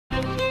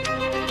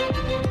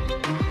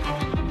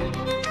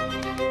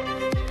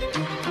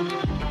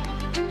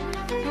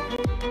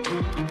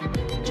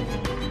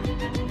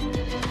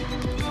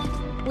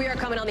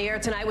on the air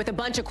tonight with a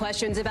bunch of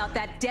questions about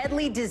that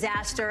deadly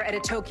disaster at a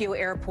Tokyo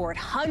airport.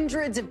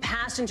 Hundreds of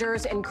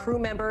passengers and crew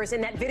members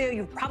in that video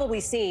you've probably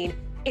seen.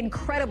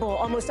 Incredible,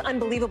 almost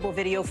unbelievable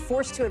video,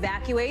 forced to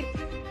evacuate.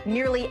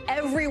 Nearly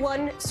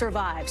everyone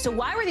survived. So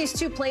why were these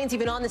two planes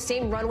even on the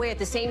same runway at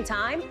the same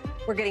time?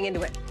 We're getting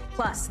into it.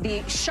 Plus,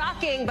 the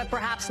shocking but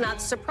perhaps not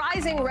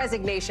surprising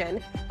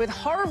resignation with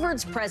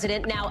Harvard's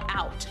president now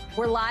out.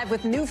 We're live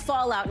with new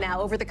fallout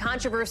now over the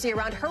controversy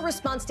around her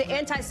response to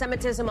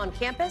anti-Semitism on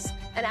campus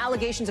and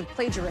allegations of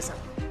plagiarism.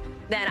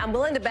 Then I'm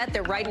willing to bet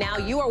that right now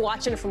you are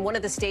watching from one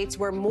of the states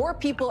where more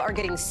people are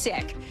getting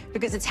sick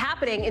because it's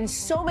happening in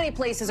so many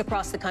places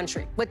across the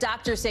country. What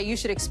doctors say you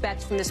should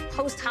expect from this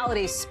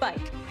post-holiday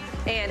spike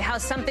and how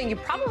something you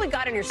probably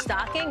got in your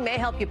stocking may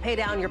help you pay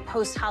down your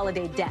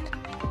post-holiday debt.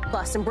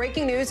 Plus, some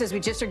breaking news as we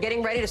just are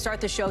getting ready to start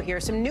the show here.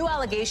 Some new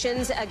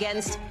allegations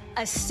against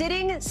a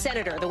sitting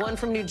senator, the one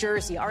from New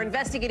Jersey. Our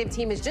investigative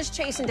team is just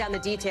chasing down the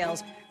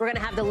details. We're going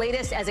to have the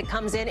latest as it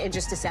comes in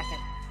just a second.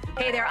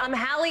 Hey there, I'm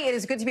Hallie. It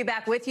is good to be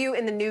back with you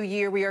in the new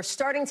year. We are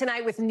starting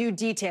tonight with new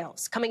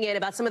details coming in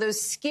about some of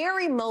those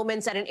scary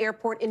moments at an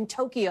airport in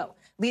Tokyo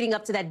leading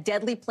up to that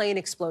deadly plane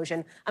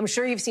explosion. I'm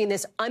sure you've seen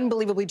this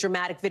unbelievably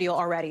dramatic video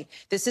already.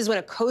 This is when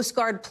a Coast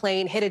Guard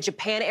plane hit a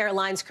Japan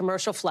Airlines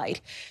commercial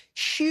flight.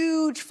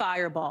 Huge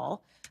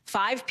fireball.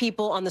 5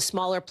 people on the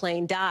smaller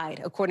plane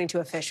died, according to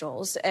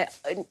officials.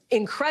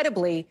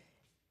 Incredibly,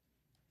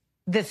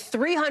 the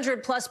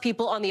 300-plus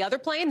people on the other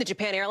plane, the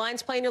Japan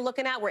Airlines plane you're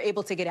looking at, were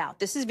able to get out.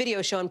 This is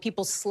video showing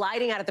people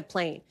sliding out of the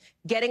plane,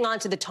 getting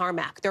onto the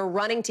tarmac. They're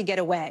running to get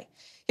away.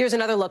 Here's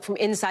another look from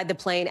inside the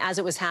plane as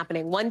it was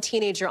happening. One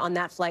teenager on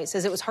that flight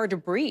says it was hard to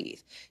breathe.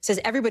 Says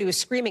everybody was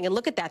screaming. And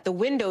look at that. The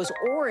windows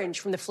orange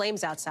from the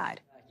flames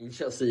outside.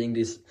 Just seeing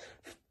this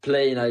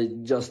plane I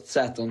just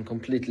sat on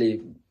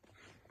completely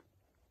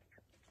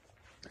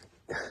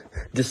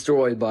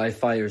destroyed by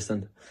fires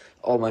and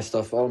all my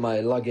stuff, all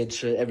my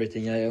luggage,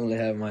 everything. I only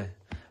have my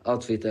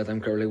outfit that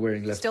I'm currently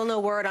wearing left. Still no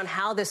word on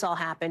how this all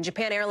happened.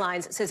 Japan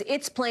Airlines says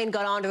its plane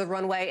got onto the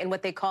runway in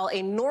what they call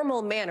a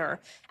normal manner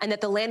and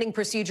that the landing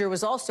procedure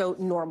was also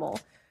normal.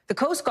 The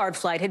Coast Guard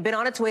flight had been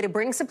on its way to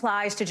bring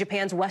supplies to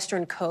Japan's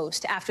western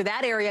coast after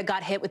that area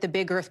got hit with a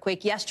big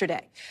earthquake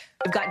yesterday.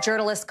 We've got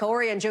journalists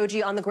Kaori and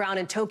Joji on the ground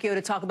in Tokyo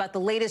to talk about the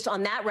latest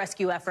on that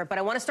rescue effort. But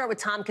I want to start with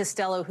Tom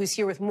Costello, who's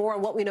here with more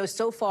on what we know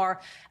so far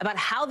about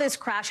how this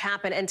crash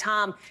happened. And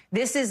Tom,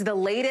 this is the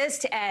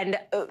latest and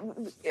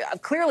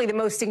clearly the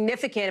most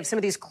significant of some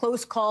of these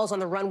close calls on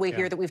the runway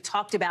here that we've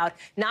talked about,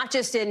 not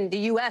just in the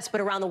U.S.,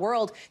 but around the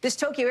world. This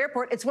Tokyo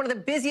airport, it's one of the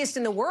busiest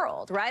in the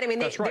world, right? I mean,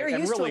 they're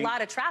used to a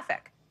lot of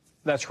traffic.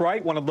 That's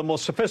right. One of the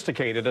most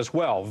sophisticated as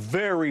well.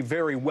 Very,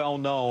 very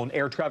well-known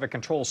air traffic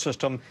control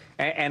system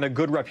and a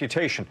good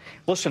reputation.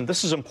 Listen,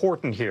 this is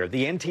important here.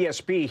 The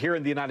NTSB here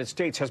in the United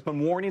States has been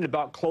warning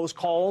about close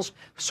calls,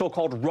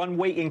 so-called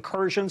runway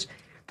incursions.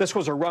 This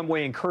was a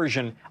runway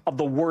incursion of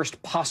the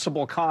worst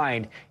possible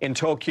kind in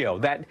Tokyo.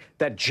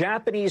 That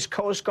Japanese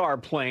Coast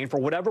Guard plane,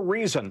 for whatever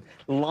reason,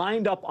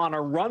 lined up on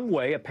a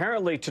runway,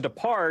 apparently to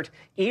depart,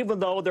 even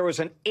though there was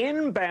an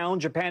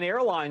inbound Japan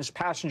Airlines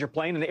passenger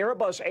plane, an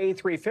Airbus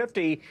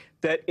A350,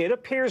 that it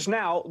appears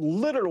now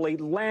literally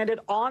landed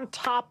on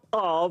top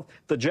of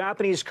the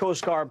Japanese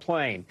Coast Guard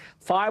plane.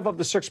 5 of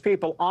the 6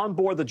 people on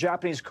board the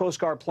Japanese Coast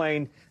Guard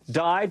plane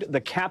died.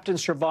 The captain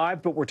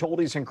survived, but we're told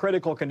he's in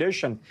critical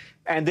condition.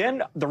 And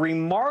then the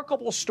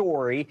remarkable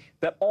story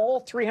that all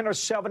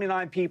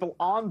 379 people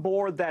on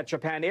board that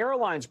Japan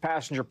Airlines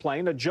passenger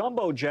plane, a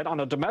jumbo jet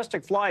on a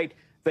domestic flight,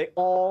 they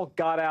all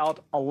got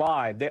out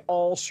alive. They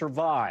all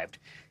survived.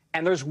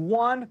 And there's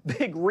one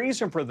big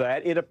reason for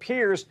that. It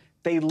appears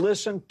they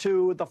listened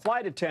to the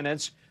flight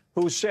attendants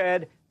who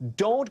said,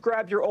 don't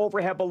grab your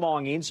overhead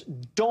belongings,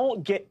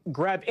 don't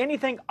grab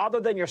anything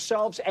other than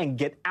yourselves and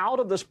get out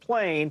of this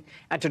plane.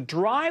 And to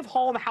drive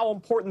home how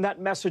important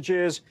that message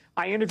is,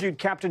 I interviewed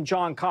Captain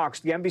John Cox,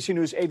 the NBC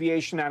News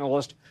aviation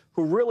analyst,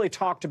 who really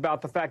talked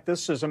about the fact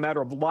this is a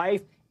matter of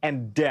life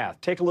and death.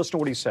 Take a listen to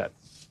what he said.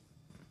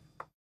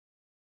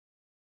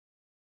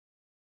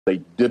 They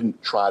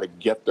didn't try to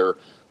get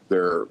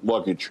their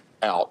luggage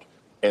out,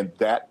 and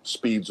that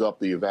speeds up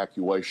the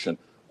evacuation,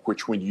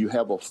 which when you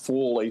have a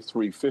full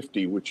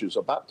A350, which is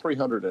about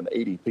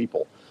 380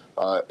 people,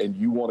 and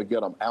you want to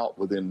get them out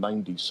within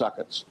 90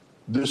 seconds,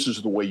 this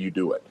is the way you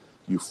do it.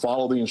 You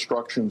follow the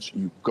instructions,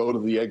 you go to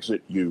the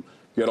exit, you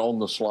get on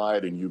the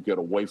slide, and you get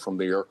away from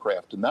the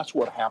aircraft. And that's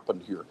what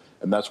happened here,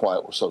 and that's why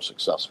it was so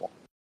successful.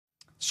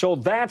 So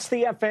that's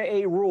the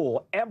FAA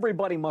rule.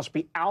 Everybody must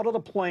be out of the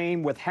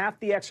plane with half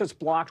the exits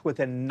blocked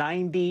within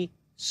 90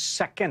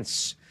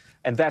 seconds.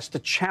 And that's the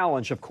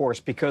challenge, of course,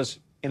 because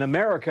in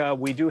America,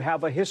 we do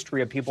have a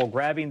history of people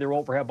grabbing their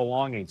overhead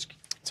belongings.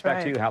 That's Back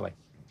right. to you, Hallie.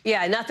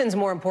 Yeah, nothing's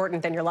more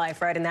important than your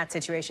life, right, in that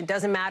situation.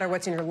 Doesn't matter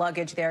what's in your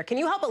luggage there. Can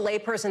you help a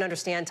layperson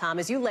understand, Tom,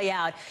 as you lay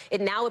out,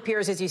 it now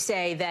appears, as you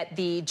say, that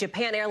the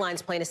Japan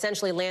Airlines plane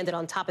essentially landed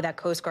on top of that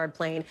Coast Guard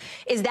plane.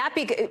 Is that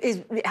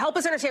help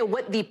us understand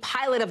what the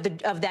pilot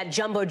of that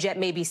jumbo jet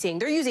may be seeing?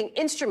 They're using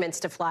instruments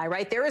to fly,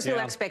 right? There is no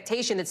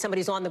expectation that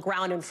somebody's on the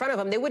ground in front of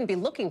them. They wouldn't be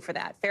looking for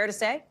that. Fair to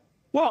say?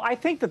 Well, I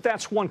think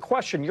that's one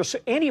question.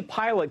 Any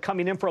pilot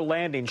coming in for a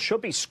landing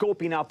should be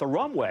scoping out the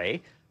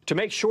runway to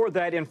make sure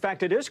that, in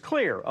fact, it is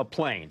clear of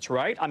planes,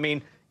 right? I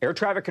mean, air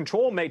traffic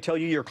control may tell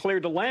you you're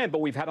cleared to land, but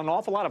we've had an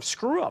awful lot of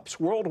screw-ups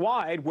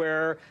worldwide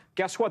where,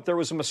 guess what, there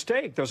was a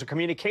mistake. There's a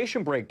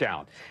communication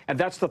breakdown. And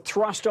that's the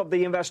thrust of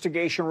the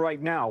investigation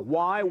right now.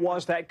 Why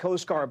was that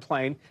Coast Guard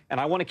plane, and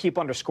I want to keep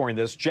underscoring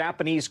this,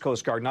 Japanese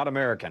Coast Guard, not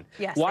American.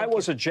 Yes, why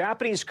was a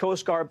Japanese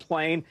Coast Guard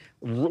plane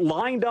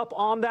lined up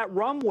on that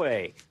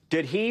runway?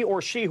 Did he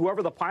or she,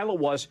 whoever the pilot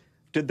was,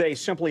 did they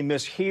simply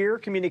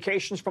mishear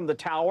communications from the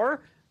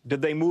tower? Did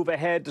they move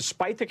ahead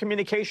despite the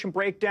communication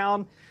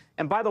breakdown?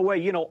 And by the way,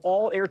 you know,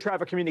 all air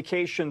traffic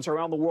communications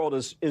around the world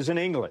is in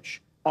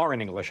English, are in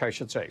English, I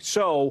should say.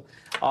 So,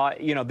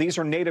 you know, these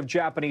are native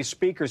Japanese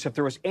speakers. If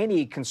there was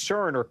any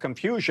concern or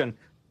confusion,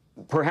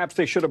 perhaps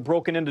they should have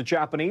broken into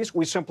Japanese.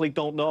 We simply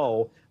don't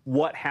know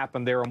what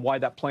happened there and why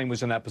that plane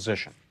was in that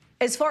position.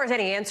 As far as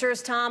any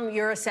answers, Tom,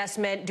 your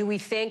assessment, do we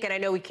think, and I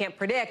know we can't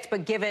predict,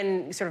 but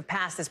given sort of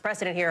past this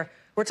precedent here,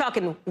 we're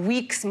talking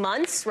weeks,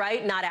 months,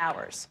 right? Not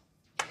hours.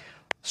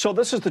 So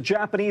this is the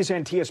Japanese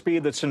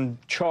NTSB that's in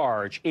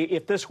charge.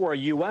 If this were a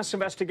U.S.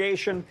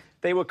 investigation,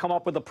 they would come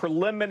up with a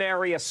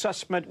preliminary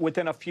assessment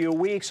within a few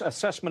weeks,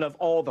 assessment of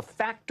all the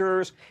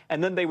factors,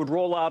 and then they would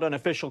roll out an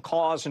official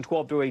cause in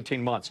 12 to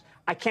 18 months.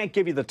 I can't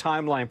give you the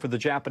timeline for the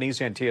Japanese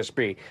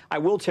NTSB. I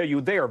will tell you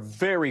they are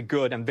very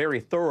good and very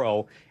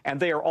thorough, and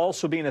they are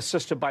also being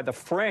assisted by the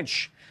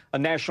French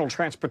National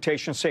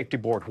Transportation Safety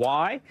Board.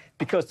 Why?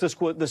 Because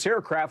this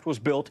aircraft was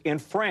built in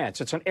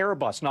France. It's an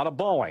Airbus, not a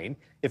Boeing.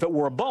 If it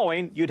were a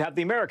Boeing, you'd have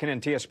the American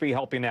NTSB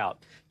helping out.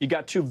 You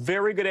got two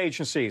very good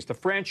agencies, the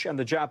French and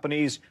the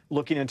Japanese,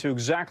 looking into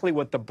exactly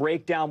what the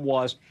breakdown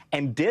was.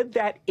 And did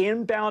that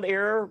inbound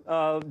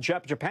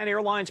Japan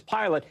Airlines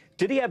pilot,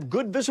 did he have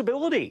good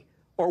visibility?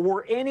 Or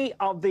were any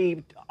of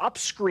the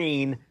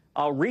upscreen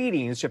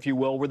readings, if you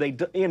will, were they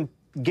getting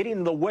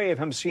in the way of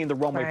him seeing the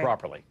runway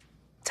properly?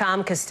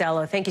 Tom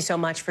Costello, thank you so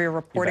much for your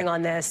reporting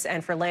on this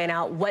and for laying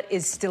out what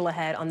is still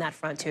ahead on that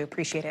front, too.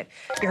 Appreciate it.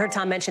 You heard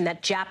Tom mention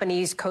that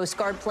Japanese Coast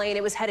Guard plane.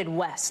 It was headed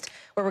west,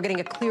 where we're getting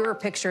a clearer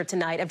picture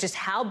tonight of just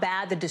how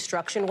bad the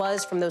destruction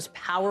was from those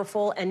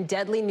powerful and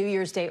deadly New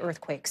Year's Day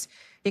earthquakes.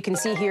 You can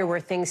see here where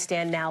things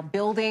stand now.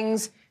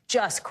 Buildings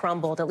just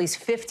crumbled. At least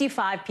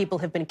 55 people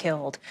have been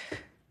killed. A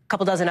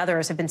couple dozen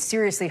others have been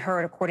seriously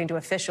hurt, according to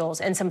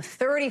officials, and some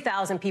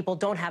 30,000 people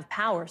don't have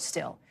power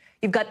still.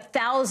 You've got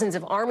thousands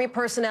of Army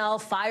personnel,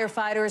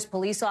 firefighters,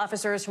 police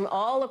officers from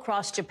all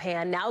across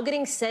Japan now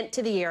getting sent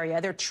to the area.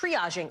 They're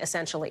triaging,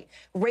 essentially,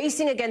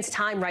 racing against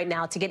time right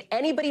now to get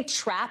anybody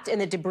trapped in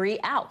the debris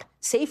out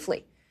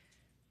safely.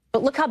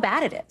 But look how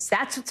bad it is.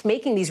 That's what's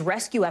making these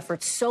rescue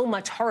efforts so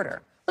much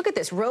harder. Look at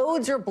this.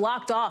 Roads are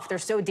blocked off. They're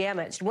so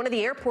damaged. One of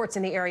the airports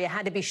in the area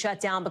had to be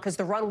shut down because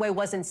the runway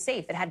wasn't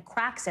safe. It had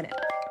cracks in it.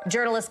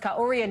 Journalist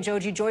Kaori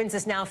Joji joins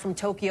us now from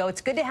Tokyo.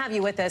 It's good to have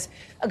you with us.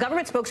 A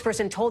government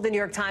spokesperson told the New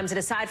York Times that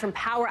aside from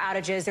power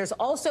outages, there's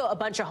also a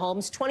bunch of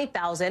homes,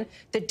 20,000,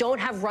 that don't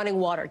have running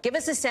water. Give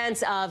us a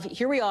sense of,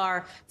 here we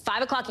are,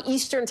 5 o'clock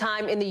Eastern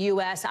time in the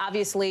U.S.,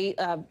 obviously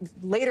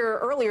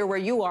earlier where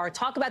you are.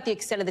 Talk about the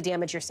extent of the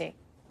damage you're seeing.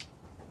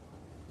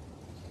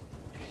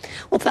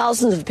 Well,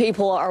 thousands of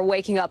people are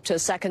waking up to a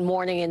second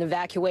morning in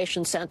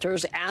evacuation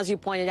centers. As you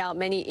pointed out,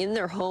 many in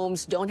their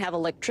homes don't have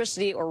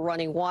electricity or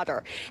running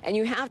water. And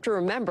you have to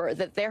remember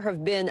that there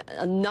have been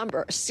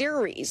a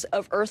series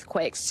of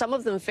earthquakes, some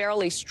of them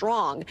fairly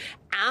strong,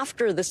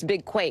 after this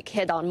big quake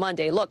hit on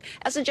Monday. Look,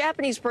 as a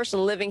Japanese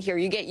person living here,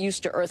 you get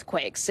used to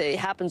earthquakes. It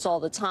happens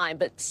all the time.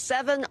 But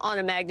 7 on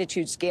a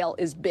magnitude scale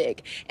is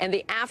big. And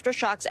the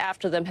aftershocks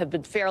after them have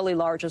been fairly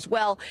large as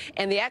well.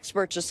 And the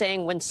experts are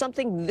saying when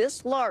something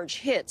this large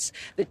hits,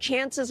 the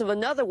chances of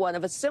another one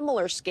of a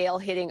similar scale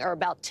hitting are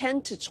about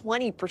 10 to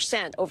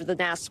 20% over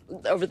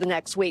the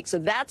next week. So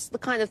that's the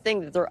kind of thing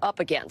that they're up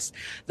against.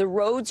 The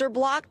roads are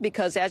blocked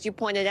because, as you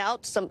pointed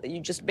out, you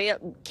just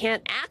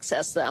can't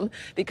access them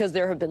because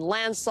there have been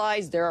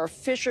landslides, there are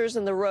fissures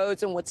in the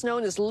roads, and what's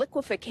known as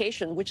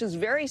liquefaction, which is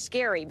very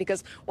scary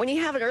because when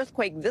you have an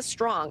earthquake this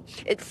strong,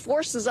 it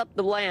forces up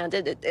the land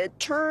and it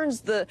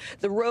turns the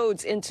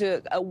roads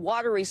into a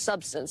watery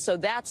substance. So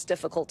that's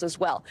difficult as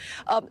well.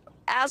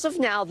 As of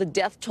now, the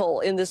death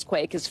toll in this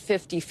quake is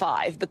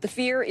 55, but the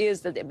fear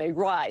is that it may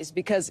rise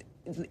because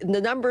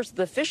the numbers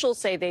the officials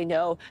say they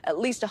know, at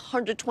least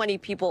 120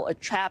 people are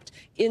trapped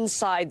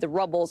inside the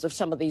rubbles of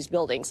some of these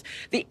buildings.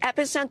 The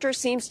epicenter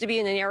seems to be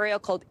in an area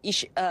called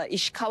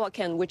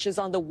Ishikawa-ken, which is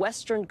on the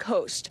western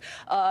coast.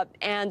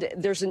 And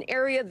there's an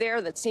area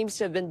there that seems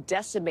to have been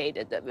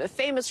decimated,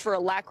 famous for a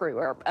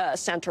lacquerware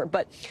center.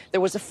 But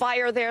there was a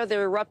fire there that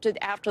erupted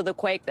after the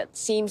quake that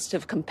seems to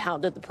have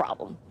compounded the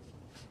problem.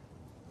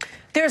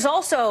 There's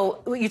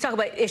also, you talk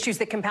about issues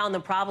that compound the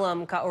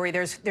problem, Kaori.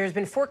 There's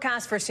been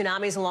forecasts for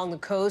tsunamis along the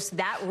coast.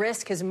 That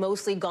risk has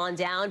mostly gone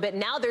down. But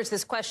now there's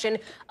this question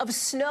of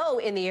snow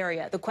in the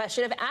area, the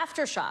question of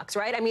aftershocks,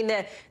 right? I mean,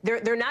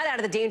 they're not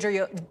out of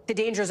the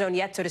danger zone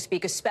yet, so to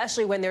speak,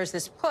 especially when there's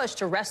this push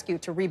to rescue,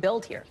 to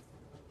rebuild here.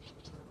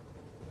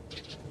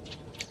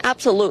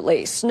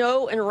 Absolutely.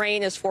 Snow and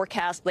rain is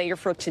forecast later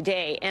for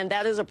today, and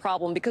that is a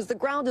problem because the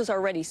ground is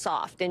already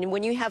soft. And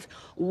when you have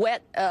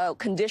wet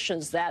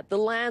conditions, that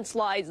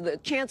the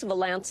chance of a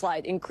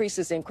landslide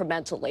increases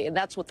incrementally, and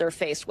that's what they're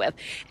faced with.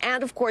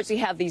 And of course, you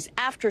have these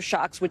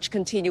aftershocks which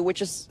continue,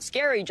 which is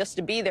scary just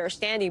to be there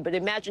standing, but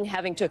imagine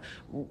having to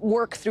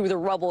work through the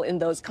rubble in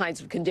those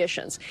kinds of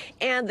conditions.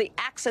 And the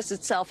access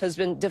itself has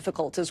been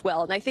difficult as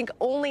well. And I think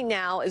only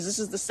now, as this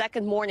is the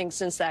second morning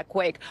since that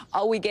quake,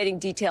 are we getting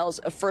details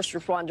of first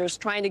responders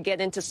trying to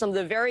get into some of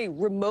the very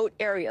remote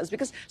areas,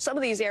 because some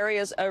of these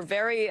areas are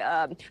very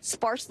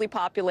sparsely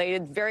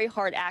populated, very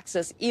hard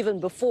access even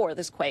before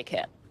this quake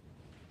hit.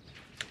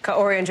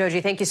 Kaori and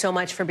Joji, thank you so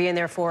much for being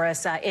there for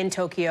us in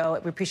Tokyo.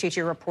 We appreciate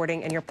your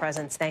reporting and your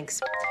presence. Thanks.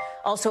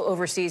 Also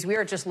overseas, we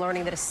are just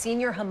learning that a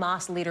senior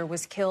Hamas leader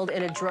was killed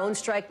in a drone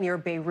strike near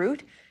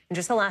Beirut in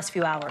just the last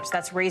few hours.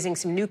 That's raising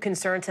some new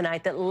concern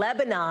tonight that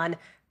Lebanon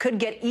could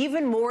get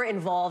even more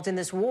involved in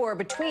this war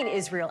between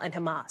Israel and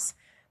Hamas.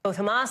 Both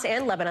Hamas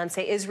and Lebanon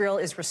say Israel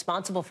is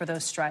responsible for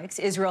those strikes.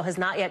 Israel has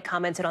not yet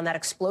commented on that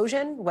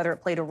explosion, whether it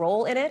played a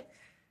role in it.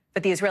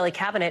 But the Israeli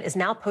cabinet is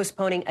now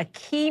postponing a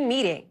key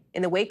meeting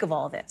in the wake of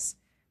all this.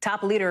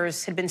 Top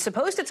leaders had been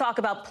supposed to talk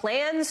about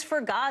plans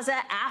for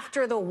Gaza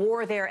after the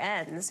war there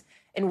ends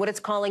in what it's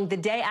calling the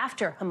day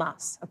after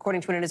Hamas,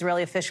 according to what an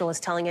Israeli official is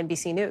telling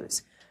NBC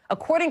News.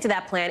 According to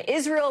that plan,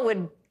 Israel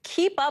would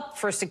keep up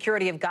for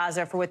security of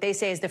Gaza for what they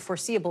say is the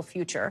foreseeable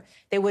future.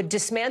 They would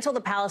dismantle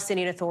the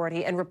Palestinian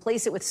Authority and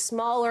replace it with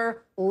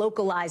smaller,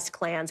 localized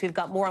clans. We've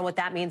got more on what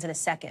that means in a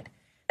second.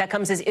 That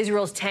comes as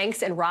Israel's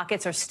tanks and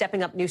rockets are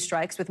stepping up new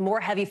strikes with more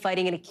heavy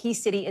fighting in a key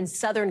city in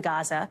southern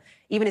Gaza,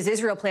 even as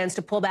Israel plans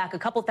to pull back a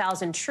couple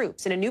thousand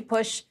troops in a new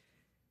push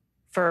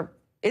for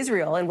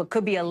Israel in what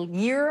could be a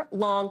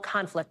year-long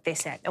conflict, they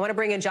said. I want to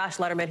bring in Josh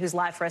Letterman, who's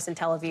live for us in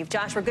Tel Aviv.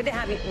 Josh, we're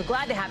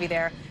glad to have you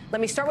there. Let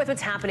me start with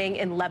what's happening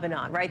in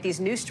Lebanon, right? These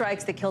new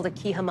strikes that killed a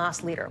key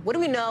Hamas leader. What do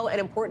we know? And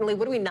importantly,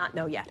 what do we not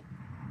know yet?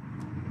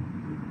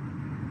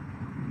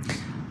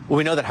 Well,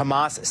 we know that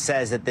Hamas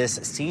says that this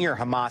senior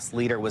Hamas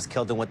leader was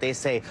killed in what they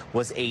say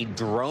was a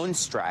drone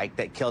strike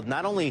that killed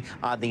not only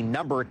the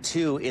number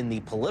 2 in the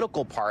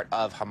political part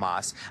of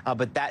Hamas,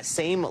 but that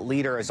same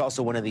leader is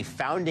also one of the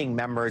founding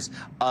members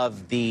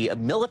of the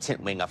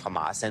militant wing of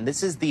Hamas. And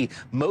this is the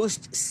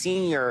most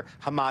senior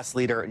Hamas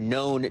leader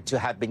known to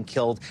have been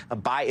killed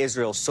by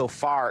Israel so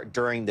far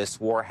during this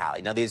war,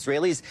 Hallie. Now, the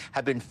Israelis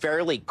have been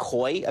fairly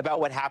coy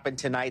about what happened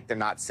tonight. They're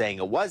not saying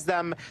it was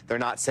them. They're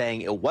not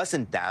saying it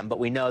wasn't them. But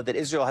we know that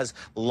Israel has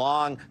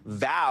long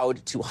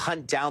vowed to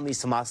hunt down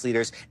these Hamas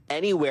leaders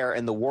anywhere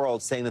in the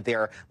world, saying that they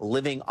are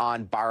living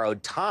on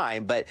borrowed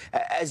time. But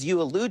as you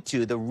allude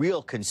to, the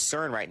real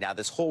concern right now,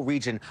 this whole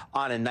region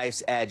on a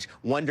knife's edge,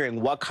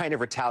 wondering what kind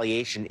of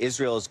retaliation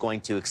Israel is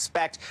going to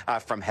expect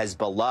from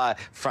Hezbollah,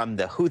 from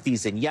the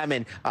Houthis in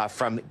Yemen,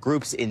 from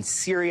groups in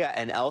Syria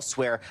and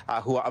elsewhere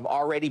who have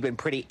already been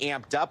pretty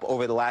amped up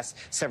over the last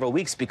several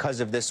weeks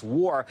because of this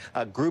war.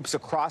 Groups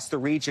across the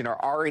region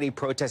are already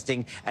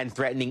protesting and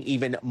threatening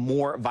even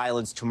more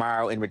violence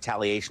tomorrow in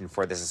retaliation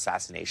for this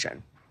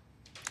assassination.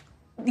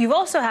 You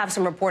also have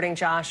some reporting,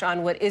 Josh,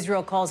 on what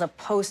Israel calls a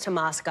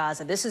post-Hamas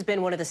Gaza. This has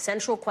been one of the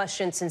central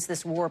questions since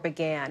this war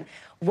began.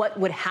 What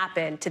would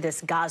happen to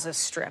this Gaza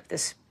Strip,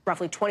 this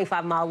roughly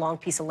 25-mile-long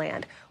piece of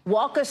land?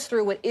 Walk us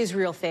through what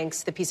Israel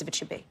thinks the piece of it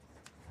should be.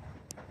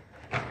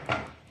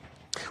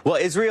 Well,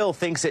 Israel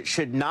thinks it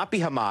should not be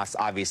Hamas,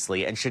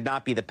 obviously, and should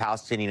not be the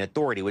Palestinian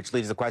Authority, which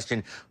leaves the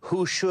question,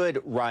 who should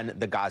run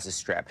the Gaza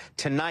Strip?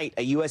 Tonight,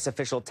 a U.S.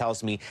 official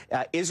tells me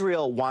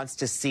Israel wants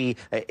to see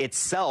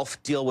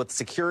itself deal with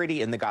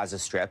security in the Gaza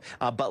Strip,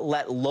 but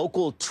let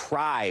local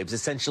tribes,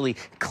 essentially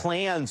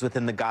clans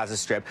within the Gaza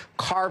Strip,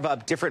 carve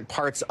up different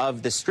parts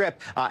of the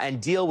Strip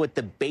and deal with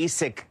the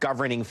basic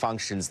governing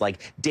functions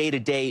like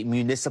day-to-day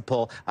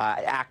municipal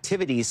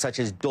activities, such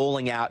as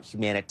doling out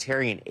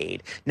humanitarian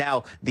aid.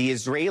 Now, the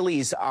Israelis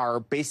are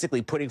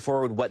basically putting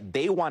forward what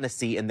they want to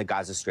see in the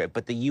Gaza Strip.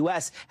 But the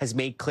U.S. has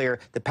made clear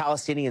the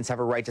Palestinians have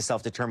a right to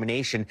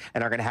self-determination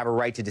and are going to have a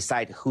right to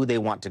decide who they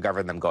want to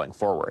govern them going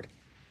forward.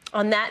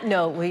 On that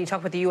note, when you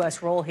talk about the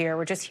U.S. role here,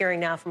 we're just hearing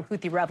now from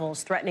Houthi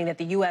rebels threatening that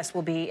the U.S.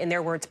 will be, in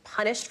their words,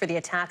 punished for the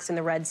attacks in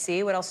the Red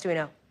Sea. What else do we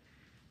know?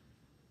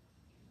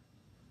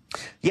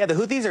 Yeah, the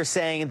Houthis are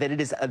saying that it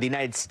is the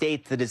United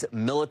States that is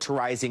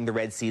militarizing the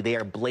Red Sea. They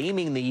are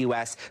blaming the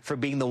U.S. for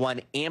being the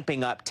one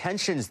amping up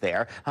tensions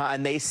there.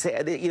 And they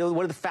say, you know,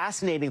 one of the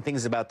fascinating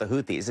things about the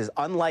Houthis is,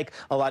 unlike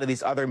a lot of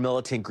these other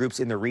militant groups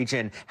in the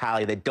region,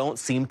 Hallie, that don't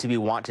seem to be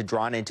want to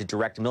drawn into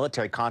direct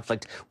military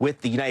conflict with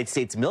the United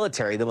States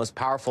military, the most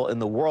powerful in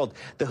the world,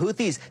 the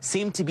Houthis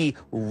seem to be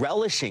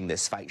relishing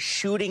this fight,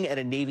 shooting at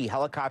a Navy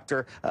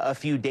helicopter a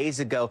few days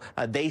ago.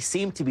 They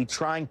seem to be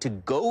trying to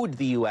goad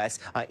the U.S.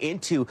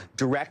 Into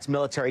direct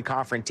military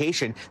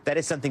confrontation. That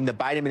is something the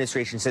Biden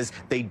administration says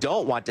they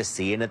don't want to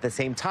see. And at the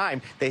same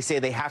time, they say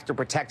they have to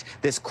protect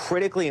this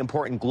critically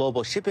important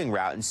global shipping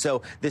route. And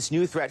so this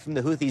new threat from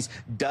the Houthis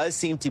does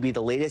seem to be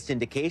the latest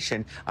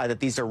indication that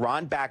these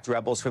Iran-backed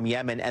rebels from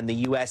Yemen and the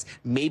U.S.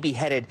 may be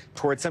headed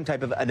towards some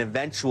type of an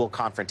eventual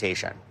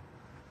confrontation.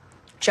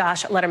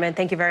 Josh Letterman,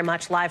 thank you very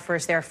much. Live for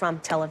us there from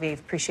Tel Aviv.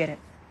 Appreciate it.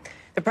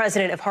 The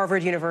president of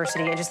Harvard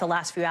University, in just the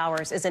last few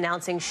hours, is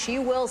announcing she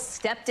will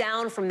step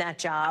down from that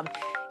job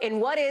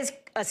in what is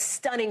a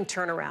stunning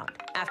turnaround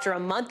after a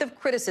month of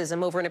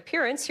criticism over an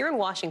appearance here in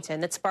Washington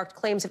that sparked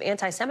claims of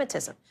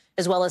anti-Semitism,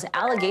 as well as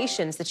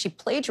allegations that she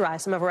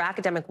plagiarized some of her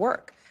academic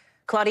work.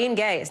 Claudine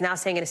Gay is now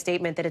saying in a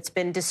statement that it's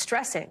been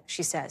distressing,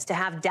 she says, to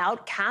have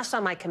doubt cast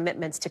on my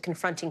commitments to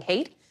confronting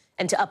hate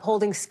and to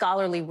upholding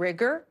scholarly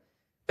rigor.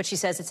 But she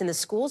says it's in the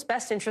school's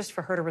best interest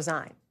for her to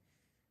resign.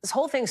 This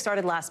whole thing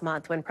started last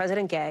month when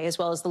President Gay, as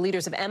well as the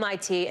leaders of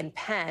MIT and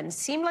Penn,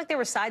 seemed like they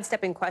were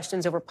sidestepping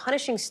questions over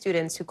punishing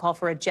students who call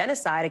for a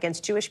genocide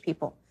against Jewish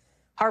people.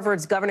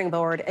 Harvard's governing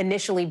board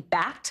initially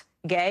backed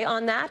Gay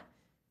on that,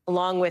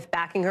 along with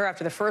backing her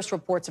after the first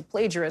reports of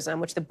plagiarism,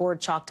 which the board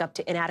chalked up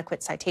to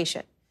inadequate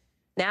citation.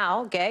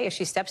 Now, Gay, as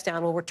she steps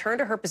down, will return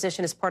to her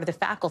position as part of the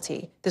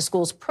faculty. The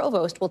school's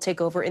provost will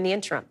take over in the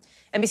interim.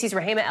 NBC's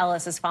Rahema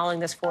Ellis is following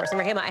this for us.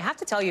 And Rahema, I have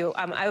to tell you,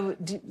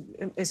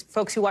 as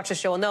folks who watch the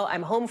show will know,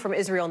 I'm home from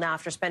Israel now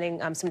after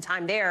spending some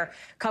time there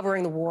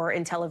covering the war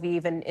in Tel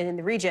Aviv and in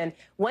the region.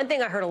 One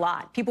thing I heard a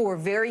lot, people were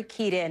very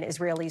keyed in,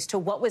 Israelis, to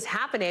what was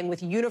happening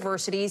with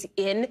universities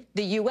in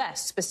the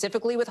U.S.,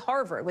 specifically with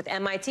Harvard, with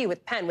MIT,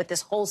 with Penn, with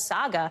this whole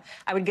saga.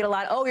 I would get a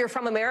lot, oh, you're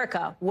from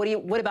America.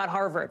 What about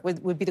Harvard,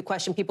 would be the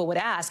question people would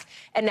ask.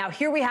 And now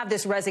here we have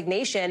this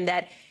resignation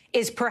that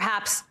is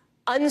perhaps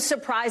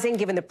unsurprising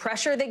given the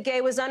pressure that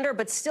Gay was under,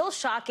 but still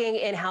shocking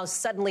in how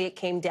suddenly it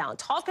came down.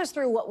 Talk us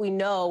through what we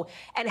know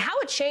and how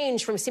it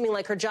changed from seeming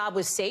like her job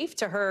was safe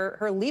to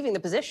her leaving the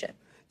position.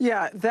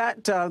 Yeah,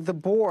 that the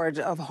board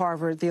of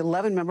Harvard, the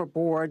 11-member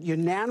board,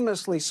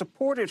 unanimously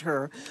supported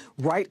her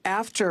right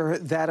after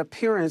that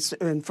appearance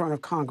in front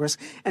of Congress.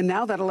 And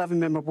now that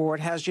 11-member board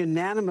has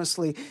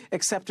unanimously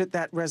accepted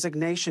that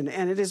resignation.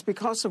 And it is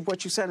because of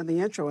what you said in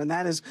the intro, and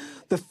that is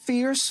the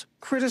fierce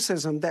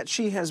criticism that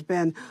she has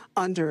been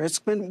under. It's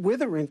been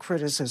withering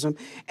criticism.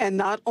 And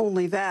not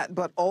only that,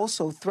 but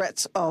also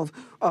threats of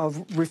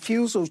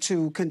refusal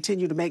to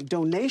continue to make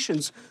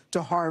donations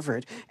to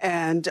Harvard.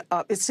 And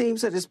it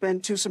seems that it's been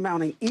too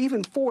surmounting,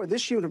 even for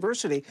this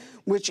university,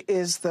 which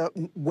is the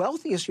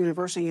wealthiest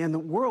university in the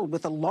world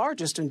with the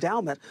largest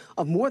endowment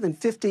of more than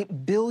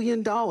 $50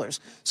 billion.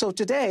 So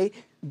today,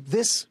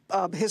 this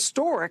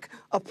historic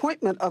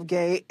appointment of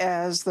Gay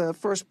as the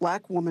first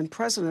black woman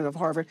president of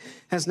Harvard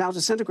has now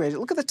disintegrated.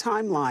 Look at the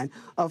timeline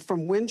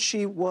from when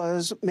she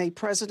was made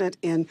president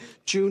in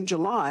June,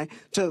 July,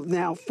 to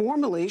now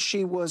formally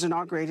she was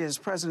inaugurated as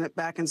president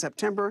back in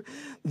September.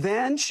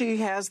 Then she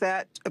has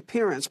that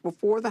appearance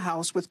before the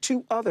House with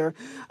two other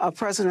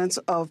presidents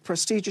of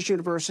prestigious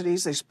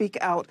universities. They speak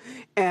out,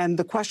 and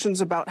the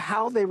questions about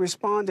how they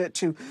responded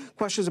to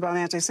questions about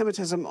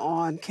anti-Semitism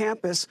on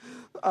campus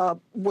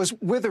was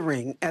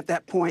withering at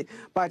that point.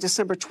 By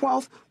December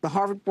 12th, the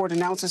Harvard board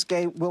announces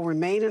Gay will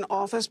remain in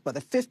office. By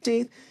the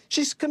 15th,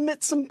 she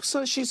submits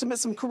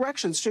some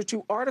corrections to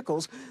two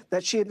articles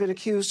that she had been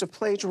accused of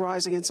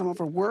plagiarizing in some of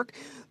her work.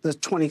 The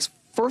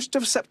 21st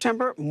of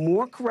September,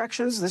 more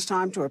corrections, this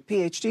time to her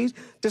PhD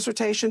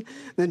dissertation.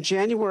 Then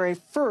January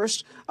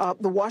 1st,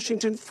 the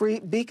Washington Free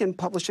Beacon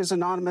publishes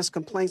anonymous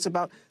complaints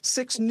about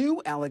 6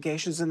 new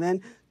allegations. And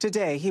then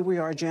today, here we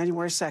are,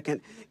 January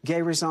 2nd,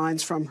 Gay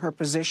resigns from her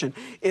position.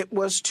 It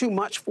was too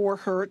much for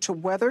her to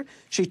weather.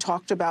 She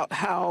talked about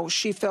how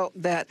she felt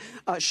that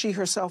she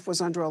herself was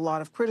under a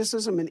lot of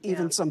criticism and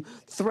even some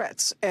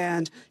threats.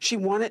 And she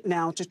wanted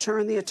now to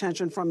turn the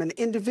attention from an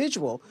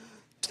individual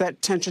to that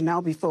attention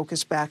now be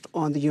focused back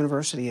on the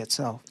university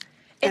itself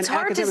and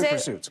academic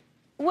pursuits.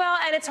 Well,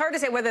 and it's hard to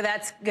say whether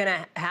that's going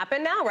to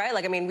happen now, right?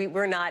 Like, I mean,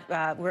 we're not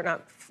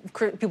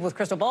people with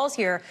crystal balls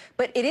here,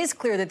 but it is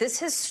clear that this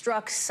has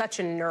struck such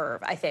a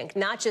nerve, I think,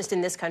 not just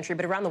in this country,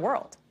 but around the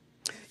world.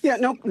 Yeah,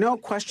 no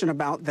question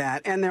about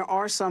that. And there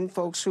are some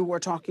folks who were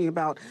talking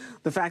about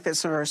the fact that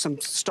there are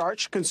some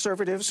starch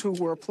conservatives who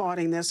were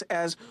applauding this,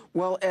 as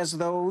well as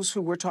those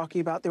who were talking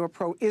about they were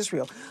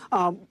pro-Israel.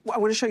 I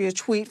want to show you a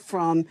tweet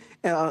from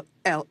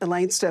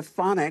Elaine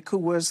Stefanik, who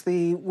was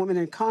the woman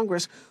in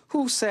Congress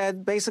who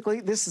said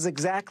basically this is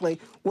exactly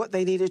what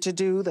they needed to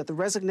do, that the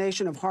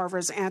resignation of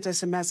Harvard's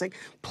anti-Semitic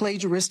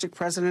plagiaristic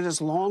president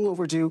is long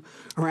overdue.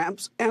 Her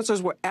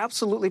answers were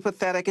absolutely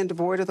pathetic and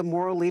devoid of the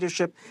moral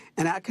leadership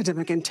and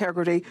academic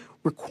integrity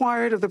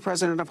required of the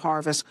president of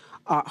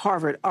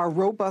Harvard. Our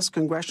robust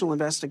congressional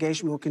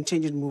investigation will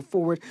continue to move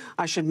forward.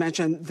 I should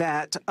mention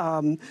that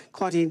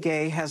Claudine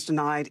Gay has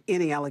denied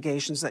any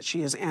allegations that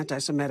she is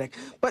anti-Semitic.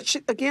 But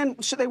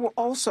there were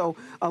also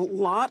a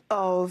lot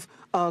of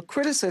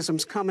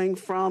criticisms coming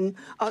from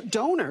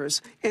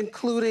donors,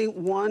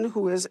 including one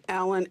who is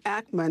Alan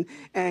Ackman,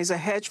 and he's a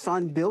hedge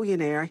fund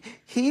billionaire.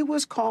 He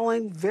was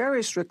calling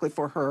very strictly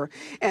for her.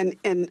 And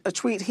in a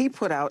tweet he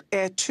put out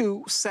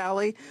to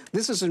Sally,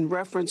 this is in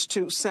reference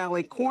to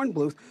Sally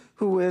Kornbluth,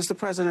 who is the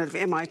president of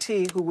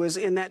MIT, who was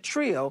in that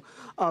trio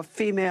of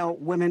female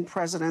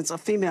presidents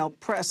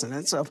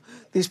of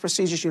these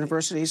prestigious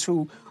universities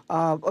who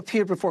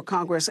appeared before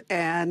Congress,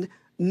 and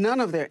none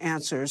of their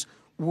answers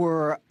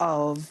were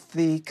of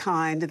the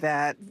kind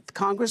that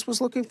Congress was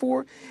looking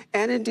for.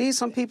 And indeed,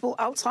 some people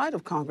outside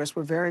of Congress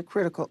were very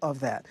critical of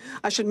that.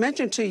 I should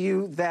mention to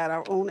you that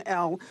our own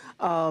Al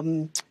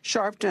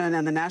Sharpton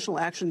and the National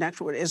Action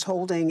Network is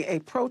holding a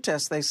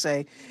protest, they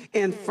say,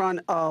 in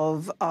front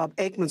of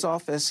Aikman's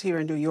office here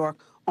in New York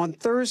on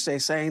Thursday,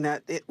 saying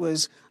that it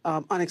was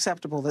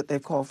unacceptable that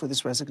they've called for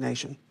this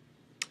resignation.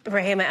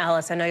 Rahima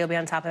Alice, I know you'll be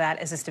on top of that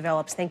as this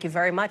develops. Thank you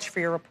very much for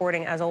your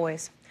reporting, as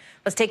always.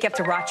 Let's take you up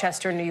to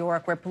Rochester, New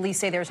York, where police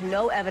say there's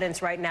no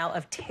evidence right now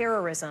of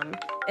terrorism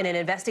in an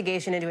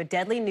investigation into a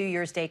deadly New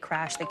Year's Day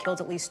crash that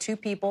killed at least 2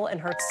 people and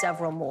hurt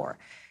several more.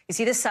 You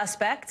see, the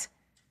suspect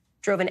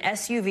drove an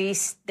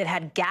SUV that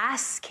had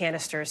gas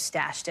canisters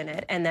stashed in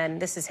it, and then,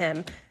 this is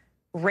him,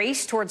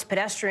 raced towards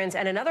pedestrians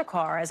and another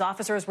car as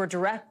officers were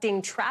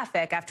directing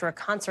traffic after a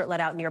concert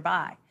let out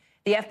nearby.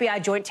 The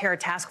FBI Joint Terror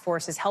Task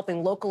Force is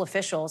helping local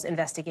officials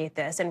investigate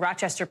this, and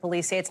Rochester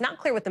police say it's not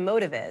clear what the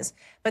motive is,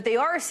 but they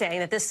are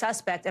saying that this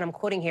suspect, and I'm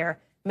quoting here,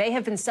 may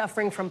have been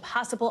suffering from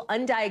possible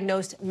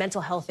undiagnosed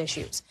mental health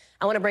issues.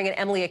 I want to bring in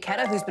Emily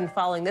Aketa, who's been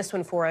following this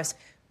one for us.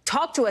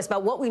 Talk to us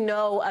about what we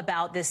know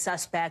about this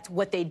suspect,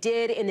 what they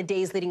did in the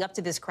days leading up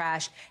to this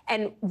crash,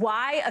 and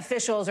why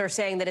officials are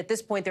saying that at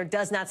this point there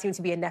does not seem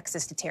to be a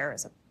nexus to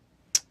terrorism.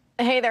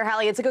 Hey there,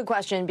 Hallie. It's a good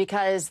question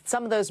because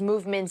some of those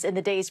movements in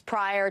the days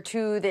prior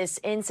to this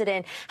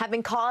incident have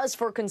been cause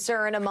for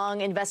concern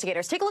among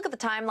investigators. Take a look at the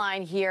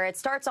timeline here. It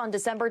starts on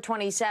December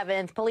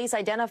 27th. Police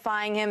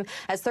identifying him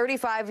as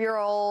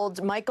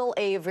 35-year-old Michael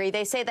Avery.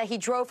 They say that he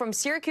drove from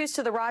Syracuse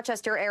to the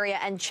Rochester area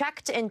and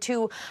checked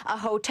into a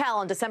hotel.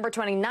 On December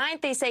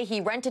 29th, they say he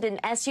rented an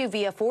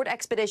SUV, a Ford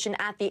Expedition,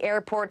 at the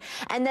airport.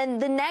 And then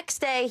the next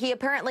day, he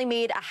apparently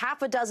made a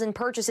half a dozen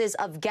purchases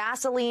of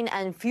gasoline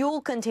and fuel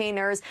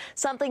containers,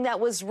 something that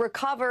was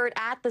recovered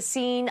at the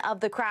scene of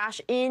the crash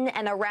in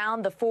and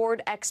around the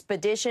Ford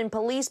Expedition.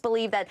 Police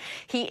believe that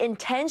he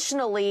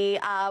intentionally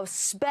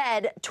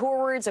sped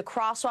towards a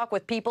crosswalk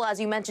with people, as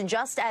you mentioned,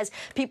 just as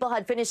people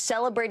had finished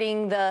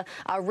celebrating the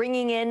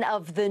ringing in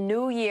of the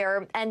new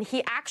year. And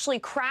he actually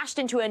crashed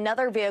into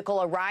another vehicle,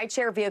 a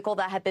rideshare vehicle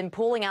that had been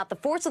pulling out. The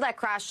force of that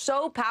crash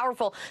so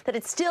powerful that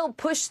it still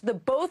pushed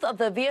both of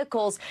the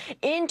vehicles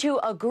into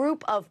a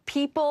group of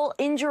people,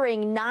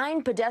 injuring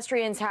 9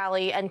 pedestrians,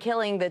 Hallie, and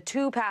killing the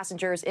 2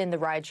 passengers in the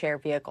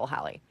rideshare vehicle,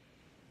 Hallie.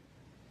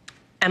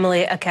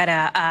 Emily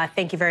Aketa,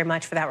 thank you very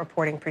much for that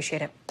reporting.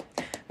 Appreciate it.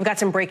 We've got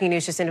some breaking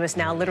news just into us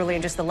now, literally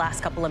in just the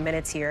last couple of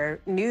minutes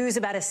here. News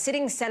about a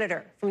sitting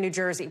senator from New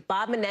Jersey,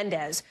 Bob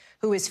Menendez,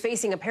 who is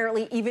facing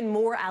apparently even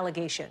more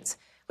allegations,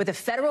 with a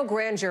federal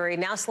grand jury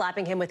now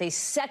slapping him with a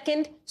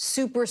second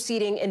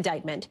superseding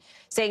indictment,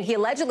 saying he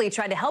allegedly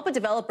tried to help a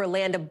developer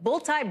land a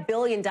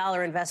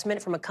multi-billion-dollar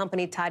investment from a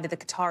company tied to the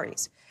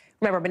Qataris.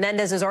 Remember,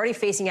 Menendez is already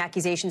facing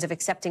accusations of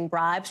accepting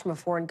bribes from a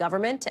foreign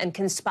government and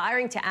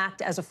conspiring to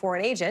act as a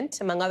foreign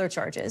agent, among other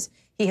charges.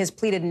 He has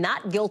pleaded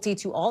not guilty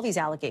to all these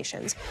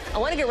allegations. I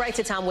want to get right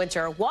to Tom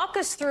Winter. Walk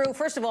us through,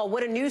 first of all,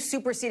 what a new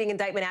superseding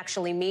indictment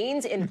actually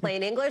means in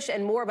plain English,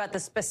 and more about the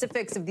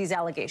specifics of these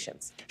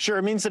allegations. Sure.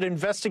 It means that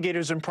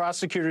investigators and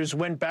prosecutors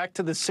went back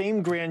to the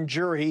same grand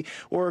jury,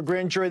 or a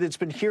grand jury that's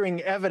been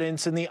hearing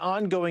evidence in the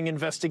ongoing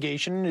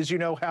investigation. As you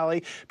know,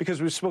 Hallie,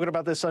 because we've spoken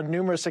about this on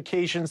numerous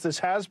occasions, this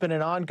has been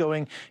an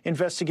ongoing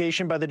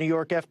investigation by the New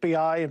York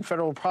FBI and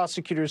federal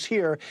prosecutors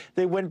here.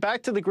 They went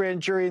back to the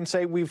grand jury and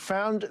say, we've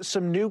found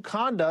some new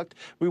conduct.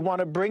 We want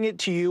to bring it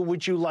to you.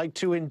 Would you like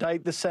to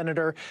indict the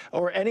senator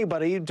or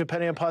anybody,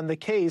 depending upon the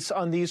case,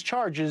 on these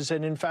charges?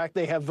 And in fact,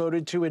 they have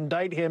voted to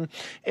indict him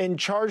and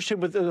charged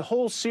him with a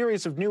whole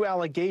series of new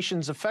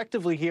allegations,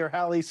 effectively here,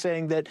 Hallie,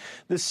 saying that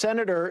the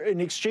senator, in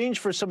exchange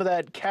for some of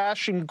that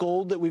cash and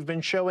gold that we've been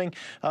showing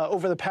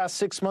over the past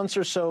 6 months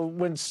or so,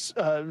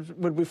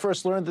 when we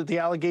first learned that the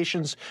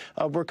allegations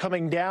were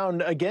coming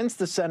down against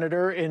the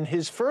senator in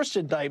his first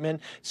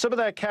indictment. Some of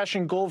that cash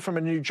and gold from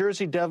a New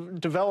Jersey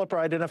developer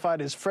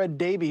identified as Fred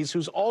Davies,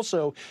 who's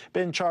also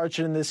been charged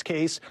in this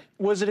case,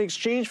 was in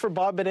exchange for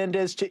Bob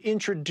Menendez to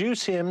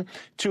introduce him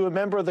to a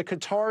member of the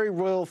Qatari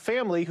royal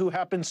family who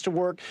happens to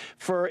work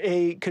for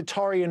a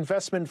Qatari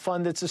investment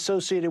fund that's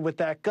associated with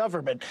that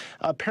government.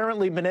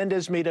 Apparently,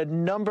 Menendez made a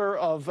number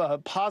of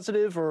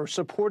positive or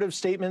supportive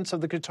statements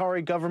of the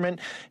Qatari government.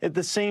 At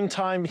the same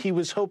time, he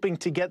was hoping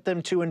to get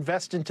them to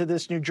invest into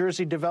this New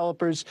Jersey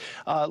developer's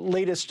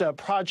latest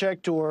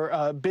project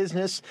or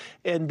business,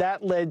 and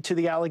that led to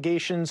the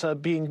allegations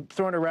being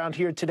thrown around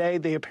here today.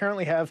 They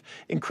apparently have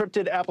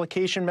encrypted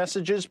application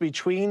messages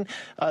between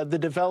the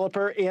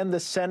developer and the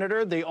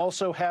senator. They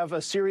also have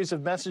a series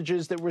of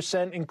messages that were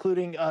sent,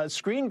 including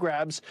screen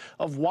grabs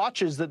of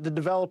watches that the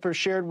developer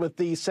shared with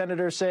the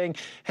senator saying,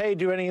 hey,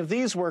 do any of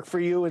these work for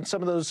you? And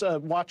some of those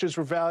watches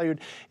were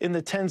valued in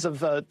the tens of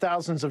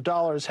thousands of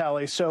dollars,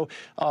 Hallie. So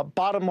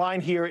bottom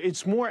line here,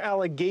 it's more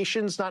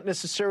allegations, not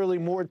necessarily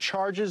more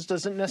charges.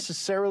 Doesn't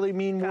necessarily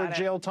mean more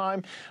jail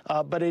time,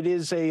 but it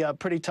is a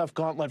pretty tough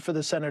gauntlet for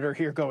the senator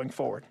here going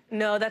forward.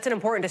 No, that's an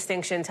important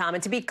distinction, Tom.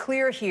 And to be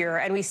clear here,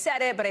 and we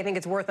said it, but I think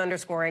it's worth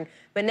underscoring,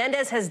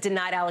 Menendez has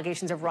denied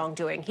allegations of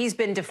wrongdoing. He's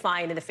been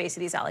defiant in the face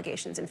of these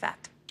allegations, in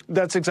fact.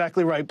 That's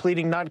exactly right,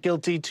 pleading not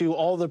guilty to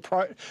all the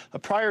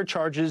prior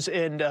charges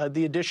and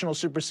the additional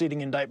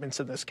superseding indictments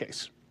in this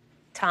case.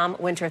 Tom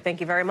Winter, thank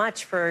you very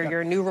much for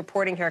your new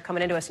reporting here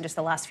coming into us in just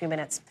the last few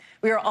minutes.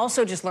 We are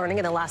also just learning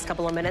in the last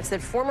couple of minutes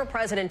that former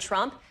President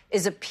Trump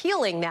is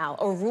appealing now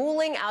a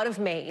ruling out of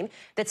Maine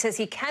that says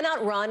he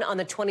cannot run on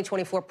the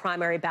 2024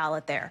 primary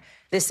ballot there.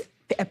 This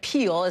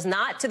appeal is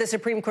not to the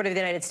Supreme Court of the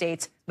United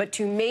States, but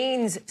to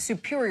Maine's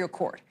Superior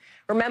Court.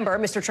 Remember,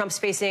 Mr. Trump's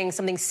facing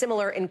something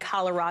similar in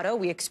Colorado.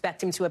 We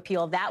expect him to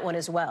appeal that one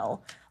as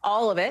well.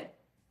 All of it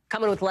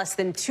coming with less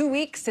than 2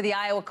 weeks to the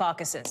Iowa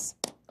caucuses.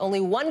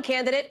 Only one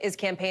candidate is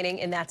campaigning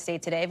in that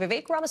state today,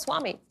 Vivek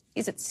Ramaswamy.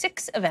 He's at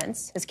 6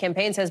 events. His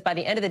campaign says by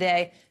the end of the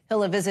day,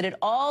 he'll have visited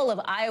all of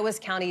Iowa's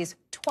counties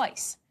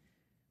twice.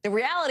 The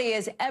reality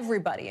is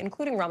everybody,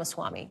 including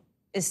Ramaswamy,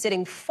 is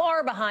sitting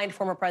far behind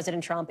former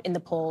President Trump in the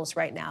polls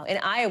right now. In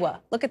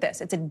Iowa, look at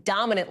this. It's a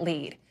dominant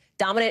lead.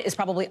 Dominant is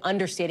probably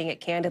understating it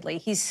candidly.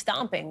 He's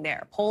stomping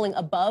there, polling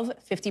above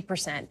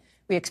 50%.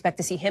 We expect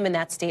to see him in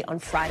that state on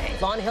Friday.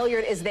 Vaughn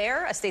Hilliard is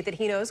there, a state that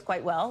he knows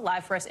quite well,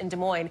 live for us in Des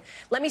Moines.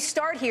 Let me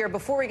start here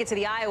before we get to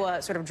the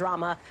Iowa sort of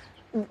drama.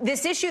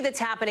 This issue that's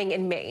happening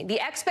in Maine,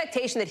 the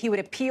expectation that he would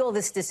appeal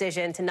this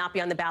decision to not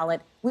be on the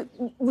ballot,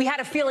 we had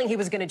a feeling he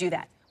was going to do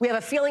that. We have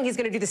a feeling he's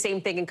going to do the same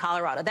thing in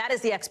Colorado. That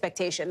is the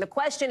expectation. The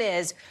question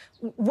is,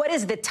 what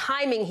is the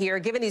timing here,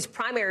 given these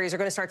primaries are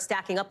going to start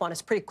stacking up on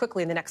us pretty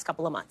quickly in the next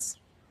couple of months?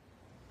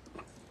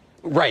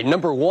 Right.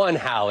 Number one,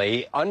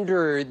 Hallie,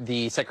 under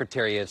the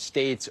Secretary of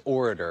State's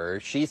order,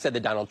 she said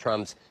that Donald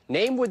Trump's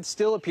name would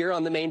still appear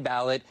on the main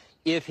ballot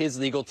if his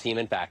legal team,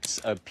 in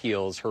fact,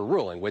 appeals her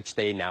ruling, which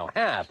they now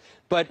have.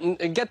 But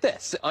get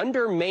this,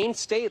 under Maine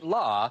state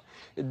law,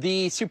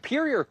 the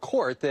Superior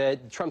Court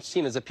that Trump's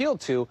team has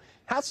appealed to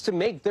has to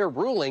make their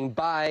ruling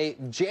by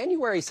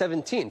January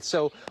 17th.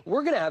 So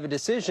we're going to have a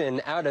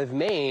decision out of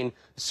Maine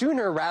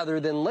sooner rather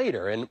than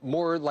later, and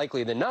more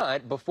likely than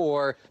not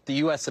before the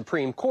U.S.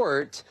 Supreme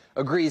Court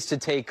agrees to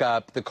take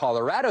up the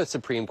Colorado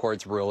Supreme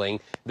Court's ruling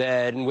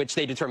in which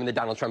they determined that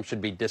Donald Trump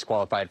should be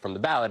disqualified from the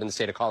ballot in the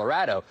state of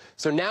Colorado.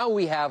 So now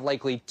we have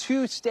likely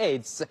 2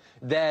 states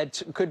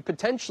that could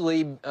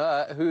potentially,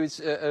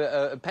 whose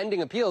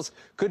pending appeals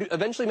could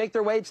eventually make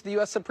their way to the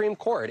U.S. Supreme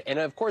Court. And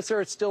of course, there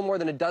are still more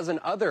than a dozen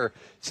other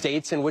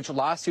states in which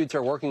lawsuits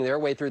are working their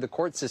way through the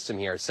court system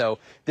here. So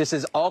this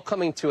is all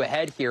coming to a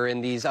head here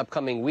in these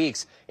upcoming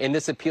weeks. And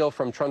this appeal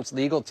from Trump's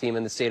legal team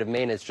in the state of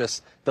Maine is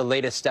just the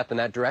latest step in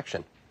that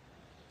direction.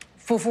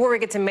 Before we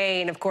get to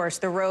Maine, of course,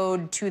 the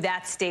road to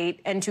that state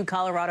and to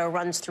Colorado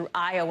runs through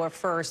Iowa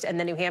first and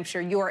then New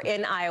Hampshire. You are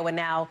in Iowa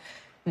now.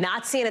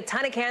 Not seeing a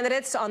ton of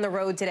candidates on the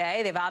road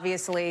today. They've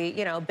obviously,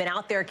 been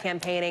out there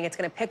campaigning. It's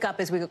going to pick up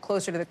as we get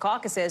closer to the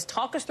caucuses.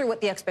 Talk us through what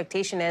the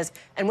expectation is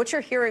and what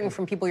you're hearing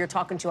from people you're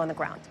talking to on the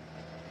ground.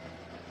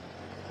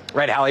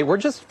 Right, Hallie, we're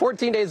just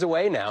 14 days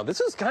away now. This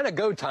is kind of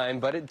go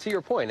time, but to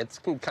your point, it's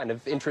kind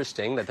of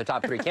interesting that the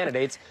top 3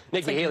 candidates,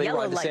 Nikki Haley,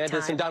 Ron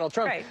DeSantis, and Donald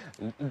Trump,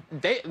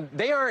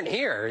 they aren't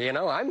here.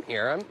 I'm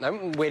here.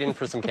 I'm waiting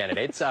for some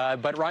candidates.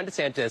 But Ron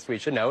DeSantis, we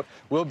should note,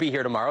 will be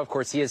here tomorrow. Of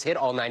course, he has hit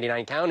all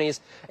 99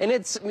 counties. And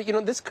it's,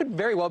 this could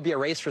very well be a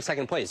race for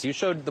second place. You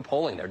showed the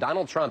polling there.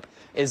 Donald Trump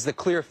is the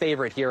clear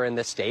favorite here in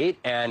the state.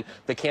 And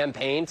the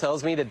campaign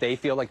tells me that they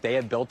feel like they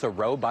have built a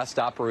robust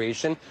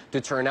operation to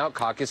turn out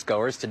caucus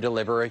goers to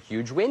deliver a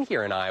huge win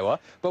here in Iowa.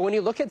 But when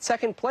you look at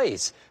second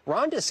place,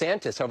 Ron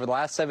DeSantis over the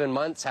last 7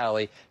 months,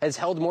 Hallie, has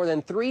held more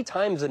than 3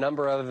 times the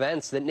number of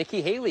events that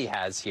Nikki Haley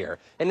has here,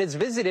 and has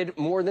visited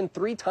more than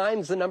 3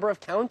 times the number of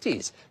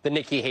counties that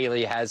Nikki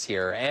Haley has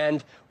here.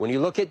 And when you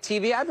look at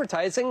TV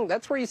advertising,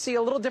 that's where you see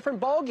a little different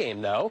ball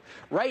game, though.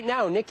 Right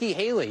now, Nikki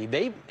Haley,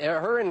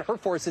 her and her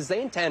forces,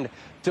 they intend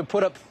to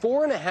put up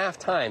 4.5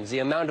 times the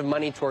amount of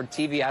money toward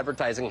TV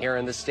advertising here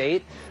in the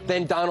state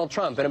than Donald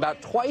Trump, and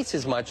about twice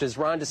as much as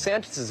Ron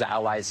DeSantis'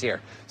 allies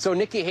here. So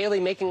Nikki Haley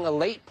making a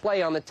late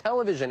play on the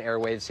television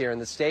airwaves here in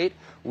the state.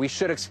 We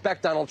should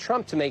expect Donald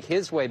Trump to make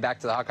his way back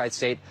to the Hawkeye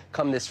State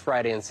come this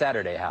Friday and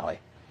Saturday, Hallie.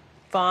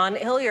 Vaughn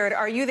Hilliard,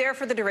 are you there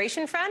for the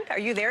duration, friend? Are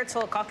you there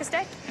till caucus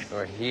day?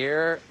 We're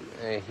here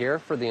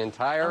for the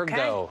entire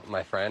go,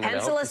 my friend.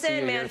 Pencil us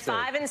in, man.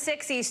 5 and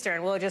 6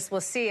 Eastern.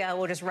 We'll see ya.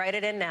 We'll just write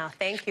it in now.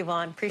 Thank you,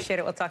 Vaughn. Appreciate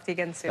it. We'll talk to you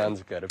again soon.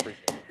 Sounds good.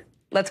 Appreciate it.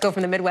 Let's go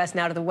from the Midwest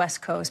now to the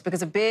West Coast,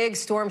 because a big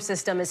storm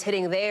system is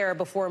hitting there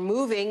before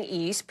moving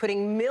east,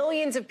 putting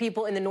millions of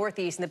people in the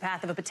Northeast in the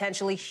path of a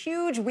potentially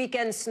huge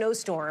weekend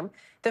snowstorm.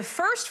 The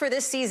first for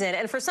this season,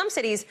 and for some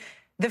cities,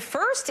 the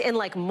first in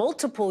like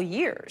multiple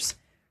years.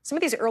 Some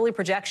of these early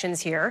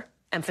projections here,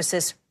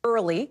 emphasis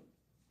early,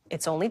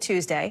 it's only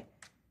Tuesday,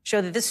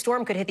 show that this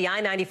storm could hit the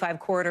I-95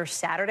 corridor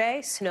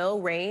Saturday. Snow,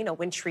 rain, a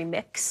wintry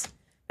mix.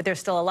 But there's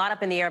still a lot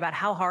up in the air about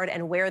how hard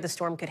and where the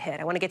storm could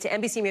hit. I want to get to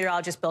NBC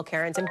meteorologist Bill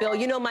Cairns. And Bill,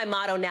 you know my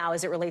motto now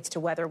as it relates to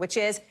weather, which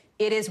is,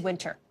 it is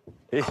winter.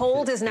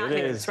 Cold is not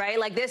news, right?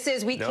 Like this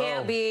is, we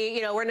can't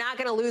be, we're not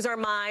going to lose our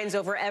minds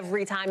over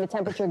every time the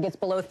temperature gets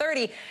below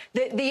 30.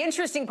 The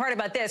interesting part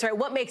about this, right,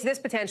 what makes this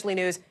potentially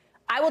news,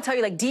 I will tell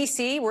you, like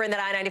D.C., we're in that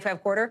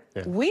I-95 corridor.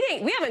 Yeah. We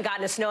haven't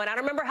gotten a snow, and I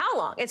don't remember how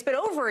long. It's been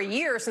over a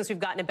year since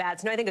we've gotten a bad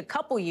snow. I think a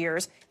couple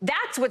years.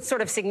 That's what's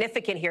sort of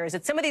significant here, is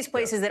that some of these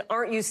places that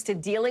aren't used to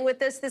dealing with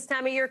this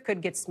time of year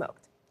could get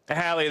smoked.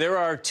 Hallie, there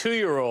are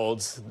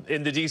 2-year-olds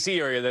in the D.C.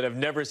 area that have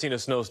never seen a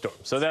snowstorm.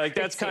 So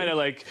that's kind of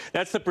like,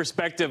 that's the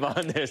perspective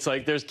on this.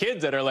 Like, there's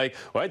kids that are like,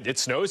 what, it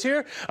snows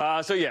here?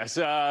 So yes,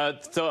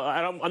 so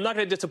I'm not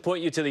going to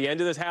disappoint you to the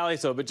end of this, Hallie,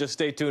 but just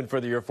stay tuned for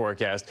your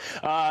forecast.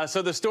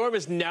 So the storm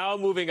is now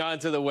moving on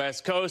to the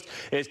West Coast.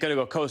 It's going to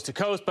go coast to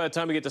coast. By the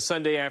time we get to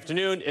Sunday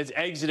afternoon, it's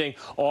exiting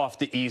off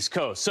the East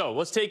Coast. So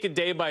let's take it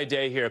day by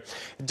day here.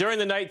 During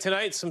the night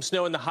tonight, some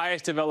snow in the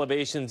highest of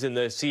elevations in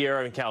the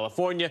Sierra in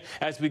California.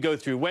 As we go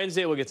through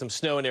Wednesday, we'll get some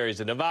snow in areas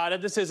of Nevada.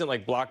 This isn't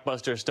like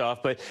blockbuster stuff,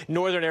 but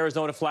northern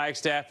Arizona,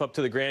 Flagstaff, up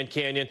to the Grand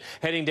Canyon,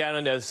 heading down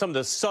into some of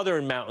the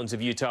southern mountains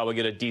of Utah, we'll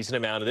get a decent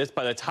amount of this.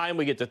 By the time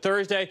we get to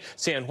Thursday,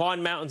 San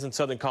Juan Mountains in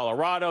southern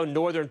Colorado,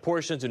 northern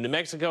portions of New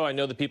Mexico. I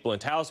know the people in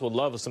Taos would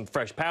love some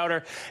fresh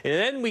powder. And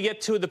then we get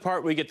to the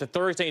part where we get to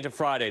Thursday into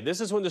Friday. This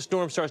is when the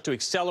storm starts to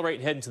accelerate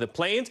and head into the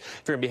plains.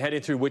 If you're going to be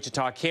heading through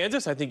Wichita,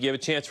 Kansas, I think you have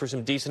a chance for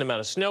some decent amount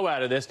of snow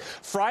out of this.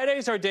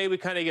 Friday's our day we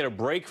kind of get a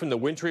break from the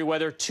wintry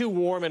weather. Too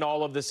warm in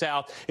all of the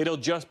south. It'll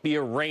just be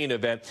a rain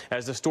event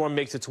as the storm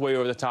makes its way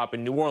over the top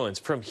in New Orleans.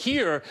 From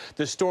here,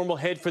 the storm will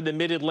head for the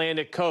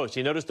mid-Atlantic coast.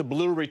 You notice the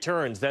blue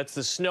returns. That's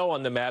the snow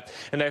on the map.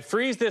 And I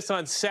freeze this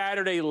on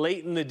Saturday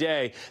late in the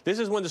day. This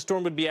is when the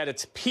storm would be at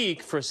its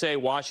peak for, say,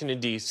 Washington,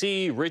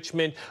 D.C.,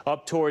 Richmond,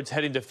 up towards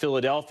heading to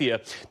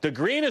Philadelphia. The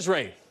green is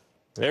rain.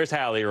 There's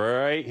Hallie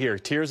right here,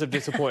 tears of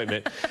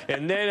disappointment.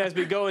 And then as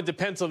we go into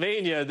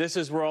Pennsylvania, this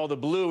is where all the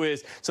blue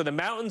is. So the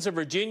mountains of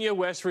Virginia,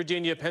 West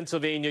Virginia,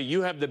 Pennsylvania,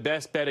 you have the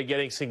best bet of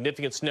getting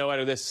significant snow out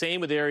of this. Same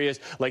with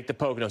areas like the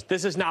Poconos.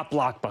 This is not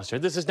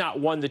blockbuster. This is not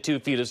 1 to 2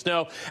 feet of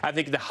snow. I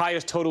think the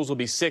highest totals will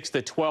be 6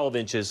 to 12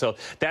 inches. So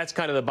that's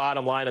kind of the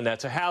bottom line on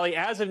that. So Hallie,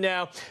 as of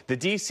now, the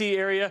D.C.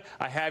 area,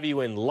 I have you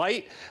in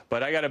light,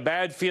 but I got a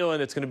bad feeling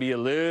it's going to be a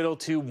little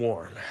too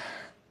warm.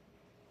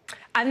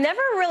 I've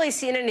never really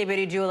seen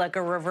anybody do like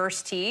a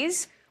reverse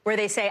tease where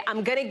they say,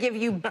 I'm going to give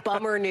you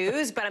bummer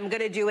news, but I'm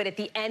going to do it at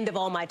the end of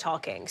all my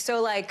talking.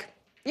 So, like,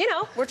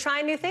 we're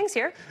trying new things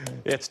here.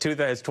 It's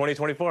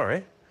 2024,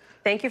 right?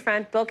 Thank you,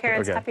 friend. Bill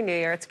Cairns, okay. Happy New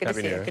Year. It's good to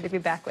see you. Good to be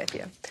back with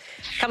you.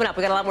 Coming up,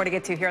 we got a lot more to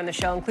get to here on the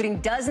show,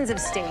 including dozens of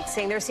states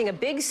saying they're seeing a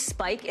big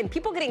spike in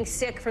people getting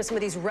sick from some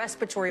of these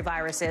respiratory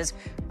viruses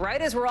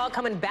right as we're all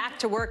coming back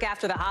to work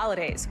after the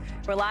holidays.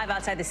 We're live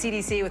outside the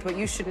CDC with what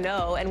you should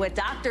know and what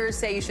doctors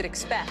say you should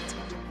expect.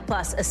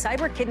 Plus, a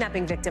cyber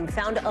kidnapping victim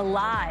found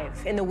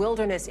alive in the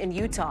wilderness in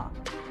Utah.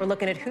 We're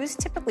looking at who's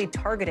typically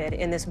targeted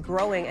in this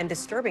growing and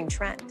disturbing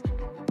trend.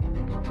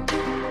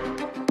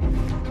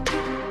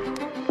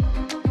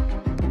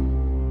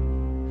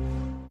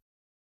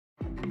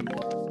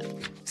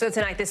 So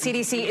tonight, the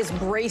CDC is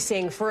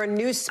bracing for a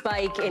new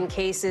spike in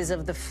cases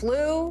of the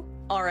flu,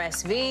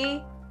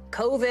 RSV,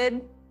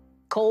 COVID,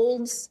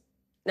 colds.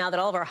 Now that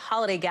all of our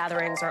holiday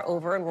gatherings are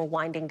over and we're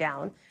winding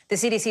down, the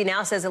CDC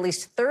now says at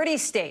least 30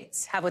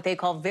 states have what they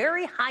call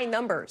very high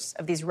numbers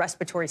of these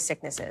respiratory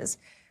sicknesses,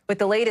 with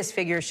the latest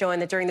figures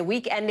showing that during the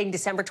week ending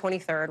December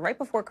 23rd, right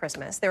before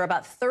Christmas, there were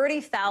about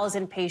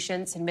 30,000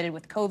 patients admitted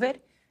with COVID,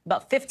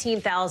 about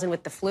 15,000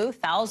 with the flu,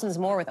 thousands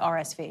more with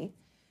RSV.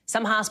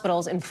 Some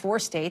hospitals in 4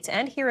 states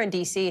and here in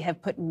D.C. have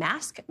put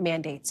mask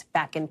mandates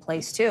back in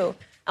place, too.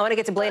 I want to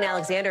get to Blaine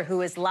Alexander,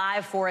 who is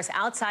live for us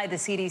outside the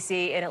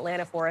CDC in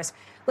Atlanta for us.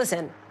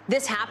 Listen,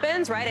 this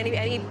happens, right?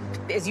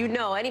 As you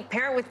know, any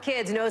parent with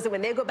kids knows that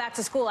when they go back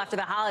to school after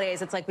the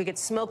holidays, it's like we get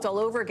smoked all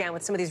over again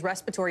with some of these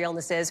respiratory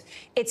illnesses.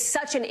 It's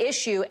such an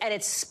issue, and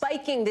it's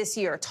spiking this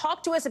year.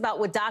 Talk to us about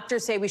what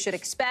doctors say we should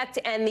expect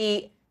and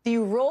the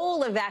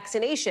role of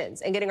vaccinations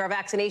and getting our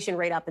vaccination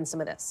rate up in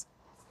some of this.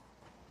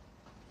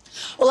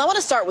 Well, I want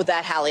to start with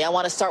that, Hallie. I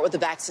want to start with the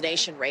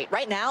vaccination rate.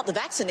 Right now, the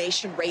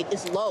vaccination rate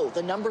is low.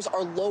 The numbers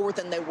are lower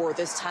than they were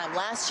this time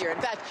last year.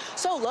 In fact,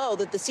 so low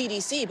that the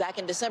CDC back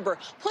in December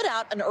put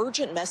out an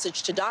urgent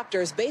message to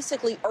doctors,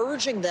 basically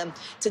urging them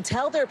to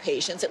tell their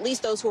patients, at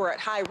least those who are at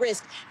high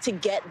risk, to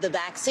get the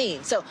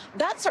vaccine. So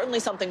that's certainly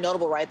something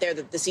notable right there,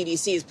 that the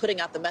CDC is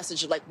putting out the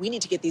message of, like, we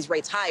need to get these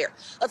rates higher.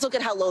 Let's look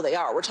at how low they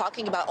are. We're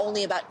talking about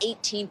only about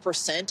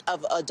 18%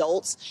 of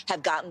adults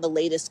have gotten the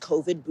latest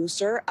COVID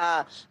booster.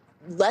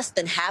 Less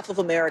than half of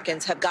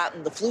Americans have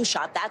gotten the flu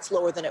shot. That's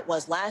lower than it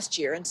was last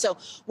year. And so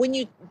when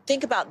you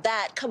think about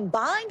that,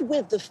 combined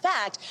with the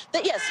fact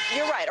that, yes,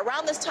 you're right,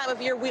 around this time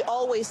of year, we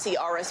always see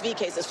RSV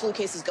cases, flu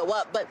cases go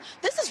up. But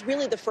this is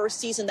really the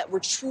first season that we're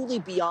truly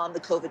beyond the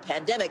COVID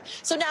pandemic.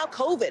 So now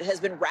COVID has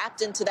been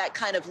wrapped into that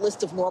kind of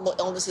list of normal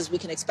illnesses we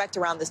can expect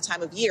around this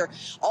time of year.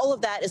 All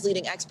of that is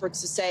leading experts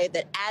to say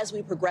that as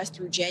we progress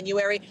through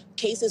January,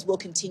 cases will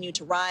continue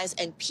to rise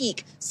and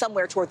peak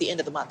somewhere toward the end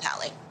of the month,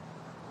 Hallie.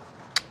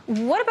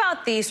 What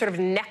about the sort of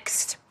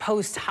next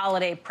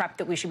post-holiday prep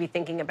that we should be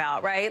thinking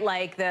about, right?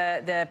 Like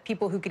the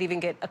people who could even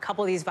get a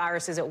couple of these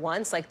viruses at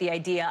once, like the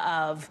idea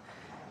of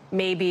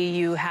maybe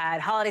you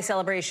had holiday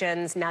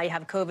celebrations, now you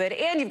have COVID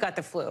and you've got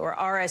the flu or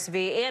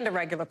RSV and a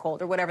regular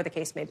cold or whatever the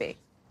case may be.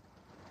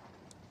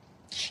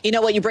 You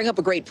know what? You bring up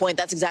a great point.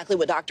 That's exactly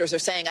what doctors are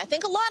saying. I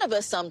think a lot of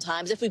us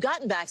sometimes, if we've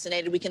gotten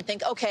vaccinated, we can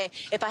think, okay,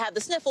 if I have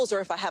the sniffles or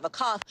if I have a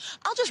cough,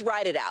 I'll just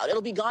ride it out.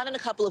 It'll be gone in a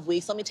couple of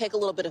weeks. Let me take a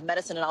little bit of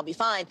medicine and I'll be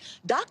fine.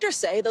 Doctors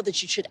say, though,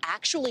 that you should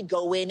actually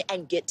go in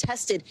and get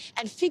tested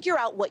and figure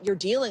out what you're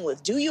dealing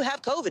with. Do you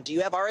have COVID? Do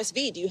you have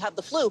RSV? Do you have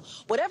the flu?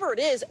 Whatever it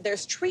is,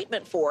 there's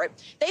treatment for it.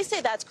 They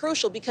say that's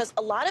crucial because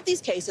a lot of these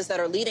cases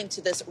that are leading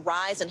to this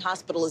rise in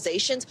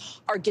hospitalizations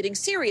are getting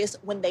serious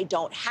when they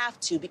don't have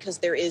to because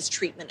there is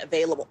treatment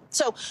available.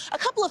 So a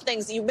couple of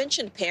things. You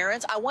mentioned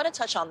parents. I want to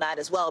touch on that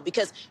as well,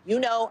 because you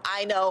know,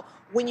 I know,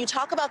 when you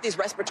talk about these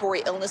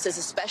respiratory illnesses,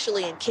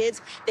 especially in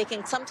kids, they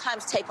can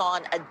sometimes take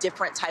on a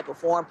different type of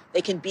form.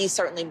 They can be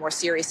certainly more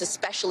serious,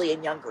 especially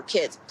in younger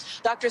kids.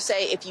 Doctors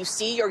say if you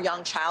see your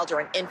young child or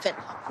an infant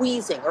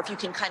wheezing, or if you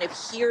can kind of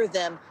hear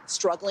them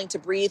struggling to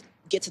breathe,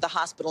 get to the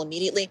hospital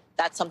immediately.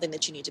 That's something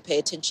that you need to pay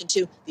attention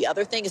to. The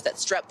other thing is that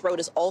strep throat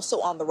is also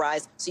on the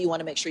rise, so you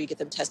want to make sure you get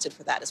them tested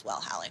for that as well,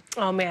 Hallie.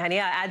 Oh, man,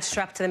 yeah, add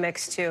strep to the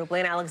mix, too.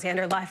 Blaine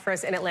Alexander, live for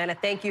us in Atlanta.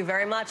 Thank you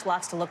very much.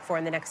 Lots to look for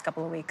in the next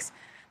couple of weeks.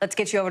 Let's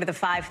get you over to the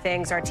 5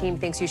 things our team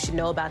thinks you should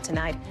know about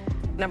tonight.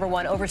 Number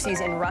 1,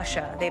 overseas in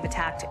Russia, they've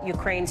attacked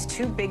Ukraine's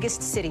 2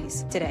 biggest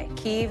cities today,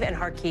 Kyiv and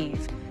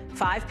Kharkiv.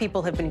 5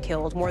 people have been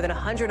killed, more than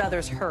 100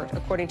 others hurt,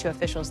 according to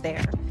officials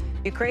there.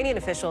 Ukrainian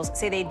officials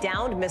say they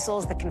downed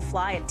missiles that can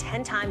fly at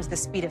 10 times the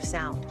speed of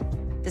sound.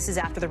 This is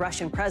after the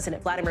Russian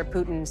president, Vladimir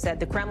Putin, said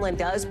the Kremlin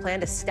does plan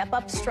to step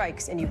up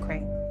strikes in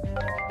Ukraine.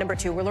 Number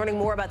 2, we're learning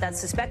more about that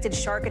suspected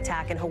shark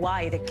attack in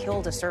Hawaii that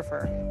killed a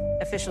surfer.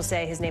 Officials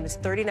say his name is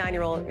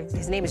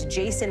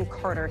Jason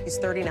Carter. He's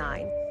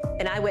 39.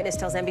 An eyewitness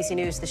tells NBC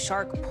News the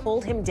shark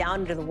pulled him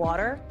down into the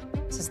water.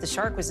 Says the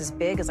shark was as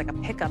big as like a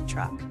pickup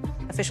truck.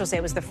 Officials say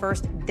it was the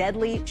first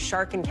deadly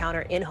shark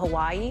encounter in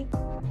Hawaii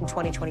in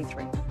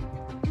 2023.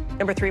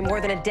 Number 3, more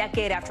than a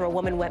decade after a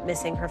woman went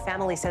missing, her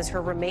family says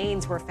her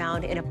remains were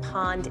found in a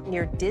pond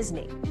near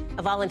Disney.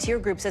 A volunteer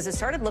group says it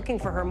started looking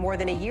for her more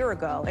than a year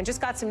ago and just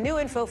got some new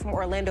info from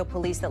Orlando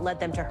police that led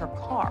them to her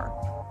car.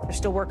 They're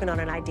still working on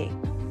an ID.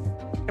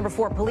 Number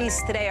 4,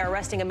 police today are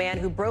arresting a man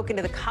who broke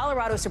into the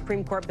Colorado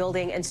Supreme Court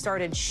building and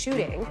started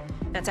shooting.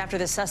 That's after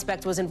the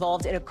suspect was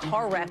involved in a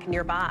car wreck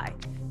nearby.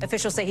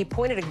 Officials say he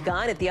pointed a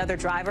gun at the other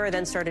driver,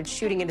 then started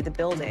shooting into the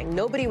building.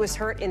 Nobody was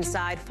hurt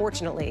inside,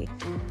 fortunately.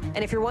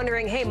 And if you're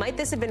wondering, hey, might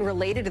this have been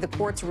related to the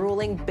court's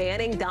ruling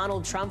banning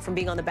Donald Trump from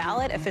being on the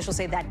ballot? Officials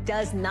say that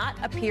does not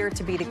appear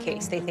to be the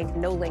case. They think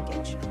no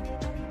linkage.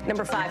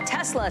 Number 5,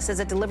 Tesla says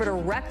it delivered a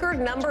record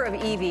number of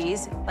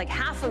EVs, like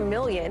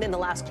 500,000 in the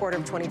last quarter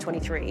of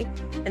 2023,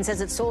 and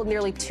says it sold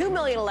nearly 2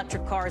 million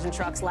electric cars and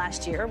trucks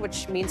last year,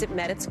 which means it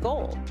met its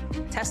goal.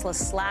 Tesla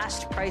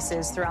slashed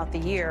prices throughout the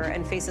year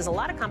and faces a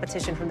lot of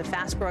competition from the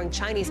fast-growing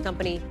Chinese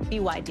company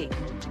BYD.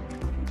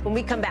 When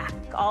we come back,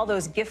 all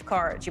those gift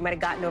cards you might have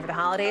gotten over the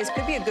holidays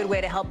could be a good way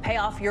to help pay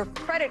off your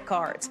credit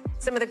cards.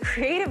 Some of the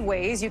creative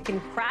ways you can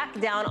crack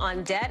down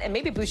on debt and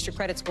maybe boost your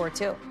credit score,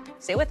 too.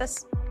 Stay with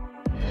us.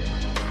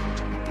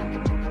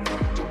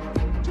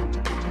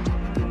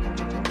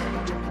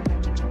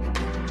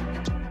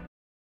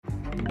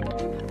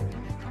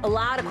 A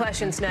lot of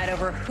questions tonight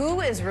over who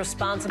is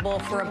responsible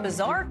for a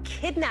bizarre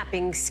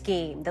kidnapping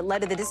scheme that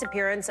led to the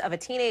disappearance of a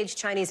teenage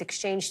Chinese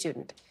exchange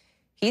student.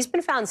 He's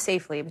been found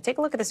safely, but take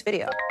a look at this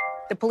video.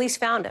 The police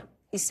found him.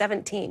 He's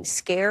 17,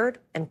 scared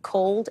and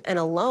cold and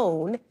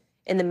alone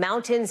in the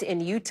mountains in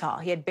Utah.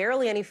 He had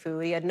barely any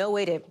food. He had no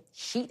way to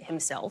heat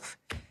himself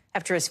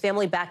after his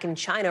family back in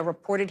China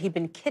reported he'd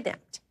been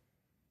kidnapped.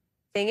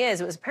 Thing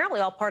is, it was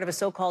apparently all part of a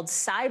so-called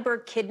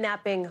cyber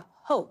kidnapping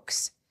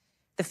hoax.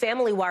 The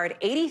family wired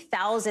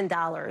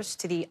 $80,000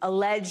 to the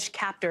alleged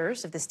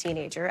captors of this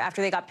teenager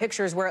after they got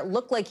pictures where it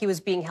looked like he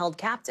was being held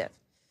captive.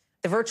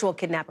 The virtual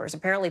kidnappers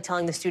apparently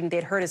telling the student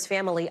they'd hurt his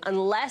family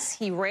unless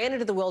he ran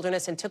into the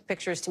wilderness and took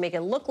pictures to make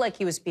it look like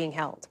he was being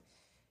held.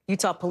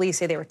 Utah police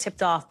say they were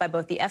tipped off by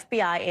both the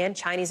FBI and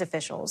Chinese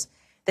officials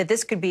that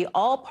this could be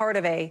all part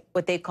of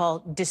what they call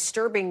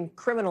disturbing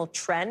criminal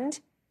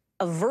trend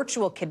of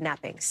virtual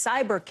kidnapping,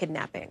 cyber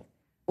kidnapping,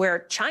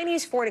 where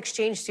Chinese foreign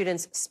exchange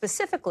students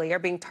specifically are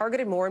being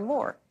targeted more and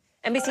more.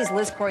 NBC's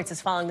Liz Kreutz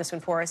is following this one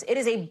for us. It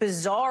is a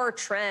bizarre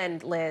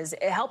trend, Liz.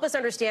 Help us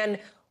understand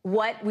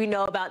what we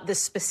know about the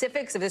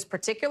specifics of this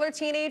particular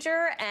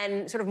teenager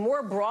and sort of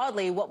more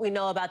broadly what we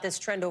know about this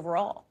trend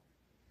overall.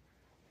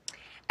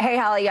 Hey,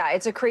 Hallie, yeah,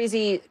 it's a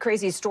crazy,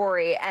 crazy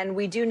story. And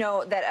we do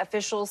know that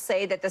officials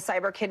say that the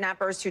cyber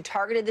kidnappers who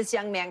targeted this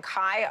young man,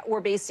 Kai,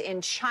 were based in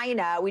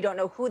China. We don't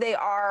know who they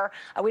are.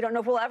 We don't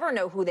know if we'll ever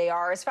know who they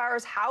are. As far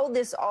as how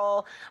this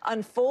all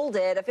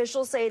unfolded,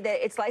 officials say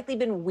that it's likely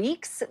been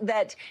weeks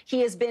that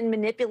he has been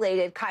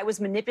manipulated. Kai was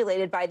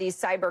manipulated by these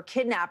cyber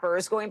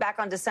kidnappers. Going back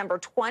on December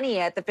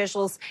 20th,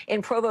 officials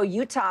in Provo,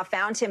 Utah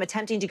found him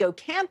attempting to go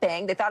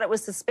camping. They thought it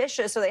was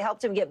suspicious, so they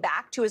helped him get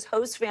back to his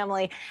host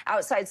family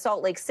outside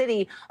Salt Lake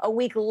City. A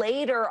week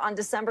later, on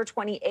December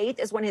 28th,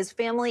 is when his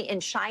family in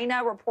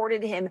China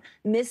reported him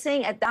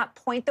missing. At that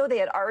point, though, they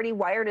had already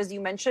wired, as you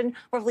mentioned,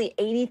 roughly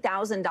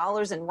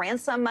 $80,000 in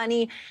ransom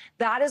money.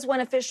 That is when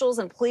officials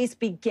and police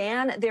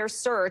began their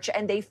search,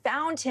 and they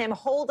found him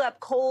holed up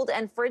cold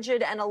and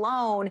frigid and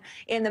alone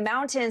in the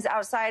mountains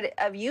outside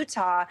of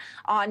Utah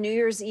on New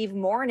Year's Eve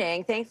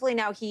morning. Thankfully,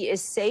 now he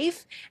is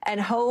safe and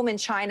home in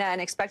China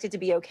and expected to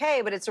be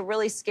okay, but it's a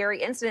really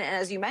scary incident. And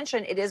as you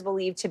mentioned, it is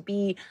believed to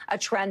be a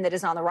trend that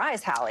is on the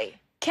rise, Hallie.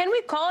 Can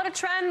we call it a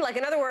trend? Like,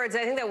 in other words,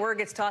 I think that word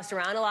gets tossed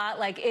around a lot.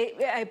 Like,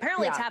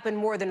 apparently it's happened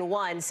more than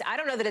once. I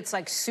don't know that it's,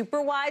 like,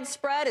 super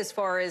widespread as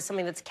far as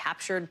something that's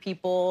captured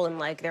people and,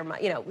 like,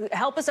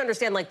 help us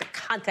understand, like, the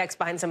context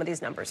behind some of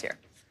these numbers here.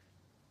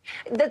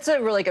 That's a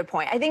really good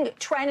point. I think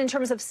trend in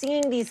terms of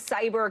seeing these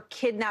cyber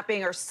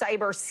kidnapping or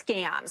cyber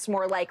scams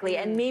more likely,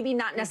 and maybe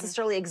not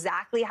necessarily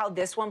exactly how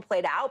this one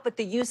played out, but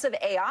the use of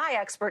AI,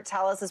 experts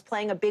tell us, is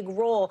playing a big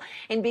role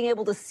in being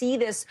able to see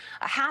this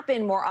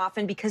happen more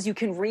often because you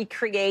can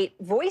recreate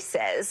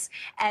voices.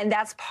 And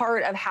that's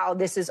part of how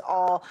this is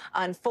all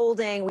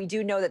unfolding. We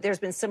do know that there's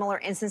been similar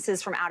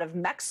instances from out of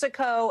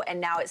Mexico, and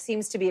now it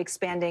seems to be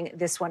expanding,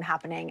 this one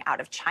happening out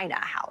of China,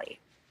 Hallie.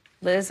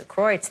 Liz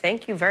Kreutz,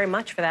 thank you very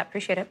much for that.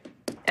 Appreciate it.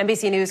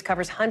 NBC News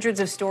covers hundreds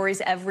of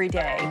stories every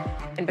day.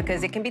 And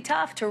because it can be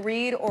tough to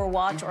read or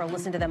watch or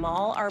listen to them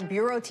all, our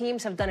bureau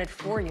teams have done it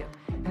for you.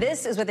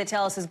 This is what they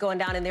tell us is going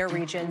down in their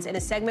regions in a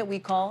segment we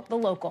call The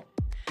Local.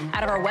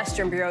 Out of our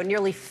Western Bureau,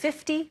 nearly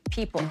 50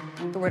 people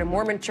who were at a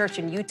Mormon church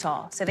in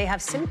Utah say they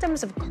have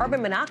symptoms of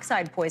carbon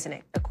monoxide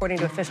poisoning, according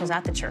to officials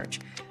at the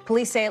church.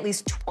 Police say at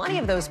least 20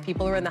 of those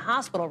people are in the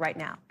hospital right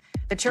now.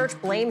 The church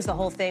blames the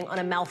whole thing on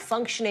a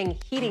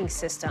malfunctioning heating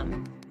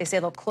system. They say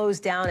they'll close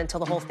down until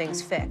the whole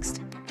thing's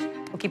fixed.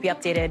 We'll keep you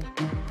updated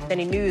with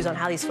any news on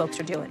how these folks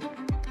are doing.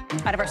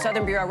 Out of our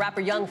Southern Bureau, rapper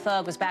Young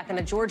Thug was back in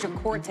a Georgia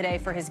court today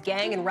for his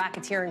gang and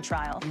racketeering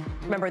trial.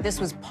 Remember, this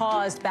was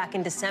paused back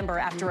in December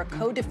after a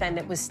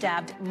co-defendant was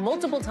stabbed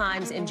multiple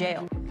times in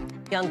jail.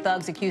 Young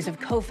Thug's accused of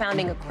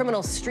co-founding a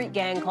criminal street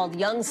gang called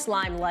Young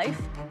Slime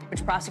Life,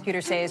 which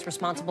prosecutors say is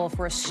responsible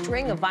for a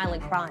string of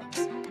violent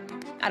crimes.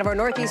 Out of our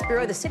Northeast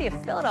Bureau, the city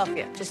of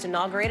Philadelphia just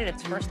inaugurated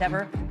its first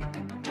ever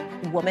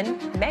woman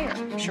mayor,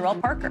 Sherelle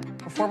Parker,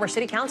 a former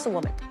city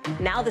councilwoman,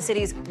 now the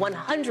city's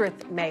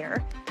 100th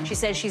mayor. She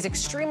says she's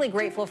extremely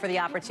grateful for the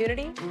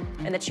opportunity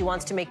and that she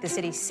wants to make the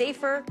city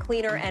safer,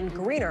 cleaner, and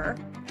greener.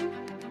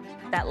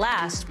 That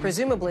last,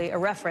 presumably a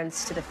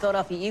reference to the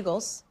Philadelphia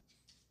Eagles.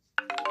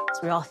 So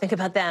we all think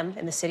about them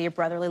in the city of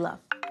brotherly love.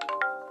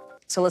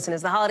 So listen,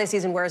 as the holiday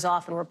season wears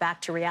off and we're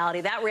back to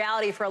reality, that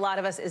reality for a lot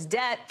of us is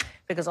debt.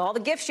 Because all the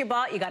gifts you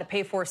bought, you got to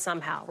pay for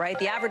somehow, right?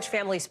 The average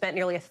family spent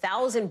nearly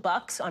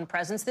 $1,000 on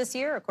presents this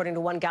year, according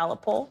to one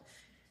Gallup poll.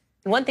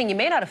 And one thing you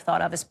may not have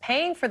thought of is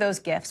paying for those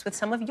gifts with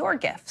some of your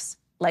gifts,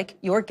 like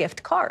your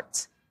gift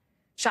cards.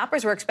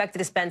 Shoppers were expected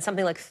to spend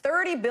something like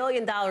 $30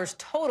 billion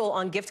total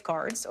on gift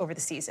cards over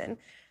the season.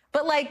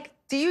 But, like,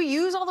 do you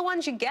use all the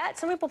ones you get?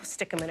 Some people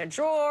stick them in a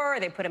drawer,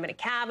 they put them in a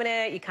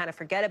cabinet, you kind of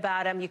forget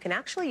about them. You can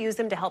actually use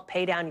them to help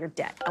pay down your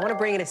debt. I want to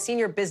bring in a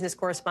senior business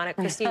correspondent,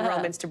 Christine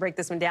Romans, to break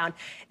this one down.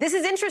 This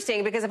is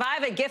interesting because if I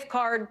have a gift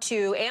card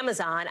to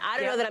Amazon, I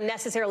don't know that I'm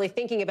necessarily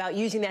thinking about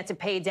using that to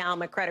pay down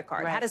my credit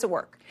card. Right. How does it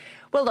work?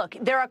 Well, look,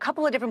 there are a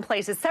couple of different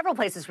places, several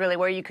places really,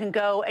 where you can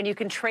go and you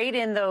can trade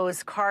in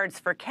those cards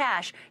for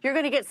cash. You're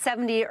going to get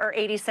 70 or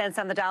 80 cents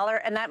on the dollar,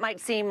 and that might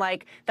seem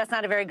like that's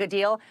not a very good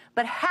deal.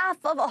 But half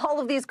of all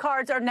of these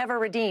cards are never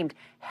redeemed.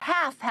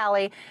 Half,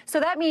 Hallie. So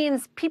that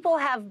means people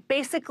have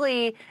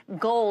basically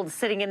gold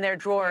sitting in their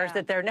drawers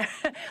that they're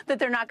that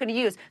they're not going to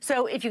use.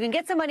 So if you can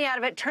get some money out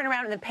of it, turn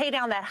around and then pay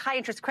down that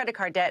high-interest credit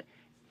card debt.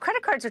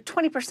 Credit cards are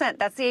 20%.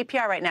 That's the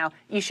APR right now.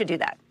 You should do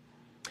that.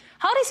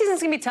 Holiday season's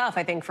gonna be tough,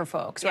 I think, for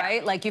folks,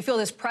 right? Like you feel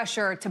this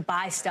pressure to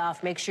buy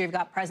stuff, make sure you've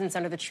got presents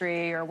under the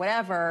tree or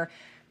whatever.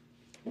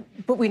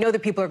 But we know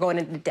that people are going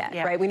into debt,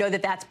 right? We know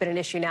that that's been an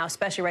issue now,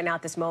 especially right now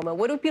at this moment.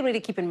 What do people need to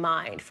keep in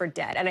mind for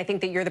debt? And I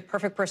think that you're the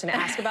perfect person to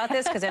ask about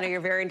this because I know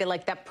you're very into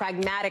like that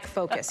pragmatic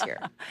focus here.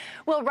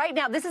 Well, right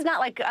now, this is not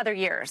like other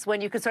years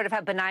when you could sort of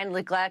have benign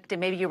neglect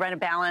and maybe you run a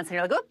balance and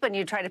you're like, oop, and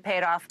you try to pay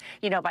it off,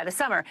 you know, by the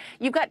summer.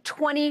 You've got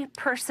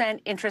 20%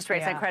 interest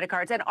rates on credit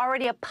cards and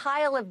already a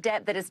pile of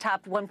debt that is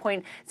topped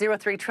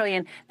 1.03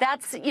 trillion.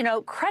 That's, you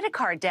know, credit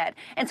card debt.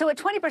 And so at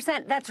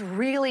 20%, that's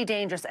really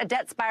dangerous. A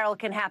debt spiral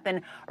can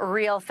happen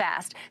real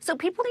fast. So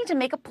people need to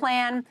make a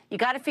plan. You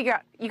got to figure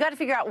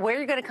out where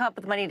you're going to come up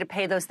with money to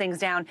pay those things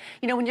down.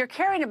 You know, when you're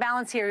carrying a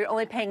balance here, you're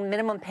only paying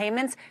minimum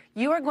payments.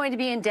 You are going to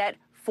be in debt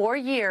for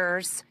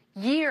years,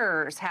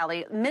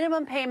 Hallie.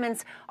 Minimum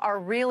payments are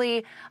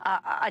really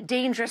a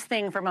dangerous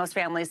thing for most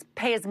families.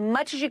 Pay as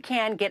much as you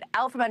can, get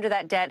out from under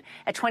that debt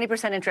at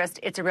 20% interest.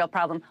 It's a real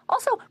problem.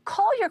 Also,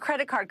 call your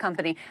credit card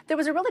company. There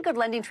was a really good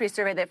Lending Tree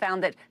survey that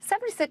found that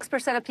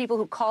 76% of people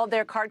who called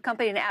their card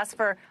company and asked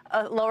for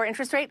a lower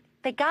interest rate,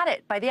 they got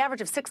it by the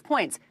average of 6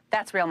 points.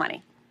 That's real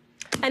money.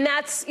 And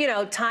that's, you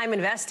know, time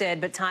invested,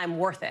 but time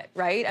worth it,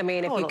 right? I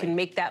mean, if you can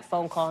make that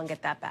phone call and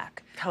get that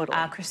back. Totally.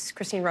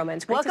 Christine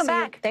Romans, great welcome to see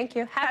back. You. Thank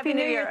you. Happy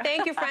New Year.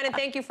 Thank you, friend, and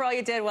thank you for all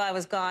you did while I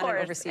was gone and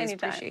overseas.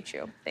 Anytime. Appreciate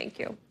you. Thank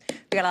you.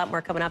 We got a lot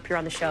more coming up here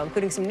on the show,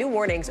 including some new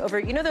warnings over,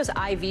 you know, those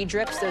IV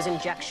drips, those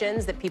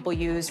injections that people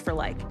use for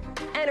like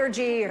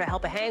energy or to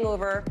help a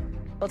hangover.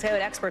 We'll tell you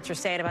what experts are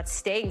saying about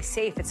staying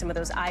safe at some of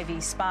those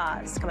IV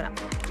spas. Coming up.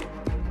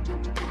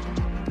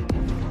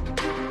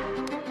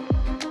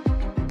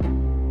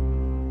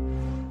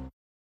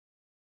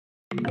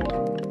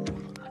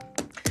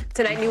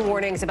 Tonight, new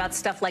warnings about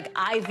stuff like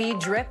IV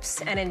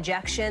drips and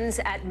injections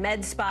at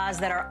med spas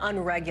that are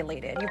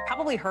unregulated. You've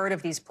probably heard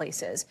of these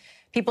places.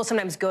 People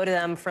sometimes go to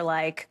them for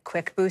like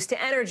quick boost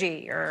to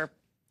energy or,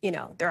 you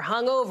know, they're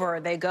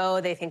hungover. They go,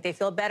 they think they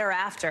feel better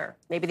after.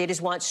 Maybe they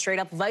just want straight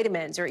up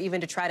vitamins or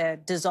even to try to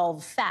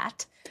dissolve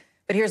fat.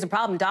 But here's the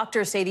problem.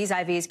 Doctors say these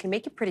IVs can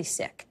make you pretty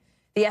sick.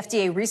 The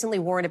FDA recently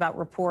warned about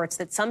reports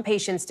that some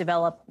patients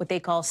develop what they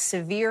call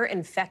severe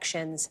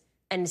infections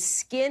and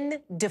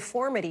skin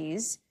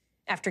deformities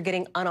after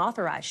getting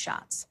unauthorized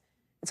shots.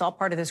 It's all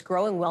part of this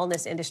growing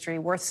wellness industry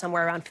worth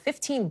somewhere around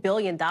 $15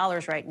 billion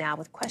right now,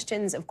 with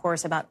questions, of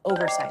course, about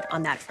oversight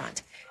on that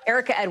front.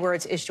 Erica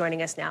Edwards is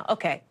joining us now.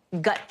 Okay,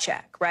 gut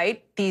check,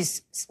 right?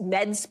 These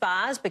med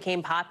spas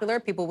became popular.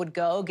 People would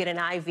go get an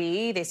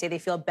IV. They say they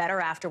feel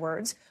better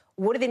afterwards.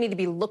 What do they need to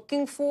be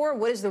looking for?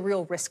 What is the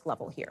real risk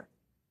level here?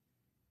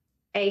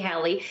 Hey,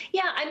 Hallie.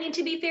 Yeah, I mean,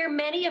 to be fair,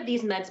 many of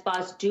these med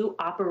spas do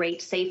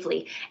operate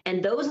safely,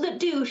 and those that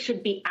do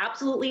should be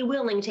absolutely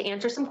willing to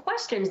answer some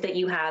questions that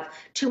you have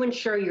to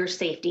ensure your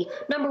safety.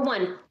 Number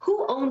one,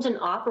 who owns and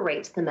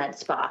operates the med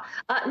spa?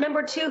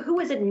 Number two, who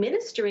is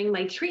administering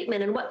my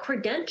treatment and what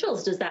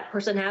credentials does that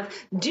person have?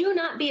 Do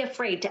not be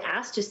afraid to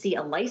ask to see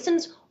a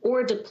license or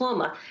a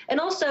diploma.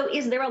 And also,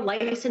 is there a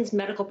licensed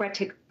medical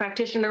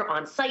practitioner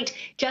on site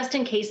just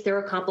in case there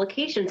are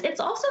complications? It's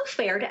also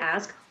fair to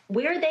ask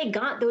where they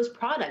got those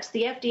products.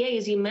 The FDA,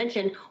 as you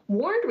mentioned,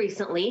 warned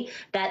recently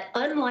that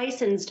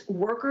unlicensed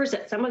workers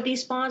at some of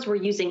these spas were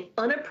using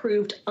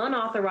unapproved,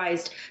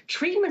 unauthorized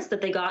treatments that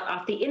they got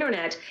off the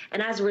internet.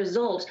 And as a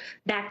result,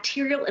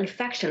 bacterial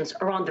infections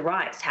are on the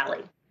rise,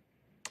 Hallie.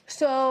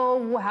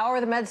 So how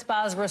are the med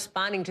spas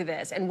responding to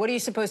this? And what are you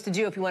supposed to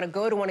do if you want to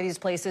go to one of these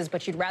places,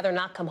 but you'd rather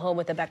not come home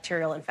with a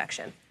bacterial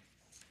infection?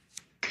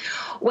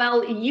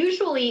 Well,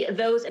 usually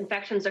those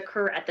infections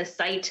occur at the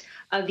site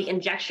of the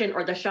injection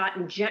or the shot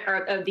or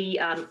of the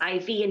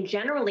IV, and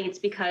generally it's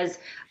because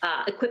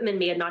equipment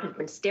may not have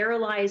been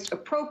sterilized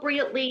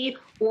appropriately,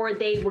 or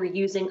they were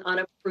using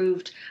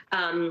unapproved,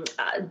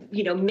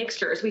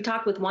 mixtures. We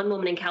talked with one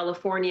woman in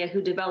California who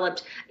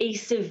developed a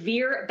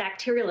severe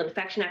bacterial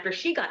infection after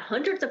she got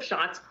hundreds of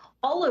shots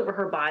all over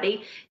her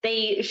body.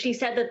 She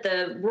said that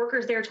the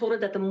workers there told her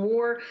that the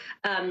more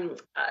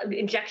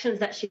injections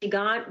that she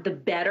got, the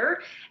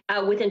better.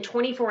 Within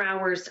 24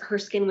 hours, her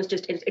skin was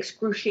just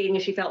excruciating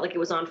and she felt like it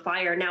was on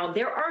fire. Now,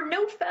 there are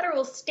no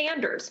federal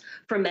standards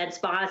for med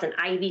spas and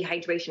IV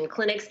hydration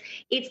clinics.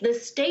 It's the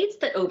states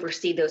that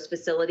oversee those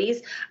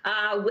facilities,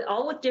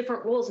 all with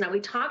different rules. Now,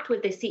 we talked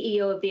with the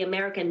CEO of the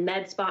American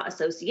Med Spa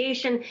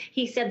Association.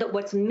 He said that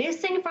what's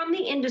missing from the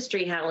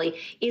industry, Hallie,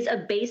 is a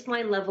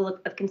baseline level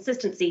of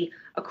consistency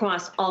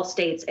across all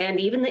states, and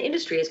even the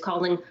industry is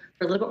calling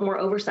for a little bit more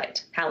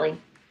oversight. Hallie.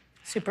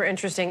 Super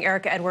interesting.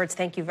 Erica Edwards,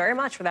 thank you very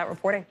much for that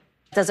reporting.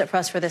 Does it for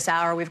us for this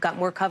hour. We've got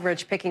more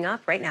coverage picking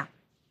up right now.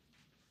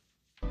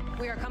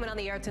 We are coming on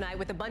the air tonight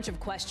with a bunch of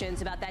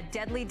questions about that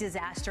deadly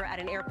disaster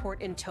at an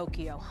airport in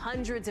Tokyo.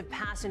 Hundreds of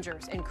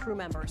passengers and crew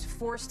members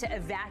forced to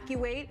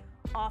evacuate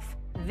off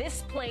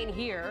this plane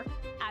here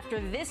after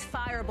this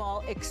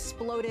fireball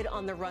exploded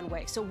on the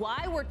runway. So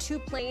why were two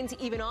planes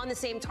even on the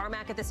same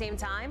tarmac at the same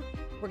time?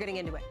 We're getting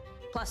into it.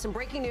 Plus, some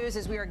breaking news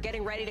as we are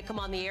getting ready to come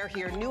on the air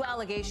here. New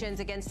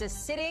allegations against a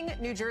sitting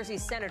New Jersey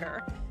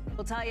senator.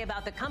 We'll tell you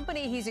about the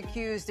company he's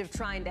accused of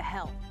trying to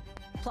help.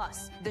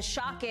 Plus, the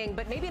shocking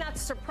but maybe not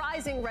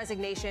surprising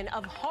resignation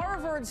of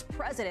Harvard's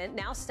president,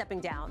 now stepping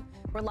down.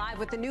 We're live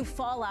with the new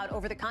fallout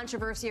over the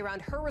controversy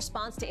around her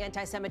response to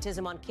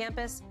anti-Semitism on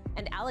campus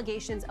and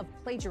allegations of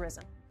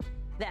plagiarism.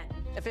 Then,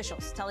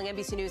 officials telling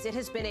NBC News it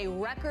has been a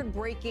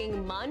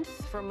record-breaking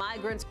month for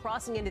migrants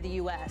crossing into the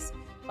U.S.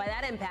 Why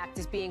that impact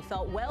is being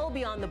felt well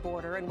beyond the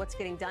border and what's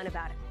getting done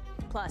about it.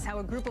 Plus, how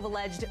a group of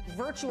alleged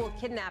virtual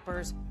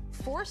kidnappers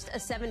forced a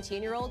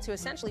 17-year-old to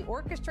essentially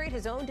orchestrate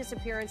his own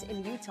disappearance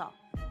in Utah.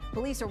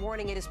 Police are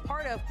warning it is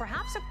part of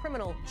perhaps a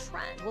criminal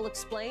trend. We'll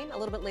explain a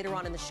little bit later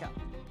on in the show.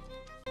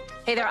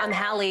 Hey there, I'm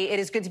Hallie. It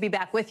is good to be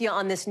back with you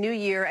on this new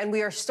year, and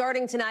we are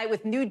starting tonight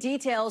with new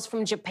details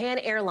from Japan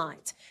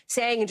Airlines,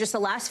 saying in just the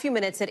last few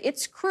minutes that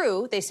its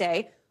crew, they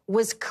say,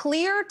 was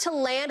clear to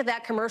land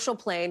that commercial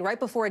plane right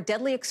before a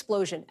deadly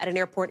explosion at an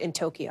airport in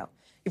Tokyo.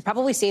 You've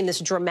probably seen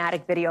this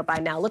dramatic video by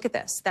now. Look at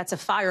this. That's a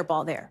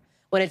fireball there.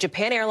 When a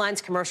Japan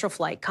Airlines commercial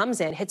flight comes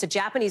in, hits a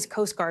Japanese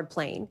Coast Guard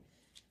plane,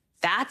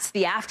 that's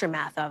the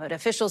aftermath of it.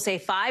 Officials say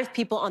 5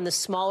 people on the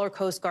smaller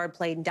Coast Guard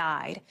plane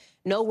died.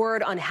 No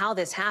word on how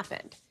this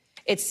happened.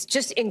 It's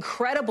just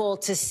incredible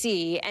to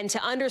see and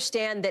to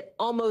understand that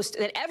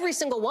every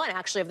single one,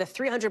 actually, of the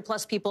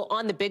 300-plus people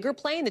on the bigger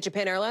plane, the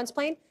Japan Airlines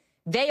plane,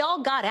 they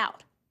all got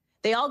out.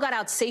 They all got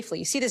out safely.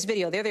 You see this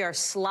video. There they are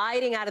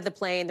sliding out of the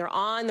plane. They're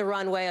on the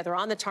runway. They're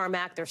on the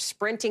tarmac. They're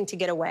sprinting to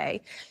get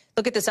away.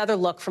 Look at this other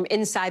look from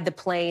inside the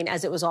plane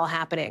as it was all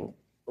happening.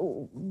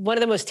 One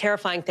of the most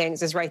terrifying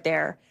things is right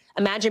there.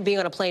 Imagine being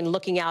on a plane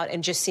looking out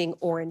and just seeing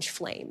orange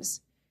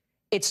flames.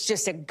 It's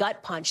just a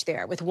gut punch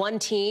there, with one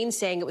teen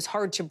saying it was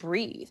hard to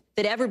breathe,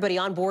 that everybody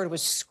on board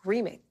was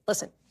screaming.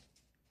 Listen.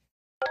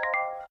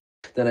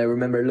 Then I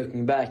remember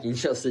looking back and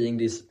just seeing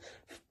this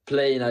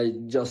plane I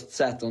just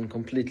sat on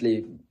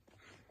completely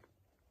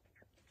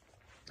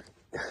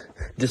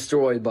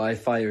destroyed by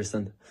fires,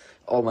 and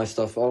all my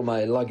stuff, all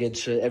my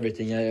luggage,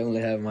 everything. I only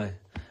have my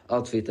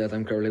outfit that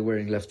I'm currently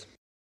wearing left.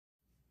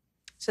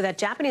 So that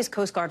Japanese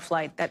Coast Guard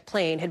flight, that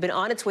plane, had been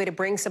on its way to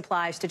bring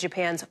supplies to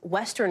Japan's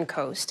western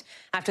coast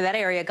after that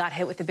area got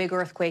hit with the big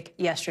earthquake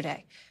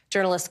yesterday.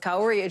 Journalist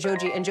Kaori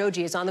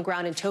Joji is on the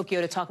ground in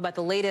Tokyo to talk about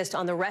the latest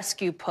on the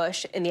rescue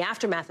push in the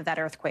aftermath of that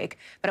earthquake.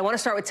 But I want to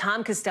start with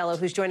Tom Costello,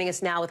 who's joining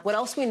us now with what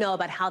else we know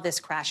about how this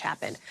crash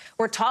happened.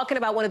 We're talking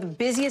about one of the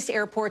busiest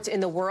airports in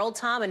the world,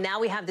 Tom, and now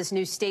we have this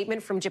new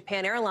statement from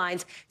Japan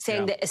Airlines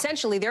saying that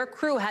essentially their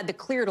crew had the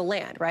clear to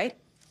land, right?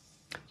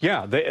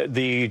 Yeah,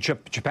 the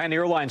Japan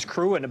Airlines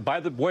crew, and by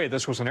the way,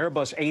 this was an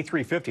Airbus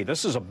A350.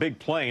 This is a big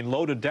plane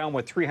loaded down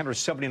with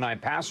 379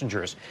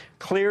 passengers,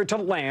 cleared to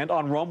land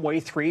on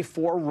runway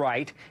 34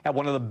 right at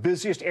one of the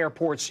busiest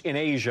airports in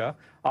Asia,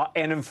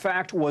 and in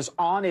fact was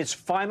on its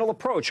final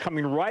approach,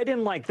 coming right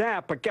in like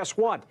that. But guess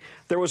what?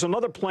 There was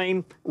another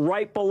plane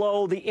right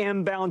below the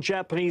inbound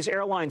Japanese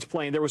Airlines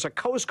plane. There was a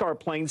Coast Guard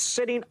plane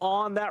sitting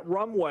on that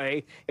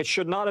runway. It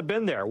should not have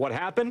been there. What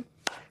happened?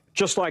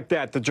 Just like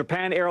that, the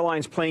Japan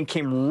Airlines plane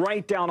came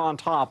right down on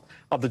top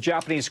of the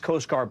Japanese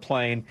Coast Guard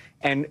plane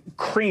and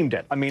creamed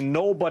it. I mean,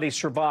 nobody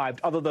survived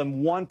other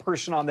than one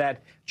person on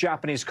that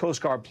Japanese Coast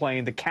Guard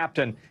plane. The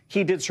captain,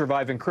 he did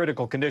survive in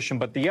critical condition,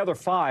 but the other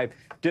 5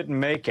 didn't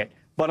make it.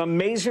 But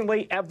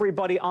amazingly,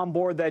 everybody on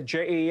board that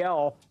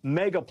JAL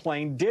mega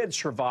plane did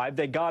survive.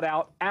 They got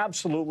out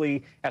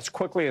absolutely as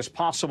quickly as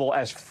possible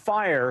as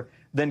fire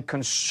then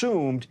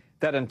consumed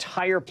that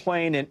entire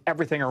plane and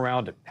everything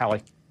around it.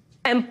 Hallie.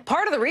 And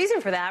part of the reason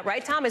for that,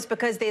 right, Tom, is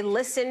because they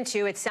listened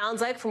to, it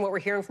sounds like from what we're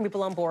hearing from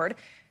people on board,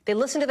 they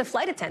listened to the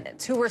flight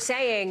attendants who were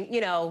saying,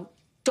 you know,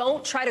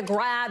 don't try to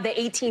grab the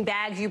 18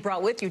 bags you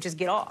brought with you, just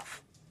get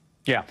off.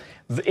 Yeah.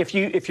 If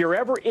you're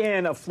ever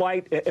in a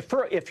flight,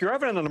 if you're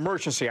ever in an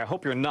emergency, I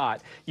hope you're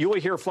not, you will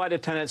hear flight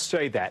attendants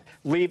say that.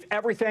 Leave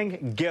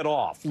everything, get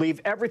off. Leave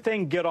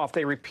everything, get off.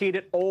 They repeat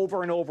it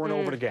over and over and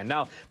over again.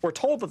 Now, we're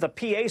told that the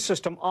PA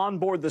system on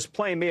board this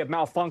plane may have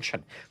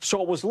malfunctioned.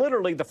 So it was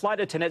literally the flight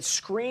attendants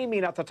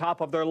screaming at the top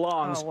of their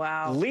lungs,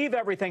 leave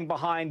everything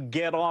behind,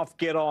 get off,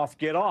 get off,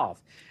 get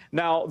off.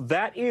 Now,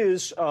 that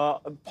is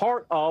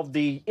part of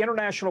the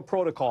international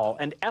protocol,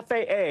 and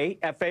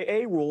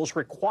FAA rules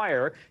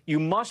require you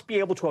must be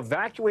able to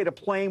evacuate a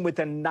plane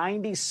within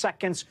 90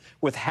 seconds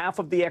with half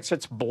of the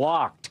exits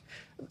blocked.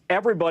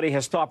 Everybody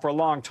has thought for a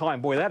long time,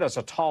 boy, that is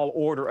a tall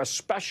order,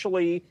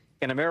 especially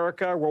in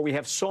America, where we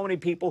have so many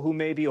people who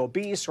may be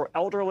obese or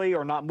elderly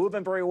or not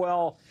moving very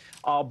well.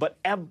 But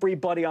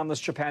everybody on this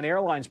Japan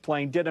Airlines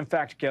plane did, in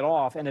fact, get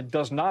off, and it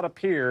does not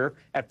appear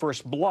at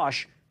first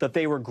blush that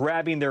they were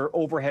grabbing their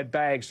overhead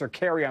bags, their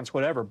carry-ons,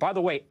 whatever. By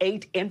the way,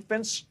 8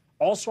 infants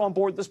also on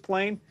board this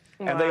plane.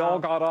 and they all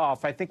got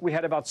off. I think we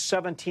had about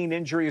 17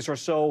 injuries or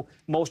so,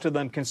 most of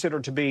them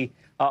considered to be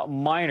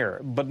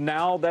minor. But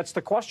now that's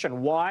the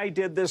question. Why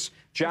did this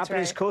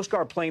Japanese Coast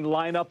Guard plane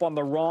line up on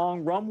the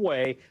wrong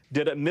runway?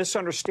 Did it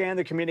misunderstand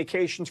the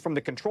communications from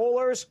the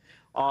controllers?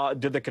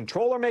 Did the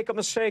controller make a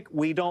mistake?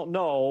 We don't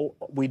know.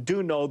 We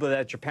do know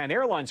that Japan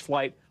Airlines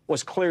flight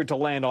was cleared to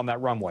land on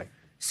that runway.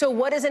 So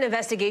what does an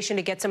investigation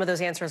to get some of those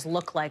answers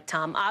look like,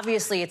 Tom?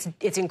 Obviously,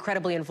 it's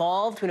incredibly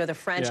involved. We know the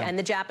French and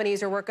the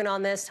Japanese are working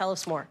on this. Tell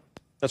us more.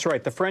 That's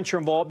right. The French are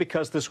involved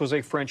because this was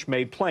a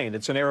French-made plane.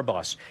 It's an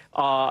Airbus.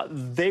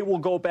 They will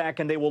go back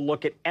and they will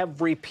look at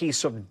every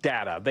piece of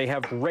data. They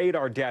have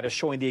radar data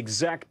showing the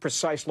exact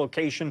precise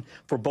location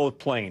for both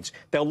planes.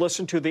 They'll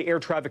listen to the air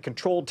traffic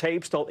control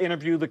tapes. They'll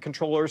interview the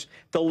controllers.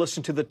 They'll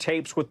listen to the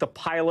tapes with the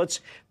pilots.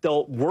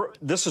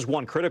 This is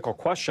one critical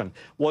question.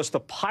 Was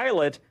the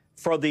pilot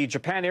for the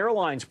Japan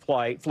Airlines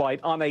flight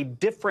on a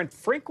different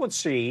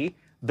frequency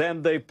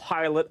than the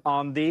pilot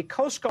on the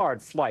Coast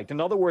Guard flight? In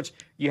other words,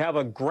 you have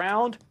a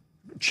ground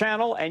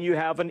channel and you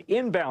have an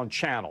inbound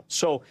channel.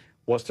 So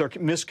was there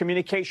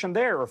miscommunication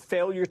there or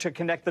failure to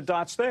connect the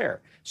dots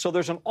there? So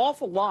there's an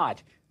awful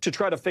lot to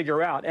try to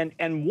figure out.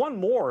 And one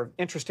more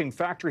interesting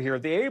factor here,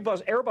 the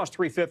Airbus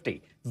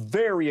 350,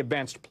 very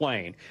advanced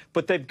plane,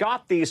 but they've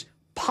got these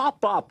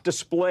pop-up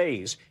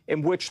displays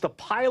in which the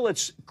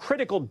pilot's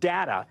critical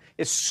data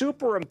is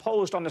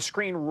superimposed on the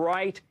screen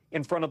right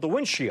in front of the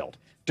windshield.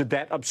 Did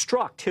that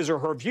obstruct his or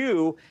her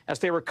view as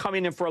they were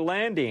coming in for a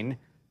landing?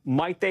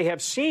 Might they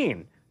have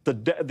seen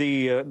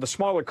the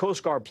smaller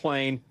Coast Guard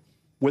plane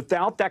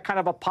without that kind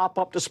of a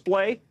pop-up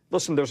display?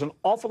 Listen, there's an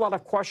awful lot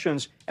of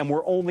questions, and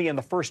we're only in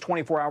the first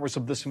 24 hours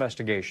of this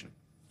investigation.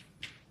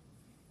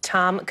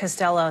 Tom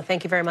Costello,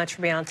 thank you very much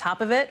for being on top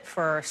of it,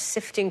 for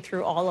sifting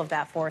through all of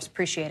that for us.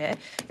 Appreciate it.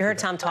 You heard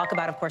Tom talk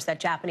about, of course, that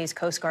Japanese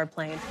Coast Guard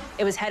plane.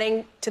 It was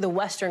heading to the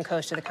western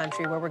coast of the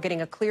country, where we're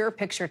getting a clearer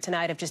picture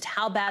tonight of just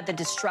how bad the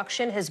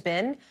destruction has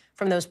been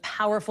from those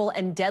powerful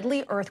and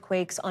deadly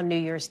earthquakes on New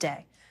Year's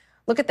Day.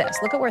 Look at this.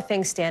 Look at where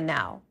things stand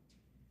now.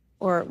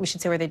 Or we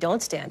should say where they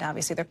don't stand.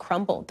 Obviously, they're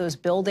crumbled. Those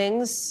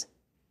buildings,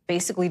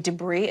 basically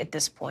debris at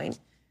this point.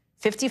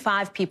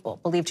 55 people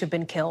believed to have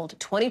been killed,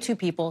 22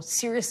 people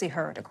seriously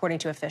hurt, according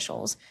to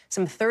officials.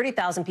 Some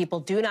 30,000 people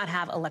do not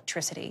have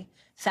electricity.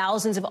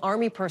 Thousands of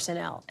Army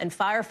personnel and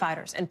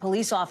firefighters and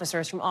police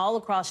officers from all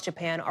across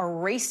Japan are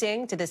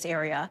racing to this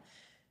area,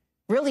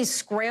 really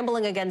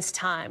scrambling against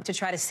time to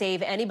try to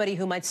save anybody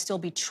who might still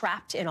be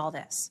trapped in all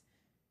this.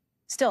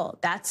 Still,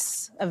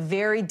 that's a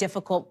very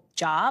difficult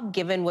job,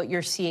 given what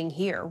you're seeing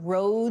here.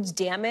 Roads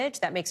damage,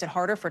 that makes it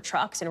harder for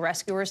trucks and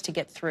rescuers to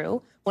get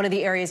through. One of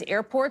the area's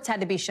airports had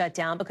to be shut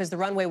down because the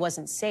runway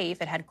wasn't safe.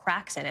 It had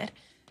cracks in it.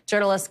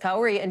 Journalist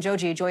Kaori and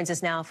Joji joins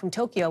us now from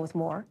Tokyo with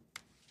more.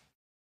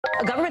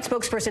 A government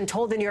spokesperson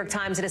told the New York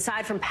Times that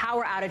aside from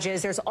power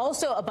outages, there's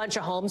also a bunch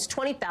of homes,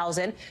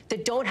 20,000,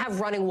 that don't have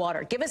running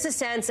water. Give us a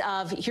sense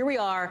of, here we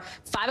are,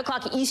 5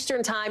 o'clock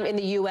Eastern time in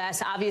the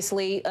U.S.,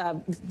 obviously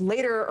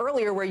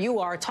earlier where you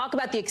are. Talk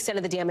about the extent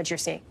of the damage you're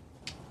seeing.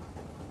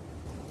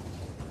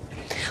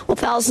 Well,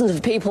 thousands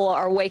of people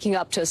are waking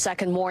up to a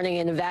second morning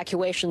in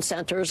evacuation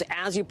centers.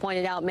 As you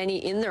pointed out,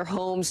 many in their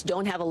homes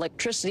don't have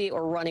electricity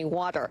or running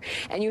water.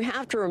 And you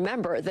have to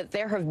remember that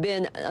there have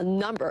been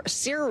a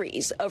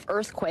series of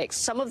earthquakes,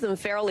 some of them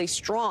fairly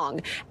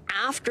strong,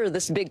 after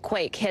this big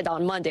quake hit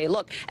on Monday.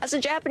 Look, as a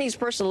Japanese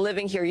person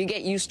living here, you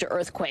get used to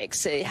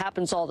earthquakes. It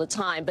happens all the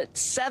time. But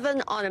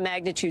 7 on a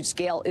magnitude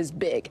scale is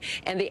big.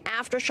 And the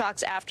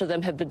aftershocks after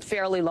them have been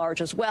fairly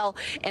large as well.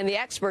 And the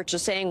experts are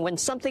saying when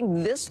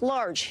something this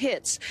large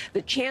hits,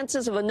 the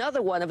chances of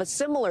another one of a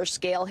similar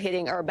scale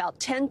hitting are about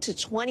 10 to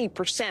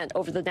 20%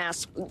 over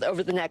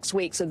the next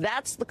week. So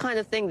that's the kind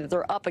of thing that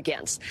they're up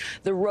against.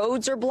 The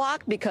roads are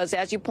blocked because,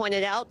 as you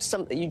pointed out,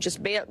 you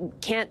just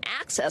can't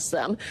access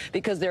them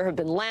because there have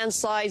been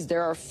landslides,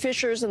 there are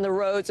fissures in the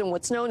roads, and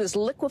what's known as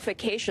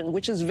liquefaction,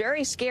 which is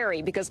very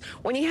scary because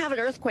when you have an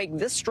earthquake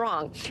this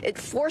strong, it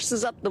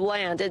forces up the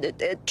land.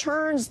 It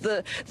turns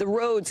the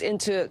roads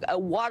into a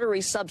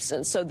watery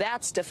substance. So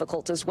that's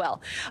difficult as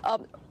well.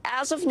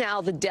 As of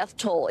now, the death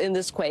toll in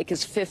this quake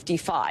is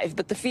 55,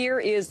 but the fear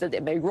is that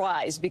it may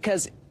rise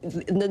because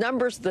the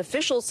numbers the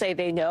officials say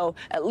they know,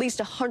 at least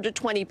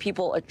 120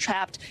 people are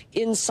trapped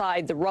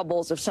inside the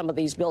rubbles of some of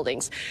these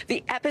buildings.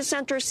 The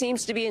epicenter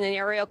seems to be in an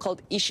area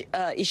called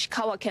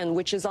Ishikawa-ken,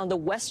 which is on the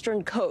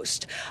western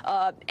coast.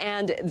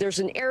 And there's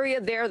an area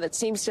there that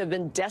seems to have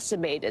been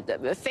decimated,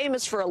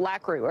 famous for a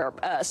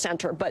lacquerware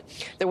center. But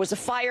there was a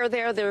fire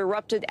there that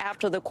erupted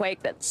after the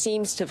quake that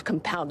seems to have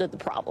compounded the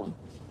problem.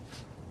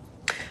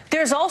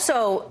 There's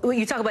also,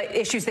 you talk about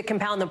issues that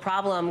compound the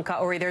problem,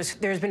 Kaori.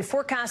 There's been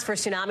forecasts for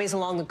tsunamis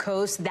along the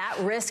coast. That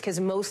risk has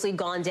mostly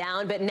gone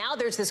down. But now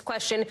there's this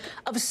question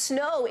of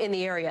snow in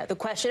the area, the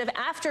question of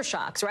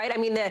aftershocks, right? I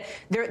mean,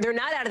 they're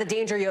not out of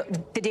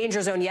the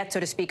danger zone yet,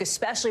 so to speak,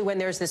 especially when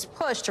there's this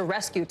push to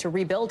rescue, to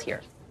rebuild here.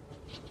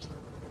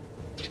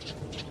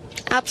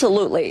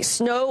 Absolutely.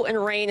 Snow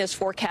and rain is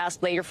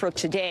forecast later for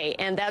today,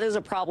 and that is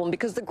a problem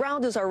because the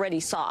ground is already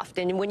soft.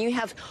 And when you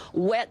have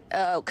wet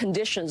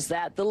conditions,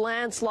 that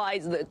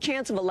the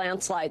chance of a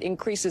landslide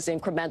increases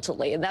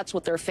incrementally, and that's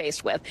what they're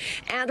faced with.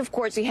 And of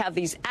course, you have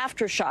these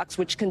aftershocks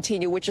which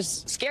continue, which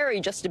is scary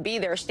just to be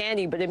there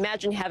standing, but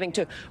imagine having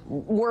to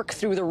work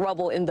through the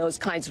rubble in those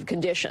kinds of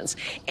conditions.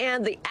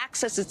 And the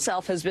access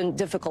itself has been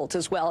difficult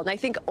as well. And I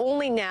think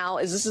only now,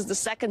 as this is the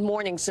second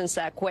morning since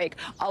that quake,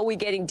 are we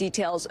getting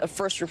details of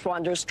first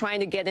responders trying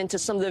to get into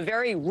some of the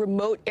very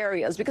remote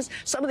areas, because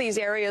some of these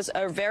areas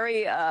are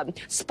very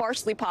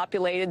sparsely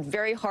populated,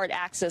 very hard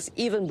access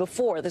even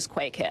before this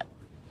quake hit.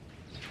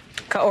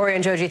 Kaori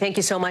and Joji, thank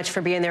you so much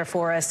for being there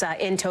for us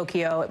in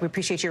Tokyo. We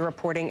appreciate your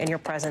reporting and your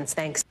presence.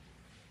 Thanks.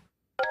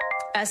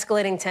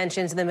 Escalating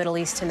tensions in the Middle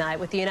East tonight,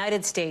 with the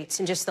United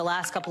States in just the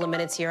last couple of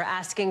minutes here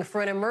asking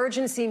for an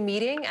emergency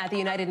meeting at the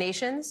United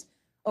Nations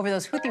over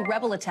those Houthi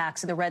rebel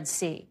attacks in the Red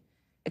Sea.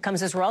 It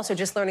comes as we're also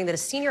just learning that a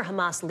senior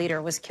Hamas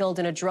leader was killed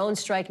in a drone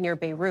strike near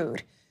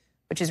Beirut,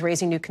 which is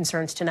raising new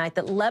concerns tonight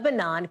that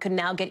Lebanon could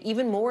now get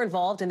even more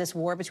involved in this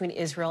war between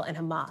Israel and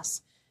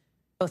Hamas.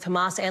 Both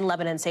Hamas and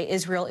Lebanon say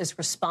Israel is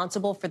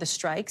responsible for the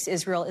strikes.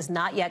 Israel is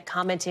not yet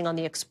commenting on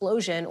the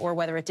explosion or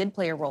whether it did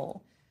play a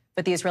role.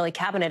 But the Israeli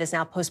cabinet is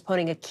now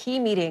postponing a key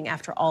meeting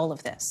after all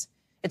of this.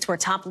 It's where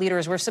top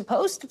leaders were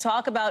supposed to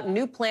talk about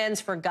new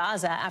plans for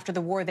Gaza after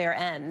the war there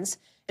ends,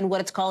 and what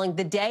it's calling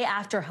the day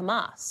after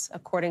Hamas,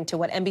 according to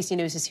what NBC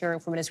News is hearing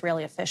from an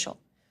Israeli official.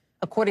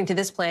 According to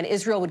this plan,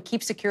 Israel would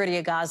keep security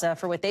of Gaza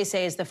for what they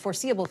say is the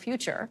foreseeable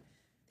future.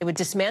 They would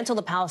dismantle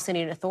the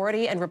Palestinian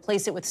Authority and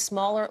replace it with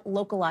smaller,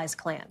 localized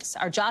clans.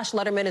 Our Josh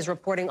Letterman is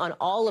reporting on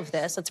all of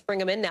this. Let's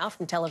bring him in now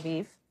from Tel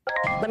Aviv.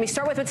 Let me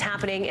start with what's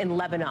happening in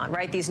Lebanon,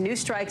 right? These new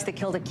strikes that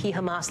killed a key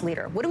Hamas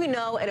leader. What do we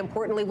know, and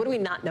importantly, what do we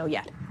not know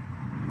yet?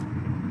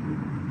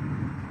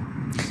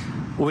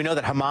 Well, we know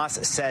that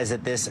Hamas says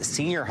that this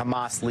senior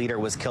Hamas leader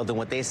was killed in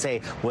what they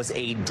say was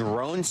a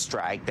drone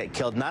strike that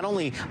killed not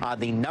only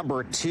the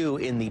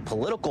 #2 in the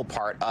political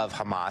part of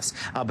Hamas,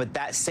 but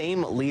that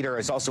same leader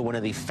is also one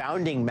of the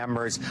founding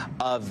members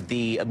of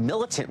the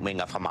militant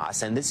wing of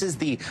Hamas. And this is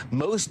the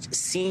most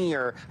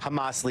senior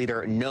Hamas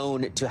leader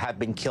known to have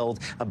been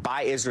killed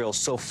by Israel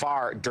so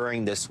far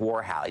during this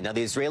war, Hallie. Now,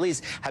 the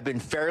Israelis have been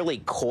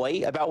fairly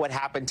coy about what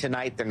happened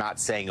tonight. They're not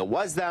saying it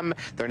was them.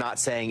 They're not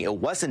saying it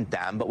wasn't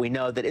them. But we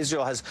know that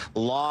Israel has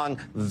long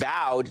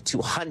vowed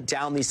to hunt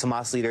down these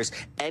Hamas leaders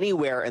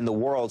anywhere in the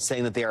world,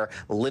 saying that they are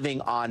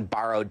living on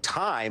borrowed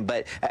time.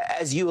 But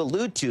as you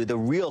allude to, the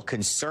real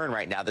concern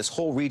right now, this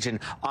whole region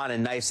on a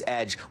knife's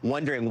edge,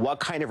 wondering what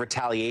kind of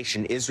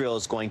retaliation Israel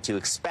is going to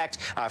expect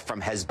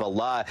from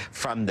Hezbollah,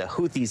 from the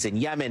Houthis in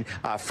Yemen,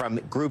 from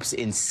groups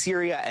in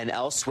Syria and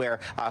elsewhere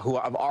who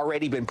have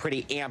already been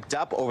pretty amped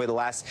up over the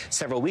last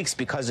several weeks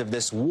because of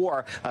this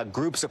war.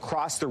 Groups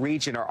across the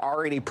region are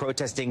already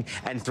protesting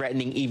and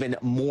threatening even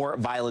more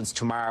violence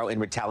tomorrow in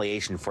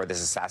retaliation for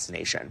this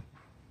assassination.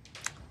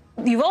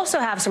 You also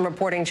have some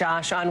reporting,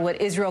 Josh, on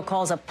what Israel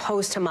calls a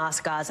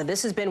post-Hamas Gaza.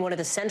 This has been one of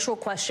the central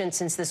questions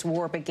since this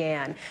war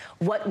began.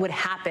 What would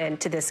happen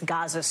to this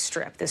Gaza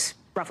Strip, this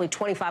roughly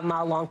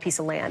 25-mile-long piece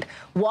of land?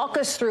 Walk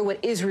us through what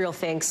Israel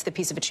thinks the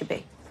piece of it should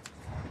be.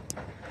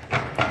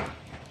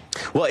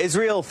 Well,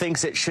 Israel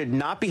thinks it should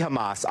not be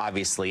Hamas,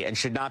 obviously, and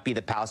should not be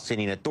the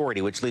Palestinian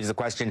Authority, which leaves the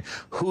question,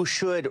 who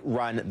should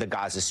run the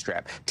Gaza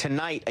Strip?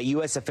 Tonight, a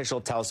U.S. official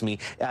tells me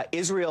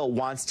Israel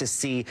wants to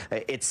see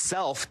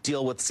itself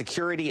deal with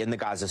security in the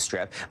Gaza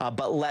Strip,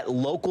 but let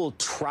local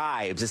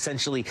tribes,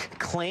 essentially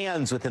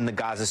clans within the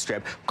Gaza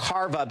Strip,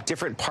 carve up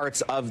different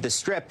parts of the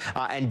Strip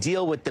and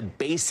deal with the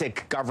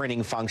basic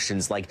governing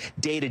functions like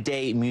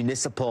day-to-day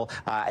municipal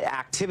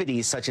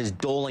activities, such as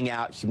doling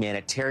out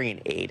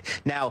humanitarian aid.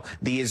 Now,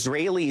 the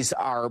Israelis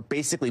are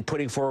basically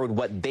putting forward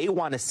what they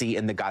want to see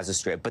in the Gaza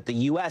Strip. But the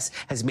U.S.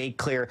 has made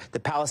clear the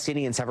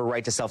Palestinians have a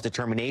right to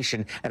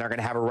self-determination and are going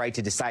to have a right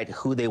to decide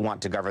who they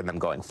want to govern them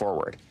going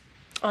forward.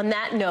 On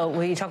that note,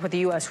 when you talk about the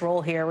U.S.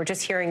 role here, we're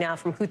just hearing now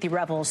from Houthi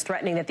rebels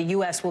threatening that the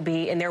U.S. will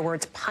be, in their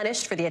words,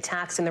 punished for the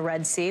attacks in the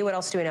Red Sea. What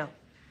else do we know?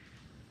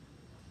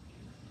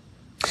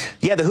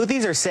 Yeah, the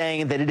Houthis are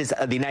saying that it is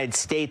the United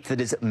States that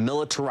is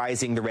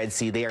militarizing the Red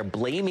Sea. They are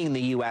blaming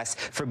the U.S.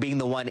 for being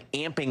the one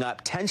amping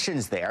up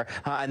tensions there.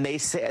 And they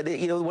say,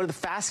 you know, one of the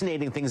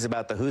fascinating things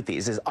about the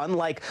Houthis is,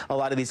 unlike a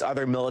lot of these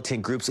other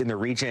militant groups in the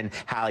region,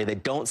 Hallie,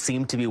 that don't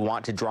seem to be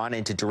want to drawn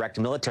into direct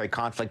military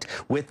conflict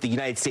with the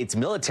United States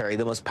military,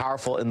 the most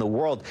powerful in the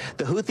world,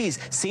 the Houthis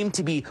seem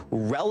to be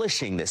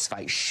relishing this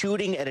fight,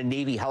 shooting at a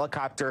Navy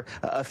helicopter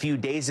a few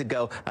days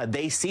ago.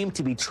 They seem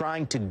to be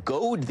trying to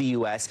goad the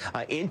U.S.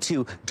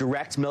 Into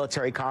direct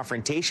military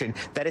confrontation.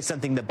 That is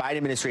something the Biden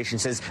administration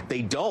says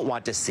they don't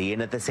want to see.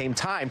 And at the same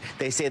time,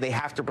 they say they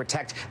have to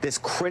protect this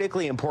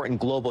critically important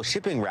global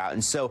shipping route.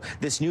 And so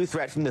this new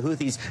threat from the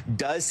Houthis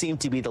does seem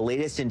to be the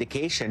latest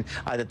indication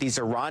that these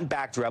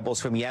Iran-backed rebels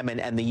from Yemen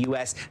and the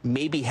U.S.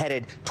 may be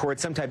headed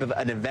towards some type of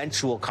an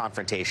eventual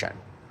confrontation.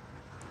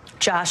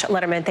 Josh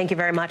Letterman, thank you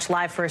very much.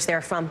 Live for us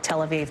there from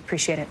Tel Aviv.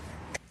 Appreciate it.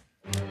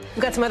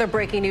 We've got some other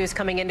breaking news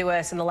coming into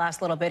us in the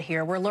last little bit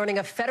here. We're learning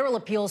a federal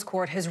appeals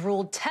court has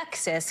ruled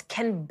Texas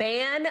can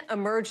ban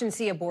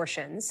emergency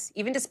abortions,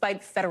 even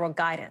despite federal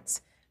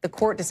guidance. The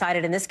court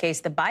decided in this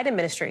case the Biden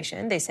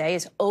administration, they say,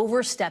 is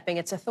overstepping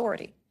its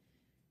authority.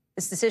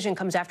 This decision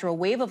comes after a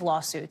wave of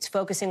lawsuits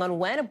focusing on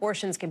when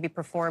abortions can be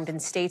performed in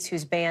states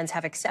whose bans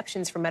have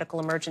exceptions for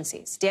medical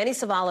emergencies. Danny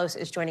Savalos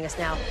is joining us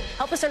now.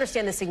 Help us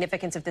understand the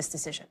significance of this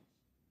decision.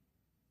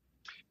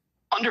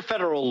 Under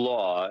federal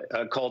law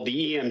called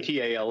the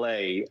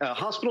EMTALA, a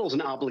hospital has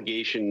an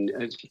obligation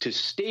to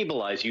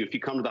stabilize you if you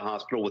come to the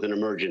hospital with an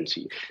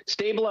emergency.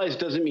 Stabilize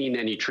doesn't mean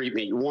any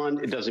treatment you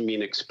want. It doesn't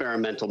mean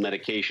experimental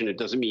medication. It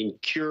doesn't mean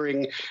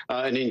curing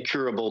an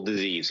incurable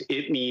disease.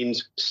 It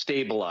means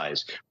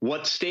stabilize.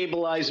 What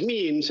stabilize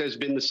means has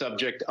been the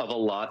subject of a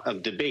lot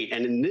of debate.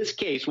 And in this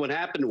case, what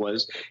happened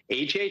was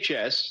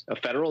HHS, a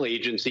federal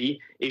agency,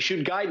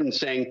 issued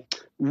guidance saying,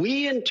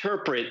 we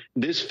interpret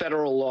this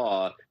federal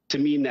law to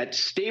mean that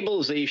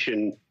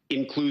stabilization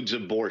includes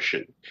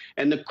abortion.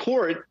 And the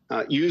court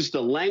used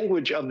the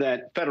language of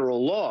that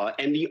federal law,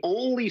 and the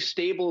only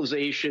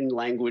stabilization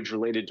language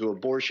related to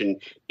abortion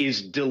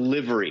is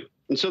delivery.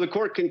 And so the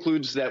court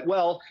concludes that,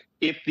 well,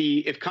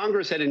 if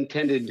Congress had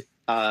intended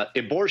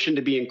abortion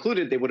to be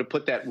included, they would have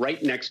put that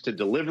right next to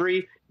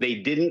delivery. They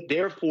didn't.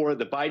 Therefore,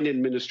 the Biden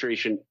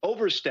administration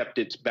overstepped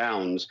its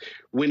bounds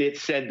when it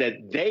said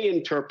that they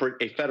interpret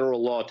a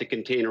federal law to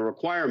contain a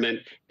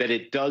requirement that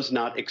it does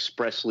not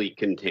expressly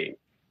contain.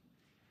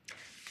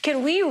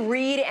 Can we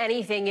read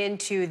anything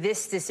into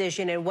this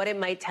decision and what it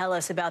might tell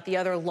us about the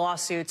other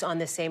lawsuits on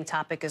the same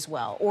topic as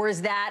well? Or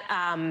is that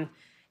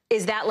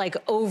like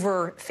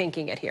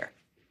overthinking it here?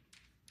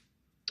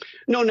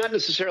 No, not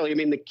necessarily. I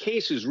mean, the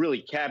case is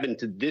really cabined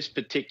to this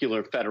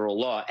particular federal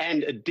law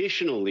and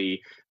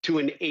additionally to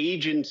an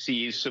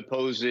agency's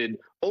supposed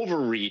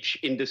overreach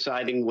in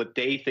deciding what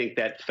they think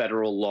that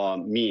federal law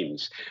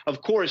means.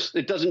 Of course,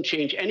 it doesn't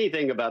change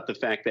anything about the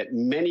fact that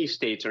many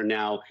states are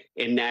now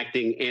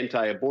enacting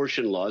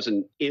anti-abortion laws.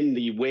 And in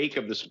the wake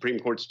of the Supreme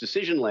Court's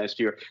decision last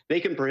year, they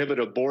can prohibit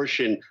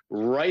abortion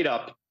right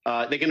up.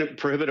 They can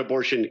prohibit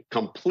abortion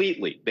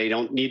completely. They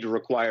don't need to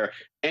require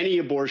any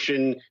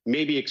abortion,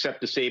 maybe except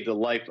to save the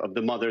life of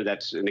the mother.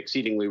 That's an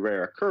exceedingly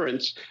rare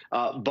occurrence.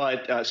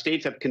 But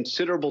states have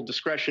considerable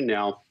discretion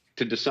now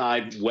to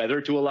decide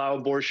whether to allow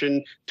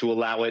abortion, to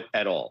allow it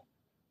at all.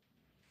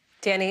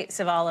 Danny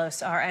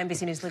Savalos, our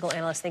NBC News legal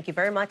analyst, thank you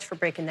very much for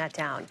breaking that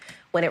down.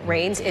 When it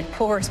rains, it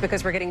pours,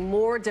 because we're getting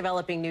more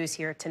developing news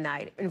here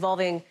tonight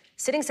involving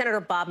sitting Senator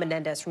Bob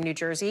Menendez from New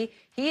Jersey.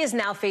 He is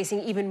now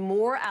facing even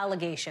more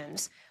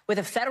allegations, with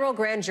a federal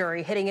grand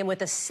jury hitting him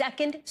with a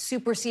second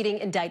superseding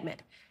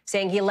indictment,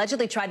 saying he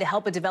allegedly tried to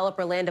help a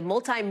developer land a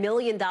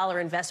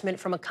multi-million-dollar investment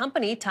from a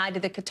company tied to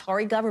the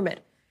Qatari government.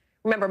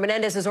 Remember,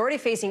 Menendez is already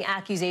facing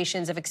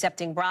accusations of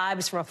accepting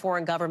bribes from a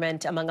foreign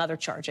government, among other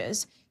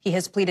charges. He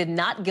has pleaded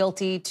not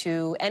guilty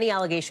to any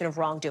allegation of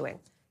wrongdoing.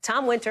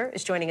 Tom Winter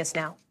is joining us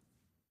now.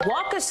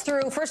 Walk us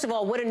through, first of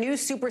all, what a new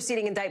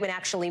superseding indictment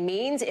actually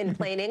means in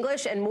plain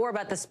English, and more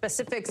about the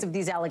specifics of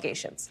these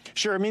allegations.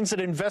 Sure. It means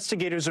that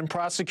investigators and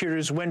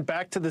prosecutors went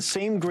back to the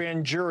same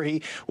grand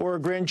jury, or a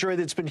grand jury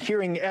that's been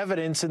hearing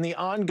evidence in the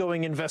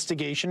ongoing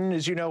investigation.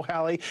 As you know,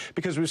 Hallie,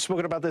 because we've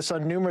spoken about this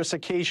on numerous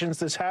occasions,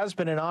 this has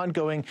been an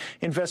ongoing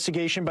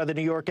investigation by the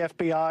New York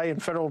FBI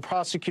and federal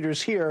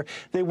prosecutors here.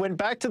 They went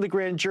back to the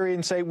grand jury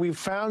and say, we've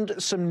found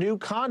some new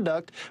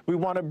conduct. We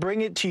want to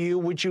bring it to you.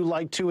 Would you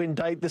like to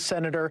indict the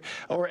senator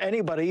or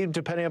anybody,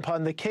 depending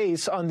upon the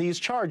case, on these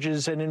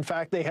charges? And in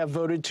fact, they have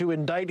voted to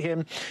indict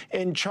him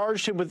and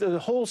charged him with a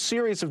whole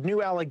series of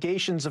new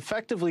allegations,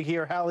 effectively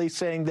here, Hallie,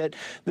 saying that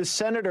the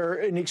senator,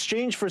 in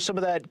exchange for some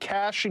of that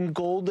cash and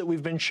gold that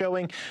we've been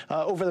showing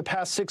over the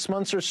past 6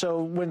 months or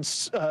so,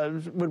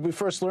 when we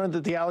first learned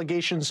that the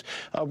allegations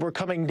were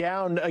coming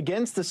down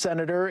against the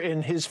senator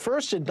in his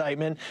first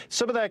indictment,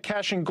 some of that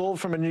cash and gold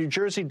from a New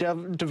Jersey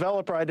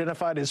developer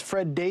identified as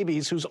Fred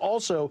Davies, who's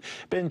also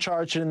been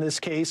charged in this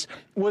case,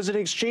 was an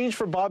exchange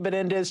for Bob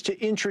Menendez to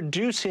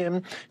introduce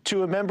him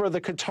to a member of the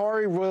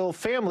Qatari royal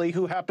family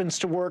who happens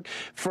to work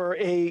for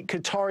a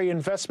Qatari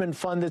investment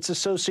fund that's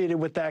associated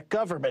with that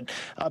government.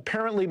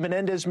 Apparently,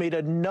 Menendez made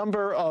a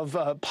number of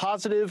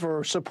positive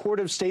or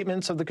supportive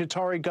statements of the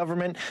Qatari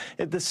government.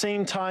 At the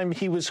same time,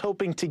 he was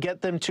hoping to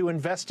get them to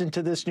invest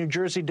into this New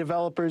Jersey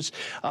developer's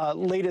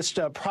latest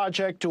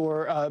project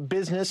or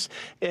business,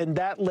 and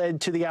that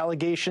led to the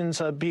allegations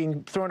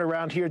being thrown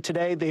around here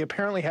today. They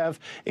apparently have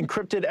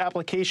encrypted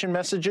application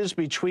messages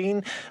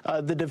between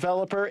the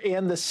developer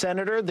and the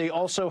senator. They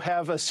also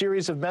have a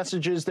series of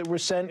messages that were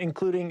sent,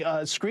 including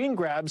screen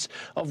grabs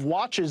of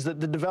watches that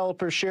the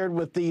developer shared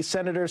with the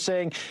senator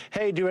saying,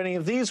 hey, do any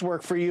of these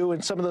work for you?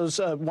 And some of those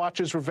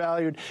watches were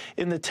valued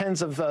in the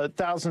tens of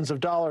thousands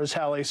of dollars,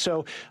 Hallie.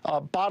 So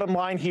bottom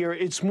line here,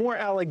 it's more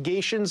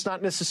allegations,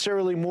 not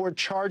necessarily more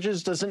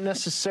charges. Doesn't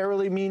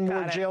necessarily mean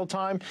more jail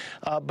time,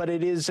 but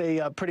it is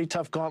a pretty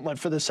tough gauntlet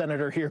for the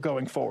senator here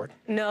going forward.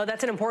 No,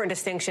 that's an important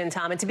distinction,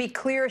 Tom. And to be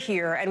clear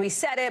here, and and we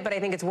said it, but I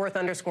think it's worth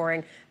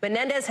underscoring.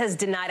 Menendez has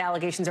denied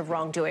allegations of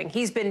wrongdoing.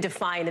 He's been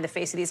defiant in the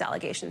face of these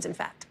allegations, in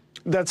fact.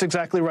 That's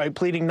exactly right,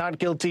 pleading not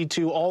guilty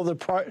to all the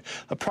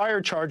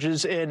prior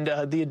charges and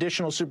the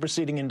additional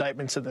superseding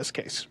indictments in this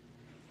case.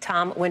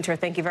 Tom Winter,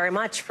 thank you very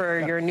much for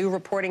your new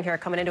reporting here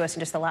coming into us in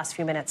just the last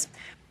few minutes.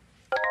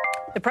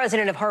 The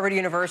president of Harvard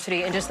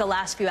University in just the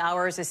last few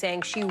hours is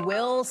saying she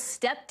will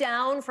step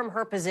down from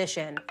her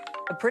position.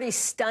 A pretty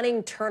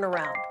stunning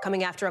turnaround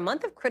coming after a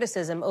month of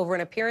criticism over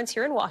an appearance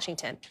here in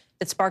Washington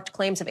that sparked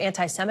claims of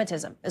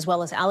anti-Semitism, as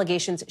well as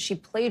allegations she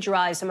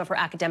plagiarized some of her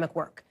academic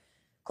work.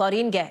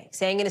 Claudine Gay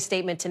saying in a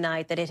statement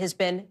tonight that it has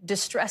been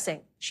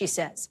distressing, she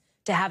says,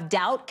 to have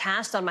doubt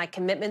cast on my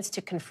commitments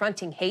to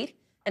confronting hate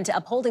and to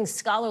upholding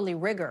scholarly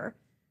rigor,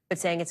 but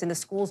saying it's in the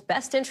school's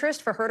best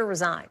interest for her to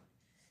resign.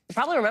 You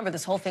probably remember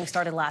this whole thing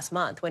started last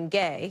month when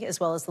Gay, as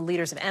well as the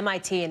leaders of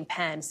MIT and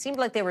Penn, seemed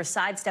like they were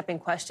sidestepping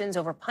questions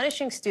over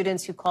punishing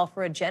students who call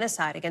for a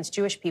genocide against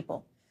Jewish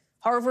people.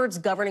 Harvard's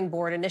governing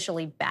board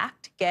initially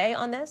backed Gay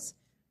on this,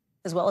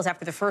 as well as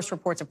after the first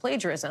reports of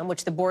plagiarism,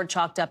 which the board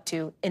chalked up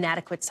to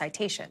inadequate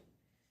citation.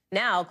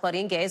 Now,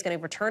 Claudine Gay is going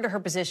to return to her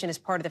position as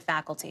part of the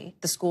faculty.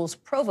 The school's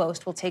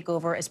provost will take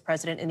over as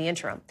president in the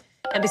interim.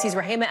 NBC's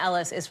Rahema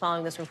Ellis is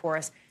following this one for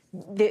us.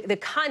 The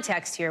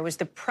context here was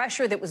the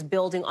pressure that was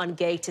building on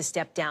Gay to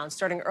step down,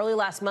 starting early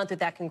last month with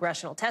that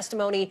congressional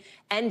testimony,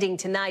 ending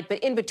tonight. But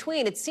in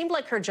between, it seemed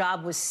like her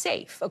job was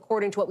safe,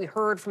 according to what we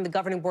heard from the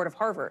governing board of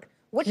Harvard.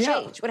 What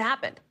changed? What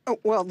happened?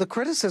 Well, the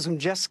criticism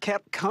just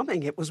kept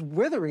coming. It was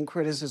withering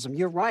criticism.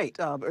 You're right.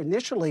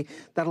 Initially,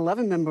 that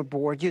 11-member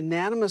board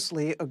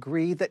unanimously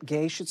agreed that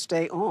Gay should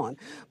stay on.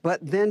 But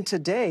then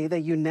today, they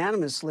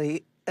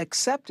unanimously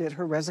accepted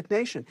her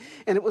resignation.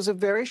 And it was a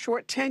very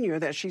short tenure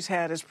that she's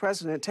had as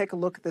president. Take a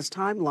look at this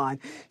timeline.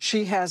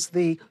 She has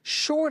the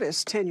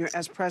shortest tenure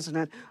as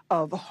president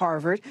of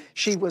Harvard.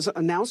 She was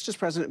announced as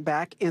president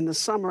back in the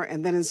summer,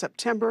 and then in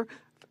September,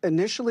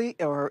 initially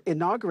or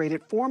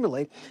inaugurated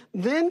formally.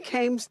 Then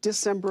came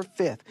December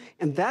 5th,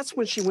 and that's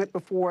when she went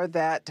before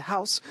that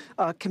House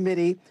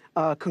committee,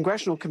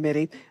 congressional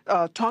committee,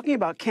 talking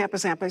about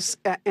campus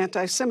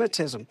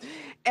anti-Semitism.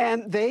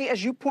 And they,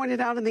 as you pointed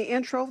out in the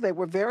intro, they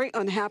were very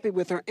unhappy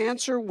with her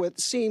answer,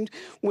 what seemed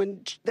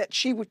that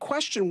she would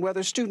question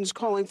whether students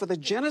calling for the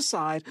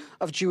genocide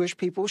of Jewish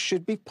people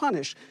should be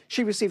punished.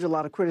 She received a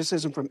lot of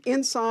criticism from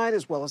inside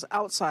as well as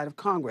outside of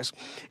Congress.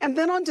 And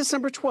then on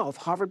December 12th,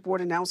 Harvard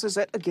board announces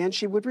that, again,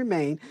 she would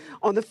remain.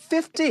 On the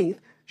 15th,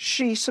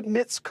 she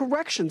submits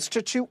corrections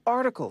to 2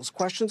 articles,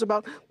 questions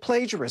about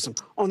plagiarism.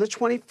 On the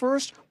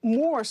 21st,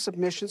 more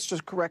submissions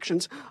to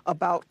corrections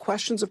about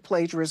questions of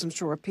plagiarism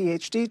to her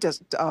PhD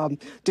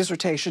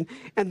dissertation.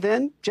 And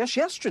then, just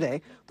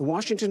yesterday, the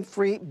Washington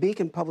Free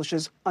Beacon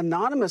publishes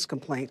anonymous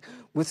complaint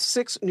with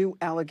 6 new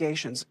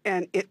allegations,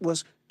 and it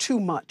was too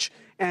much.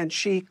 And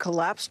she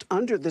collapsed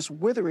under this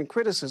withering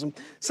criticism,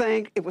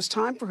 saying it was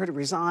time for her to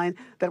resign,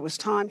 that it was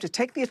time to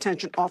take the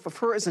attention off of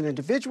her as an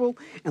individual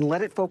and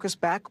let it focus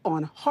back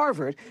on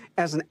Harvard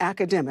as an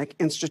academic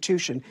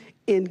institution,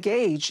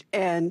 engaged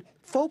and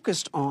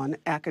focused on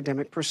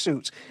academic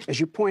pursuits. As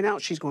you point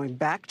out, she's going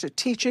back to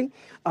teaching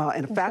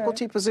in a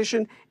faculty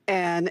position,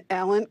 and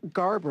Alan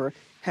Garber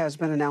has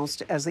been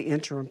announced as the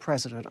interim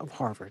president of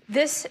Harvard.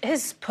 This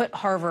has put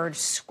Harvard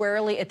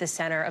squarely at the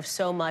center of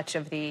so much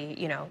of the,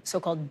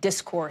 so-called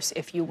discourse,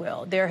 if you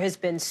will. There has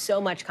been so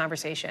much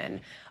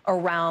conversation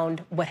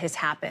around what has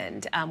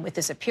happened with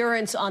this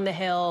appearance on the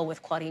Hill,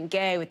 with Claudine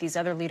Gay, with these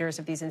other leaders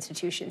of these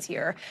institutions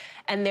here.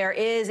 And there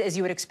is, as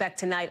you would expect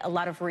tonight, a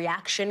lot of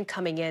reaction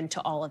coming into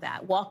all of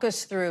that. Walk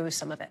us through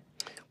some of it.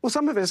 Well,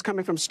 some of it is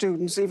coming from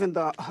students. Even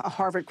the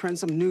Harvard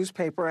Crimson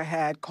newspaper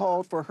had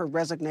called for her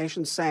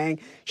resignation, saying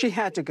she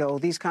had to go.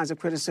 These kinds of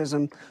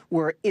criticism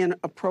were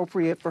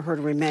inappropriate for her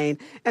to remain.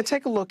 And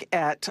take a look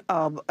at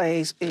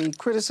a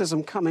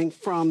criticism coming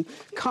from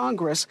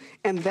Congress,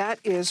 and that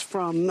is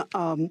from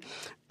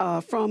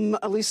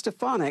Elise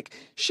Stefanik.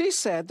 She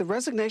said the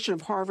resignation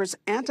of Harvard's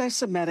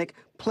anti-Semitic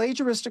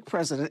plagiaristic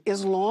president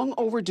is long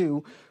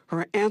overdue.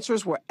 Her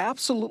answers were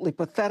absolutely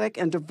pathetic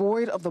and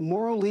devoid of the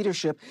moral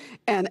leadership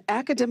and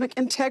academic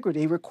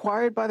integrity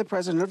required by the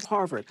president of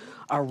Harvard.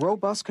 Our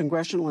robust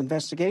congressional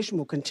investigation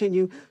will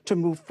continue to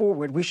move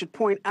forward. We should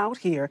point out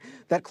here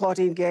that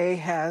Claudine Gay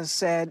has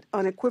said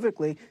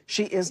unequivocally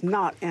she is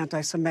not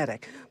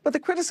anti-Semitic. But the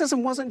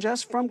criticism wasn't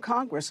just from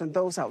Congress and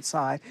those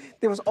outside.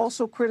 There was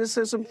also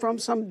criticism from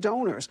some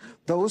donors,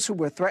 those who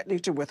were threatening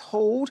to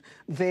withhold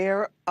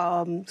their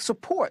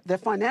support, their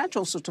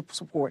financial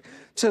support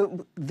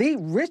to the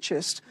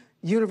richest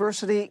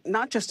university,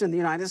 not just in the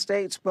United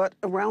States, but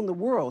around the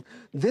world.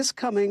 This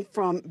coming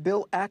from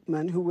Bill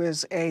Ackman, who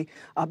is a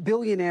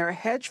billionaire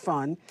hedge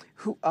fund,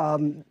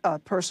 a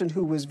person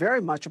who was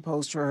very much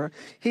opposed to her.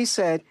 He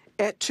said,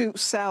 "Et tu,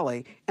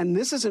 Sally," and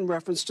this is in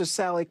reference to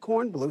Sally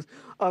Kornbluth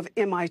of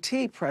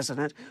MIT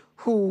president,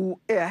 who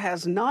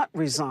has not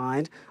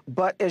resigned,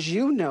 but as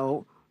you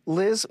know,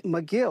 Liz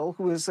McGill,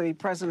 who is the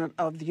president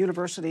of the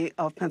University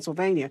of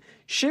Pennsylvania,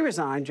 she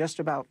resigned just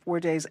about 4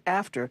 days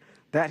after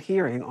that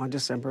hearing on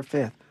December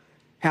 5th.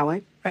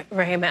 Hallie?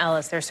 Rahima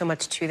Ellis, there's so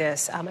much to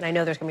this, and I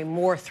know there's going to be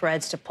more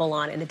threads to pull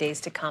on in the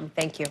days to come.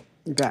 Thank you.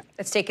 You bet.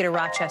 Let's take you to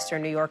Rochester,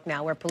 New York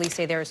now, where police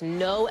say there is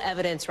no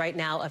evidence right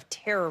now of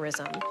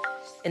terrorism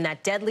in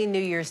that deadly New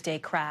Year's Day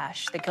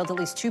crash that killed at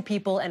least 2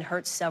 people and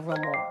hurt several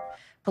more.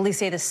 Police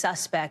say the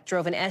suspect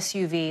drove an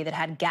SUV that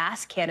had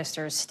gas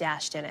canisters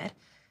stashed in it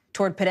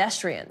toward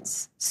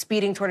pedestrians,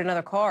 speeding toward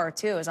another car,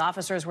 too, as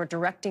officers were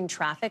directing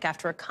traffic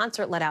after a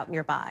concert let out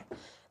nearby.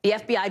 The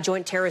FBI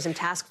Joint Terrorism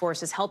Task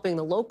Force is helping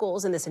the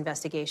locals in this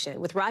investigation,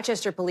 with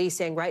Rochester police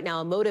saying right now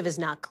a motive is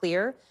not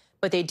clear,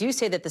 but they do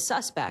say that the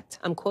suspect,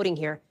 I'm quoting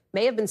here,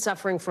 may have been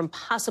suffering from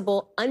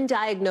possible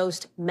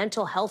undiagnosed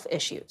mental health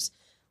issues.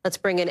 Let's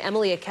bring in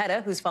Emily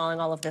Aketa, who's following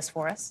all of this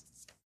for us.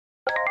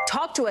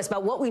 Talk to us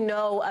about what we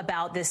know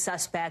about this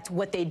suspect,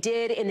 what they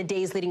did in the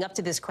days leading up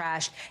to this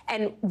crash,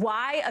 and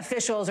why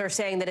officials are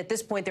saying that at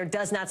this point there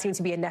does not seem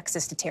to be a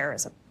nexus to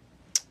terrorism.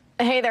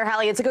 Hey there,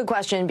 Hallie. It's a good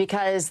question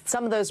because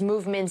some of those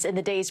movements in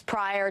the days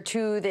prior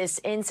to this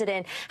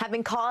incident have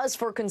been cause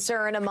for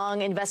concern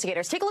among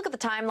investigators. Take a look at the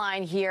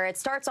timeline here. It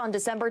starts on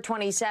December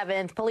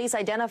 27th. Police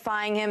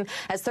identifying him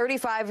as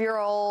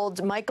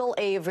 35-year-old Michael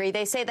Avery.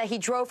 They say that he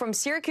drove from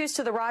Syracuse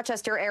to the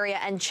Rochester area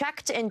and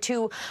checked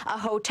into a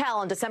hotel.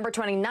 On December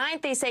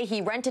 29th, they say he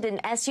rented an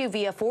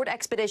SUV, a Ford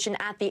Expedition,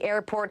 at the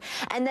airport.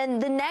 And then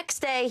the next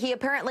day, he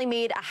apparently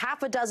made a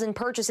half a dozen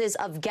purchases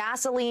of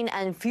gasoline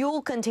and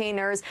fuel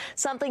containers,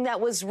 something that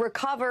was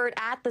recovered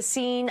at the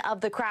scene of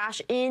the crash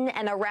in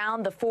and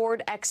around the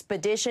Ford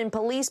Expedition.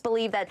 Police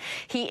believe that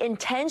he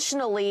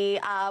intentionally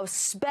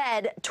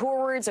sped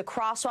towards a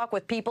crosswalk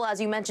with people, as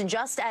you mentioned,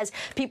 just as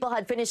people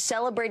had finished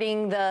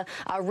celebrating the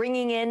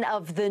ringing in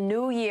of the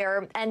new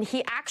year. And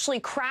he actually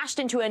crashed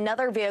into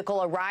another vehicle,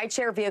 a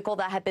rideshare vehicle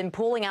that had been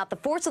pulling out. The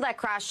force of that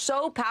crash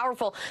so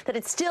powerful that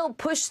it still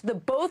pushed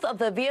both of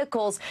the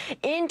vehicles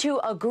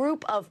into a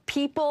group of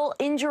people,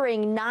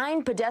 injuring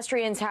 9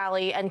 pedestrians,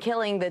 Hallie, and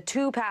killing the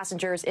 2 passengers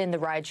in the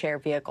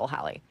rideshare vehicle,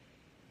 Hallie.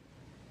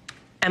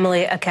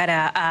 Emily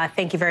Aketa,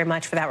 thank you very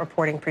much for that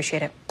reporting.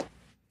 Appreciate it.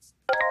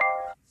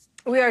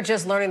 We are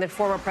just learning that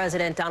former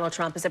President Donald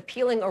Trump is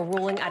appealing a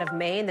ruling out of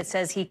Maine that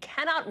says he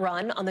cannot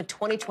run on the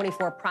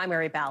 2024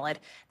 primary ballot.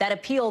 That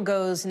appeal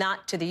goes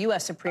not to the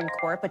U.S. Supreme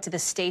Court, but to the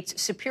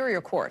state's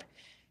Superior Court.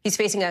 He's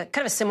facing a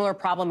kind of a similar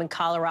problem in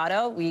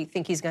Colorado. We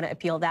think he's going to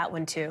appeal that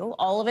one, too.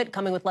 All of it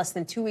coming with less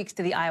than 2 weeks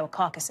to the Iowa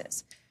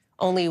caucuses.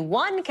 Only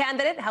one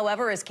candidate,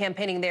 however, is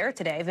campaigning there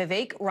today,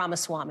 Vivek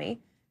Ramaswamy,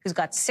 who's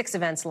got 6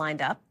 events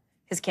lined up.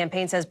 His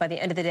campaign says by the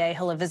end of the day,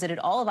 he'll have visited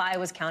all of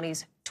Iowa's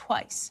counties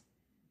twice.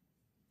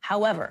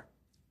 However,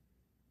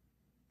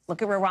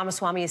 look at where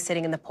Ramaswamy is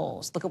sitting in the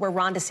polls. Look at where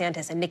Ron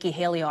DeSantis and Nikki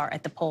Haley are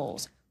at the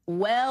polls,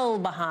 well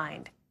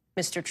behind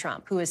Mr.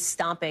 Trump, who is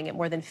stomping at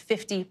more than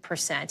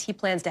 50%. He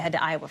plans to head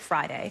to Iowa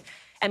Friday.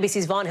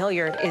 NBC's Vaughn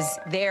Hilliard is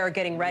there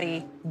getting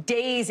ready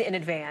days in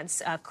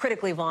advance.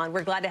 Critically, Vaughn,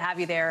 we're glad to have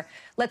you there.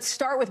 Let's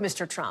start with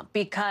Mr. Trump,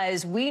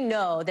 because we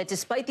know that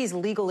despite these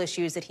legal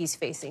issues that he's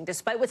facing,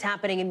 despite what's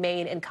happening in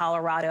Maine and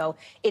Colorado,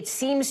 it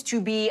seems to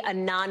be a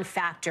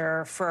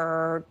non-factor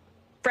for,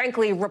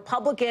 frankly,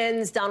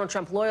 Republicans, Donald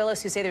Trump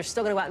loyalists who say they're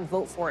still going to go out and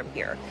vote for him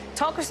here.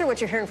 Talk us through what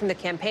you're hearing from the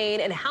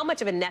campaign and how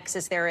much of a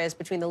nexus there is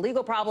between the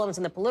legal problems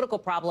and the political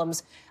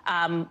problems,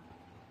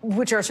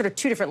 which are sort of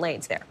 2 different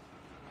lanes there.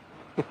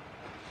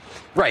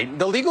 Right.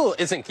 The legal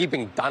isn't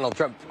keeping Donald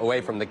Trump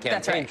away from the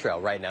campaign trail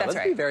right now. That's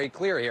Let's be very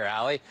clear here,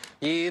 Hallie.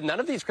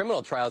 None of these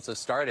criminal trials have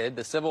started.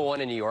 The civil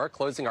one in New York,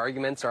 closing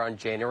arguments are on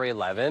January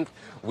 11th.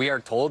 We are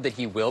told that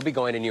he will be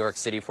going to New York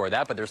City for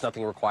that, but there's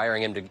nothing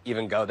requiring him to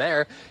even go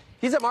there.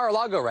 He's at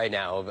Mar-a-Lago right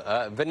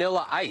now,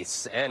 Vanilla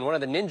Ice, and one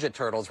of the Ninja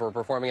Turtles were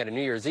performing at a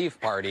New Year's Eve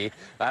party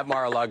at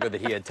Mar-a-Lago that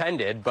he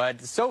attended.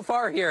 But so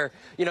far here,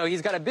 you know,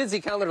 he's got a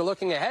busy calendar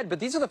looking ahead, but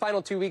these are the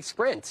final 2-week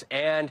sprint.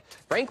 And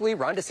frankly,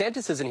 Ron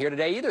DeSantis isn't here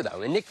today either,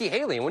 though, and Nikki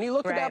Haley. And when you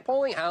look at that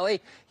polling, Hallie,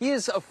 he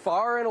is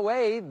far and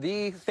away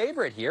the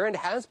favorite here and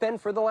has been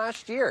for the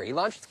last year. He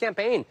launched his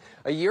campaign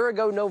a year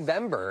ago,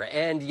 November,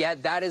 and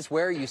yet that is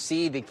where you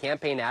see the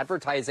campaign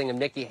advertising of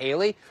Nikki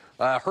Haley.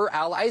 Her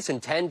allies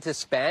intend to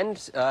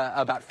spend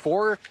about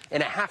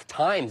 4.5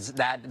 times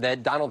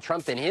that Donald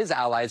Trump and his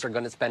allies are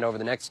going to spend over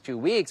the next 2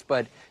 weeks.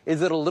 But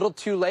is it a little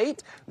too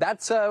late?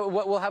 That's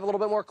what we'll have a little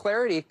bit more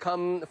clarity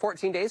come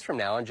 14 days from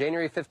now on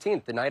January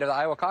 15th, the night of the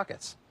Iowa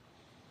caucus.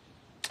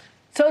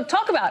 So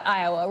talk about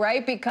Iowa,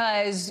 right?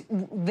 Because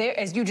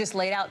as you just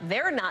laid out,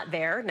 they're not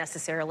there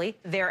necessarily.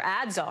 Their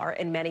ads are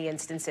in many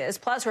instances.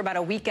 Plus, we're about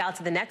a week out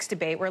to the next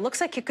debate where it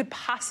looks like it could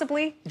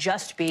possibly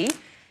just be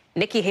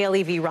Nikki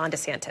Haley v. Ron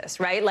DeSantis,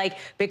 right? Like,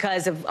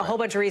 because of a whole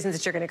bunch of reasons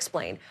that you're going to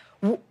explain.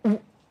 You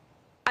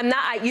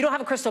don't have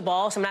a crystal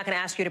ball, so I'm not going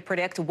to ask you to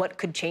predict what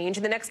could change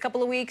in the next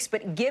couple of weeks.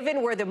 But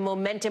given where the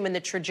momentum and the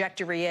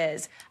trajectory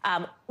is,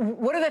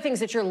 what are the things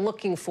that you're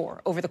looking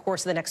for over the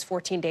course of the next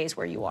 14 days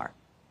where you are?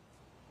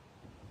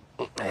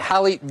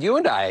 Hallie, you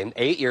and I,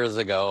 8 years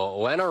ago,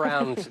 went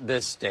around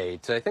this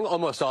state, I think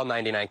almost all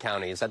 99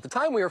 counties. At the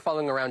time, we were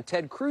following around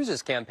Ted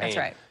Cruz's campaign. That's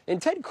right.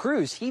 And Ted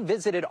Cruz, he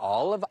visited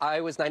all of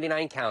Iowa's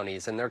 99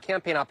 counties, and their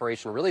campaign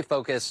operation really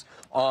focused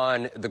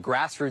on the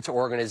grassroots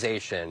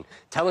organization,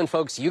 telling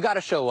folks, you got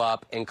to show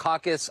up and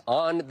caucus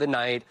on the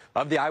night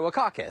of the Iowa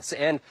caucus.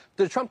 And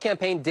the Trump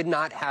campaign did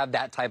not have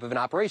that type of an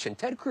operation.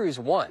 Ted Cruz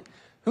won.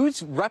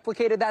 Who's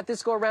replicated that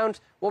this go around?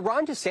 Well,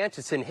 Ron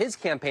DeSantis and his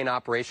campaign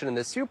operation in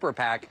the super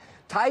PAC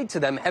tied to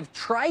them have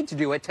tried to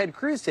do what Ted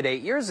Cruz did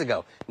 8 years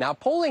ago. Now,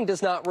 polling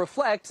does not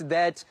reflect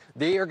that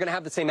they are going to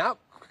have the same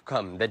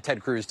outcome that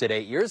Ted Cruz did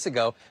 8 years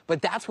ago,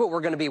 but that's what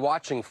we're going to be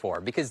watching for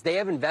because they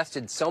have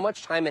invested so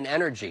much time and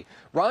energy.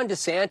 Ron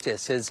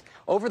DeSantis has,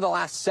 over the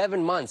last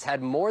 7 months,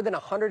 had more than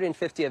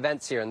 150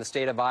 events here in the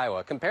state of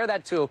Iowa. Compare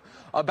that to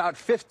about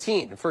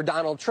 15 for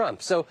Donald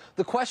Trump. So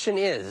the question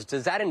is,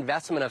 does that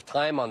investment of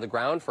time on the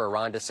ground for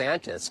Ron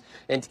DeSantis,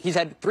 and he's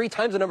had 3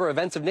 times the number of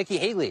events of Nikki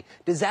Haley,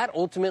 does that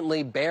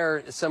ultimately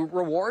bear some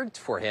reward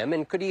for him?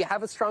 And could he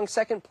have a strong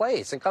second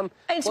place and come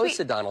close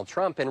to Donald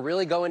Trump and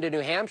really go into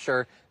New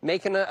Hampshire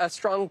making a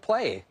strong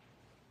play?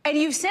 And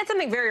you've said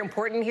something very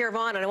important here,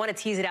 Vaughn, and I want to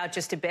tease it out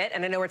just a bit.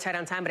 And I know we're tight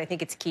on time, but I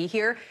think it's key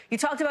here. You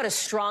talked about a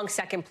strong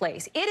second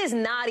place. It is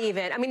not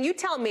even, I mean, you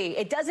tell me,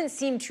 it doesn't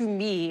seem to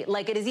me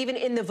like it is even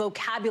in the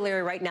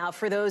vocabulary right now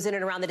for those in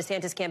and around the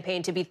DeSantis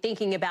campaign to be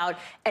thinking about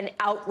an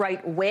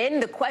outright win.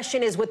 The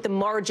question is what the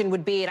margin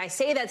would be. And I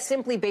say that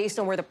simply based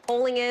on where the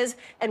polling is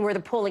and where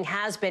the polling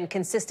has been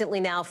consistently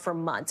now for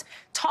months.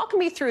 Talk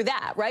me through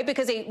that, right?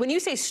 Because when you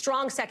say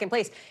strong second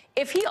place,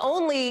 if he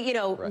only,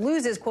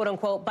 loses, quote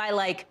unquote, by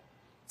like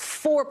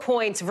 4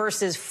 points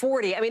versus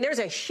 40. I mean, there's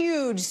a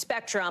huge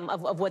spectrum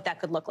of what that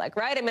could look like,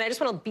 right? I mean, I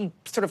just want to be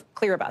sort of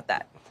clear about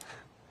that.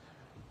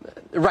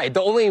 Right.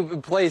 The only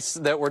place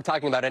that we're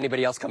talking about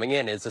anybody else coming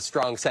in is a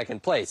strong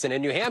second place. And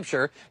in New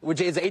Hampshire, which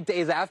is 8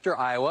 days after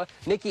Iowa,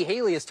 Nikki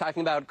Haley is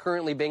talking about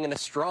currently being in a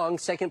strong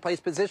second place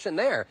position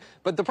there.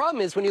 But the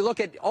problem is when you look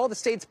at all the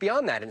states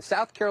beyond that, in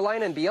South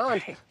Carolina and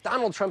beyond,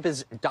 Donald Trump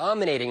is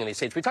dominating in these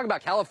states. We talk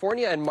about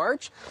California in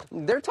March.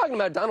 They're talking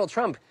about Donald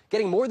Trump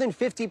getting more than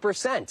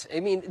 50%. I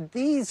mean,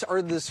 these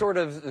are the sort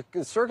of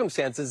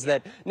circumstances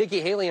that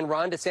Nikki Haley and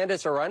Ron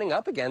DeSantis are running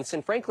up against.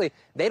 And frankly,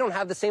 they don't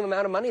have the same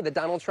amount of money that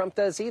Donald Trump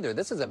does either.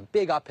 This is a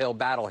big uphill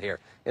battle here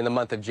in the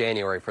month of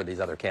January for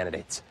these other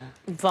candidates.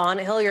 Vaughn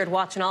Hilliard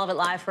watching all of it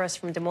live for us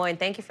from Des Moines.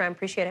 Thank you, friend.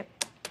 Appreciate it.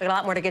 We got a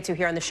lot more to get to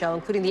here on the show,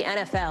 including the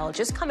NFL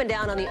just coming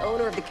down on the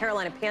owner of the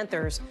Carolina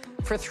Panthers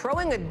for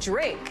throwing a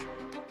drink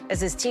as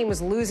his team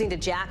was losing to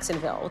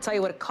Jacksonville. We'll tell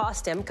you what it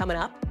cost him coming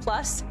up.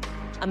 Plus,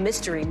 a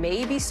mystery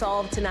may be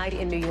solved tonight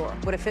in New York.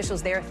 What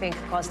officials there think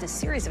caused a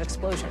series of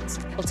explosions.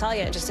 We'll tell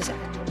you in just a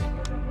second.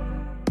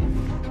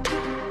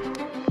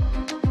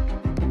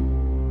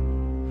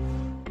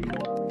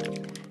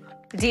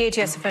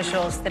 DHS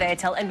officials today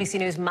tell NBC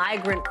News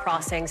migrant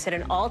crossings hit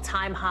an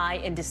all-time high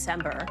in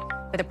December,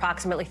 with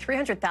approximately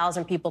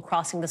 300,000 people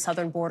crossing the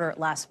southern border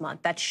last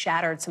month. That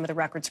shattered some of the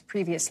records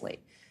previously.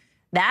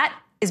 That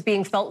is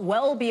being felt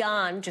well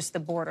beyond just the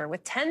border,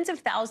 with tens of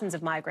thousands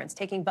of migrants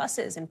taking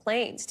buses and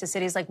planes to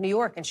cities like New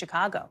York and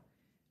Chicago.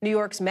 New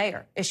York's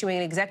mayor issuing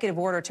an executive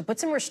order to put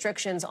some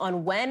restrictions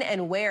on when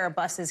and where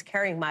buses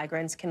carrying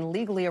migrants can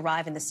legally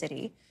arrive in the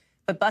city.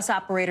 But bus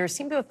operators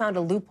seem to have found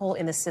a loophole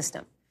in the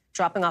system,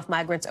 dropping off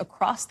migrants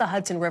across the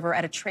Hudson River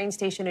at a train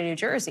station in New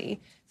Jersey.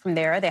 From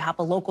there, they hop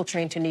a local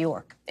train to New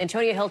York.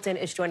 Antonia Hilton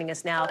is joining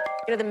us now.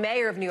 You know, the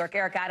mayor of New York,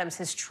 Eric Adams,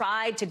 has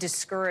tried to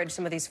discourage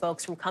some of these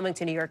folks from coming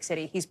to New York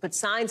City. He's put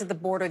signs at the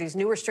border. These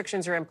new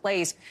restrictions are in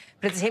place.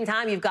 But at the same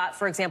time, you've got,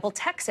 for example,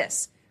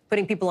 Texas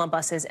putting people on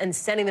buses and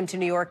sending them to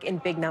New York in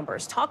big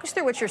numbers. Talk us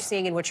through what you're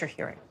seeing and what you're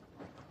hearing.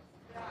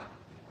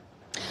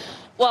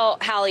 Well,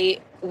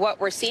 Hallie, what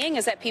we're seeing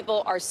is that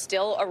people are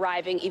still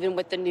arriving even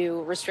with the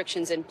new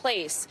restrictions in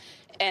place.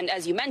 And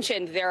as you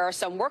mentioned, there are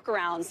some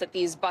workarounds that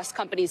these bus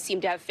companies seem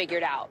to have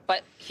figured out.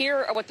 But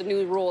here are what the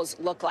new rules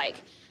look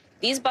like.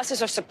 These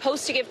buses are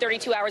supposed to give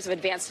 32 hours of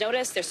advance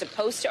notice. They're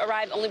supposed to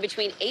arrive only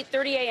between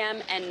 8:30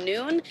 a.m. and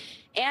noon.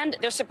 And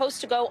they're supposed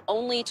to go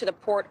only to the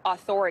Port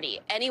Authority.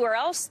 Anywhere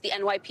else, the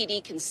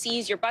NYPD can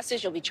seize your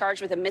buses. You'll be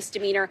charged with a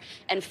misdemeanor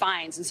and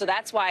fines. And so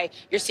that's why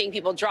you're seeing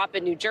people drop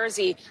in New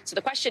Jersey. So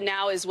the question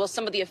now is, will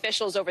some of the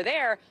officials over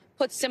there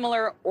put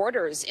similar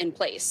orders in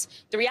place?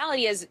 The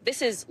reality is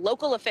this is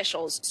local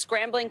officials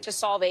scrambling to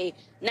solve a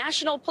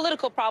national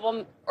political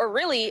problem, or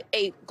really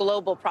a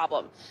global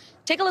problem.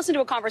 Take a listen to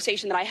a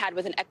conversation that I had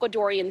with an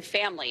Ecuadorian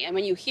family. And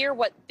when you hear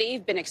what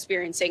they've been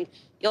experiencing,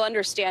 you'll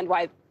understand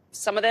why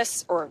some of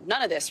this, or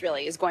none of this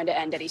really, is going to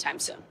end anytime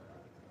soon.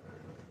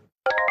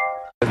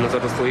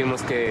 Nosotros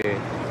tuvimos que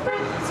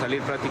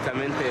salir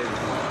prácticamente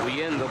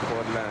huyendo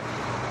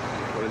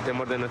por el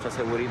temor de nuestra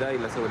seguridad y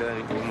la seguridad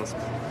en que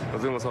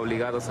nos vimos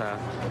obligados a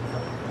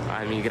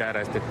emigrar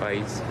a este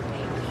país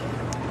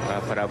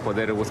para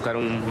poder buscar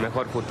un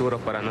mejor futuro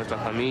para nuestra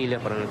familia,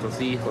 para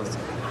nuestros hijos.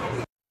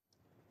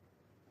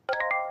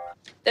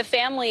 The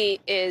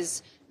family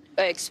is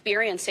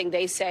experiencing,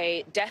 they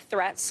say, death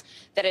threats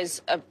that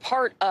is a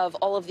part of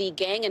all of the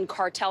gang and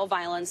cartel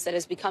violence that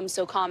has become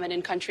so common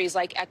in countries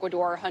like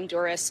Ecuador,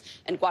 Honduras,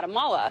 and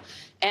Guatemala.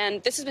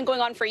 And this has been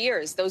going on for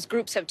years. Those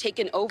groups have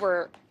taken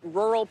over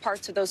rural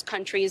parts of those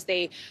countries.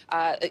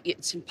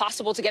 It's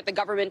impossible to get the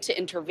government to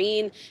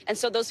intervene. And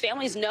so those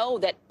families know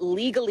that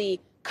legally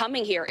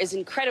coming here is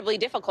incredibly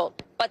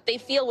difficult, but they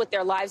feel with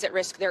their lives at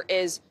risk, there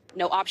is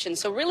no option.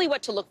 So really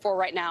what to look for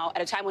right now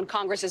at a time when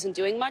Congress isn't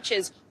doing much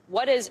is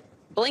what is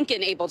Blinken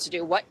able to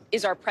do? What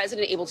is our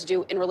president able to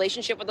do in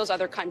relationship with those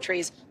other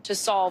countries to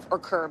solve or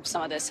curb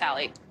some of this,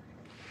 Hallie?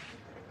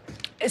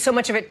 So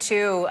much of it,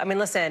 too. I mean,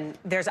 listen,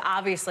 there's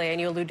obviously,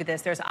 and you allude to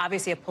this, there's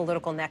obviously a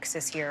political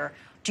nexus here.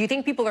 Do you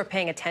think people are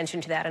paying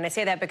attention to that? And I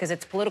say that because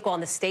it's political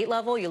on the state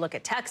level. You look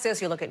at Texas,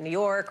 you look at New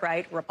York,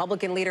 right?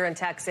 Republican leader in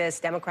Texas,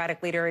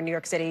 Democratic leader in New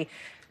York City.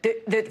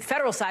 The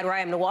federal side, where I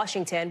am in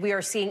Washington, we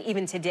are seeing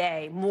even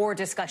today more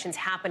discussions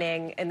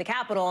happening in the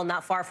Capitol,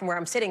 not far from where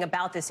I'm sitting,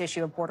 about this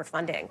issue of border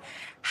funding.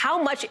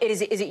 How much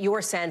is it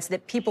your sense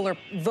that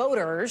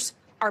voters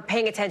are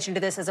paying attention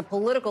to this as a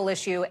political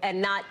issue and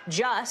not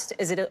just,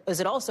 as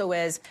it also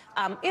is,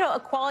 a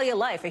quality of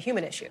life, a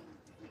human issue?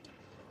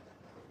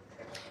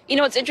 You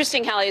know, what's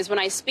interesting, Hallie, is when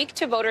I speak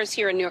to voters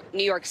here in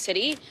New York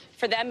City,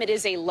 for them it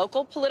is a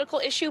local political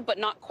issue, but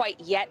not quite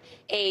yet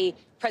a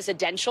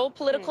presidential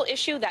political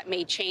issue. That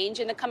may change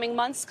in the coming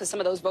months because some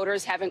of those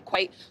voters haven't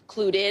quite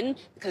clued in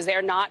because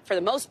they're not, for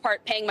the most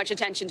part, paying much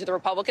attention to the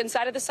Republican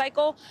side of the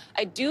cycle.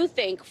 I do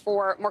think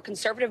for more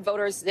conservative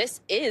voters,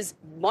 this is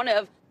one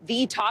of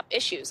the top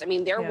issues. I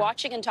mean, they're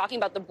watching and talking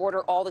about the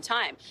border all the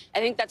time. I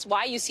think that's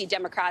why you see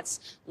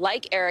Democrats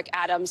like Eric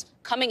Adams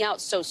coming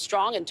out so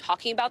strong and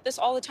talking about this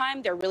all the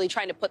time. They're really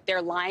trying to put their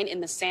line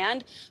in the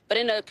sand. But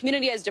in a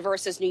community as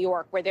diverse as New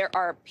York, where there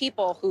are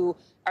people who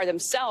are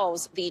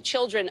themselves the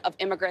children of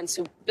immigrants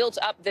who built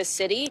up this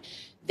city,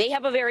 they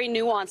have a very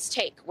nuanced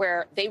take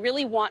where they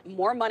really want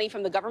more money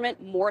from the government,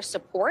 more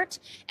support,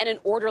 and an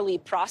orderly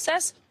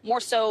process, more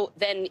so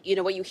than,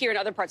 what you hear in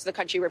other parts of the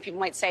country where people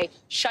might say,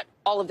 shut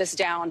all of this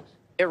down,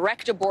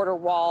 erect a border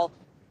wall.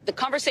 The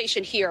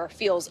conversation here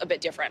feels a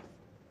bit different.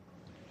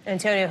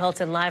 Antonia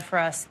Hilton, live for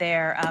us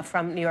there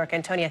from New York.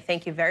 Antonia,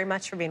 thank you very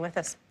much for being with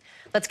us.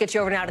 Let's get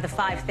you over now to the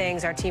 5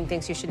 things our team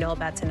thinks you should know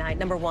about tonight.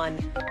 Number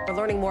 1, we're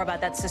learning more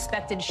about that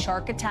suspected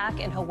shark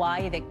attack in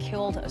Hawaii that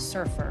killed a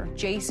surfer,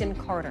 Jason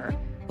Carter,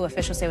 who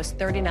officials say was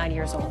 39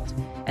 years old.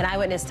 An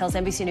eyewitness tells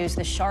NBC News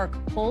the shark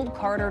pulled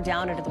Carter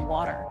down into the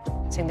water,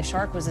 saying the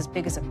shark was as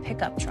big as a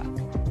pickup truck.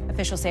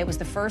 Officials say it was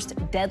the first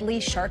deadly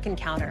shark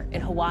encounter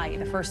in Hawaii,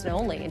 the first and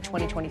only in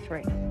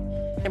 2023.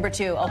 Number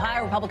 2,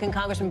 Ohio Republican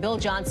Congressman Bill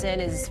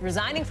Johnson is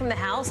resigning from the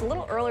House a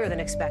little earlier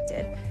than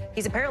expected.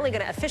 He's apparently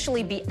going to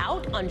officially be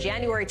out on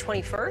January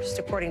 21st,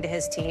 according to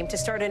his team, to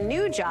start a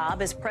new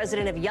job as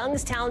president of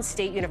Youngstown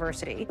State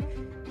University.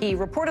 He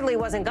reportedly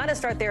wasn't going to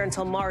start there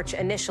until March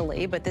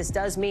initially, but this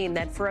does mean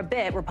that for a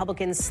bit,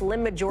 Republicans'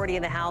 slim majority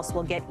in the House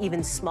will get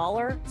even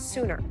smaller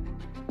sooner.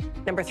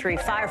 Number 3,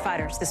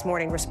 firefighters this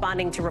morning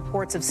responding to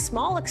reports of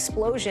small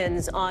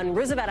explosions on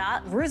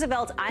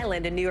Roosevelt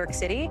Island in New York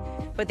City,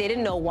 but they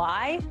didn't know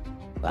why.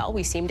 Well,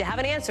 we seem to have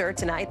an answer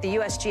tonight. The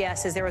USGS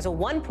says there was a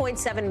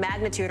 1.7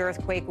 magnitude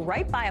earthquake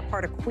right by a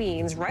part of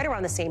Queens right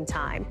around the same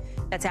time.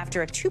 That's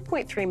after a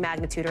 2.3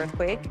 magnitude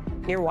earthquake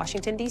near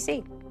Washington,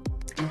 D.C.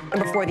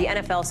 Number 4, the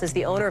NFL says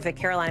the owner of the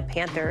Carolina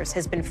Panthers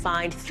has been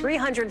fined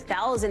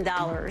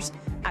 $300,000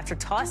 after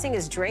tossing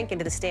his drink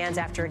into the stands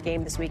after a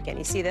game this weekend.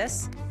 You see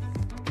this?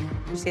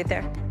 You see it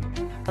there?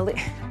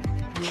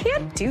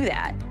 Can't do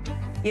that.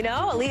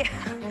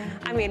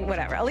 I mean,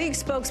 whatever. A league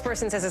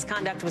spokesperson says his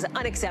conduct was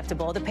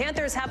unacceptable. The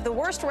Panthers have the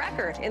worst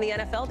record in the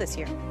NFL this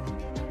year.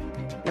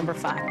 Number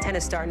 5,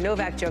 tennis star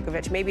Novak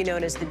Djokovic may be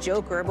known as the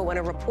Joker, but when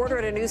a reporter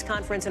at a news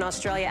conference in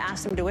Australia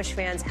asked him to wish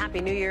fans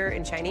Happy New Year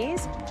in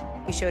Chinese,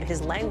 he showed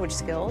his language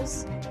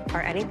skills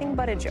are anything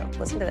but a joke.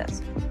 Listen to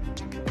this.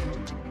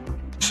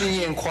 新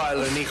年快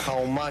乐，你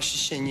好吗？谢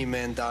谢你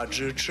们的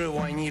支持，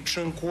为你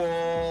争过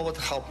我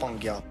的好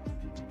榜样。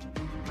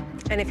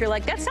 And if you're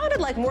like, that sounded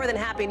like more than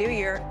Happy New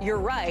Year, you're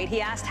right. He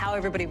asked how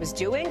everybody was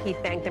doing. He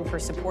thanked them for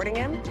supporting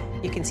him.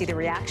 You can see the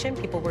reaction.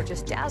 People were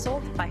just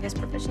dazzled by his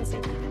proficiency.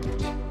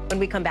 When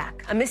we come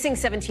back, a missing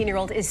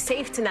 17-year-old is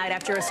safe tonight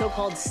after a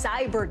so-called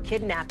cyber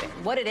kidnapping.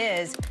 What it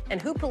is and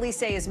who police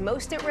say is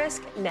most at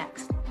risk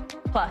next.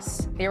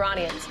 Plus, the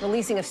Iranians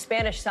releasing a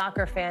Spanish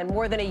soccer fan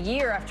more than a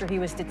year after he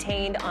was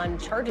detained on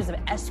charges of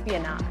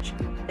espionage.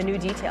 The new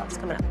details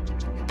coming up.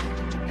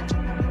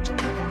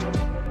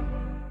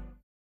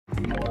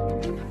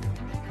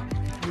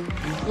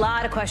 A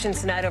lot of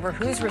questions tonight over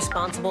who's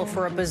responsible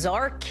for a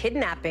bizarre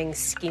kidnapping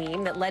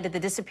scheme that led to the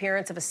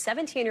disappearance of a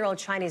 17-year-old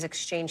Chinese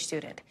exchange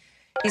student.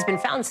 He's been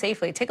found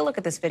safely. Take a look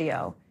at this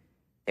video.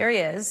 There he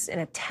is in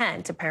a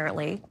tent,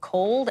 apparently,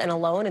 cold and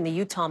alone in the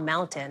Utah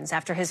mountains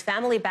after his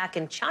family back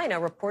in China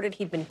reported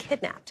he'd been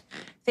kidnapped.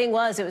 Thing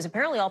was, it was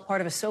apparently all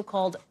part of a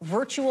so-called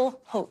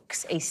virtual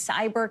hoax, a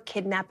cyber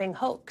kidnapping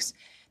hoax.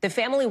 The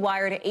family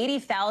wired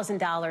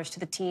 $80,000 to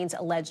the teen's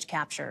alleged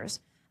captors.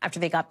 after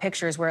they got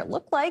pictures where it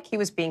looked like he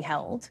was being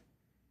held.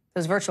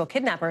 Those virtual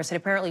kidnappers had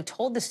apparently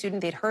told the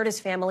student they'd hurt his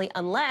family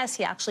unless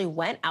he actually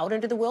went out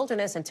into the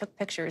wilderness and took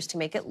pictures to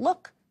make it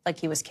look like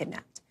he was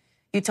kidnapped.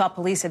 Utah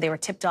police said they were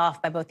tipped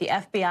off by both the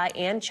FBI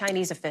and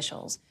Chinese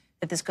officials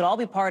that this could all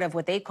be part of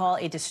what they call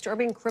a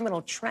disturbing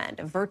criminal trend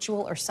of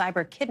virtual or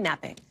cyber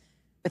kidnapping,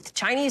 with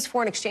Chinese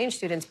foreign exchange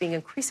students being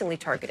increasingly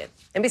targeted.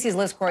 NBC's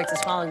Liz Kreutz is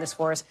following this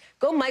for us.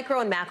 Go micro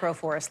and macro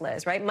for us,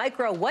 Liz, right?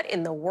 Micro, what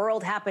in the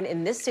world happened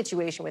in this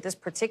situation with this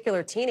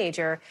particular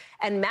teenager?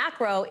 And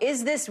macro,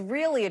 is this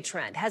really a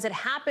trend? Has it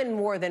happened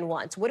more than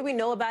once? What do we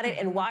know about it,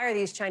 and why are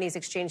these Chinese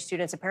exchange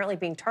students apparently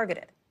being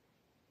targeted?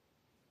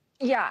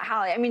 Yeah,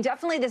 Hallie, I mean,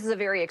 definitely this is a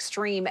very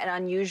extreme and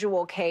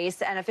unusual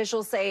case, and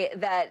officials say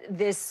that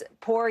this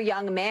poor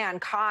young man,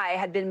 Kai,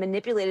 had been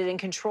manipulated and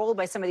controlled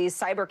by some of these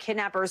cyber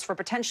kidnappers for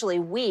potentially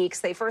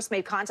weeks. They first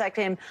made contact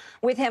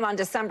with him on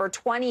December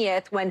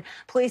 20th when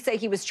police say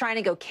he was trying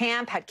to go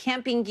camp, had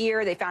camping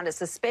gear. They found it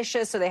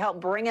suspicious, so they helped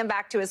bring him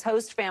back to his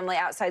host family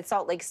outside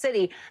Salt Lake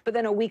City. But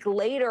then a week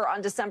later,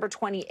 on December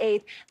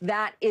 28th,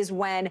 that is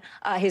when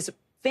his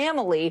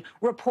family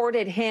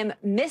reported him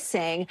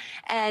missing,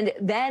 and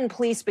then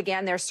police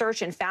began their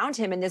search and found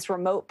him in this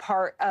remote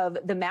part of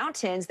the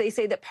mountains. They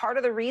say that part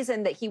of the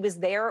reason that he was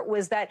there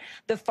was that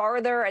the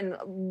farther and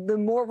the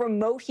more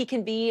remote he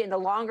can be and the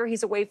longer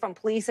he's away from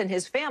police and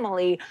his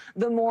family,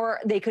 the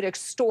more they could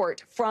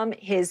extort from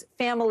his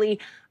family.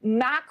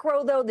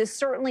 Macro, though, this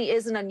certainly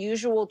is an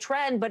unusual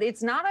trend, but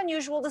it's not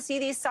unusual to see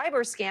these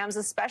cyber scams,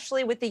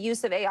 especially with the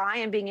use of AI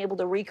and being able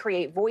to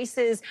recreate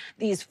voices,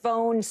 these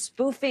phone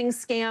spoofing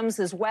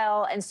scams as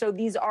well. And so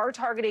these are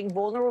targeting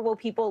vulnerable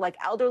people like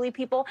elderly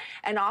people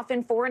and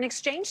often foreign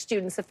exchange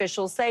students,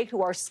 officials say,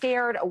 who are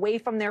scared, away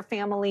from their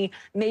family,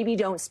 maybe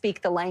don't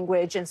speak the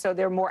language, and so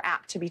they're more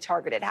apt to be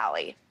targeted,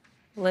 Hallie.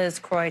 Liz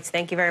Kreutz,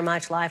 thank you very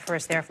much, live for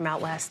us there from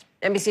out west.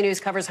 NBC News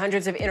covers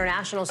hundreds of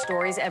international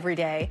stories every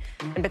day.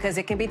 And because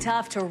it can be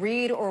tough to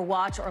read or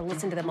watch or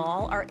listen to them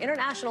all, our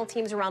international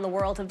teams around the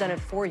world have done it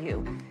for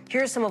you.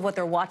 Here's some of what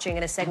they're watching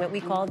in a segment we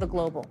call The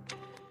Global.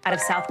 Out of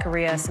South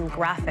Korea, some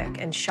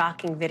graphic and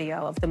shocking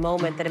video of the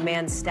moment that a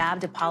man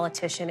stabbed a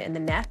politician in the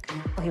neck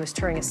while he was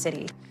touring a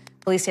city.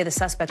 Police say the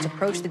suspect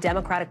approached the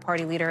Democratic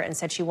Party leader and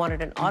said she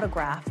wanted an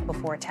autograph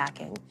before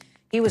attacking.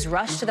 He was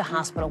rushed to the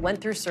hospital, went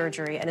through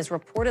surgery, and is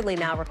reportedly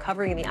now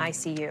recovering in the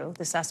ICU.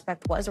 The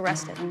suspect was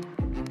arrested.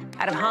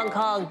 Out of Hong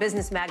Kong,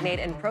 business magnate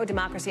and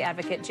pro-democracy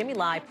advocate Jimmy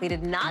Lai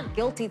pleaded not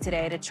guilty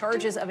today to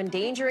charges of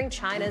endangering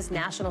China's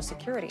national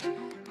security.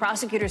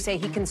 Prosecutors say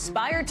he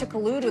conspired to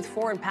collude with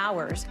foreign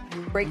powers,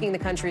 breaking the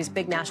country's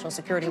big national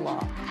security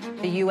law.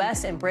 The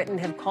U.S. and Britain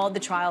have called the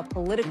trial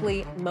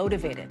politically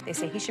motivated. They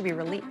say he should be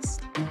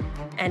released.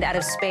 And out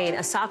of Spain,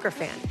 a soccer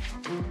fan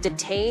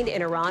detained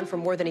in Iran for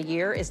more than a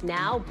year is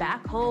now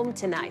back home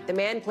tonight. The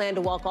man planned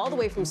to walk all the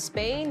way from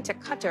Spain to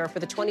Qatar for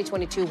the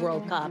 2022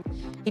 World Cup.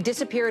 He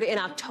disappeared in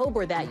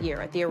October that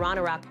year at the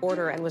Iran-Iraq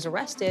border and was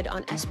arrested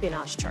on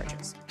espionage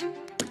charges.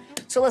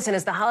 So listen,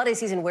 as the holiday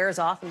season wears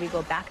off and we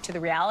go back to the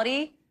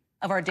reality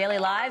of our daily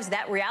lives,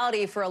 that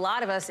reality for a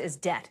lot of us is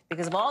debt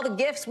because of all the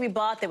gifts we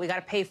bought that we got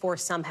to pay for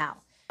somehow.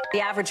 The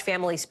average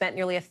family spent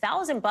nearly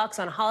 $1,000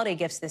 on holiday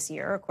gifts this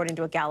year, according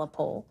to a Gallup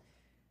poll.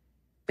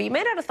 But you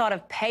may not have thought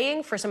of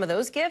paying for some of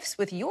those gifts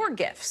with your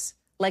gifts,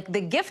 like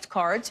the gift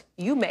cards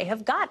you may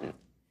have gotten.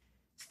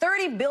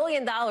 $30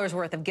 billion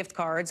worth of gift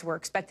cards were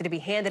expected to be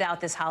handed out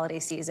this holiday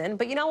season.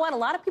 But you know what? A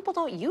lot of people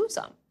don't use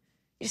them.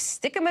 You just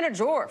stick them in a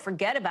drawer,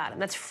 forget about them.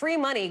 That's free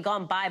money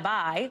gone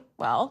bye-bye.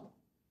 Well,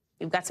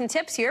 we've got some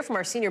tips here from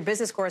our senior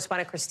business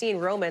correspondent, Christine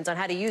Romans, on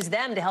how to use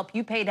them to help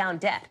you pay down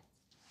debt.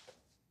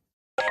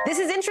 This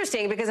is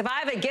interesting because if I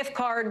have a gift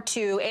card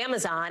to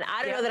Amazon,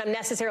 I don't know that I'm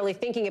necessarily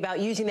thinking about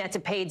using that to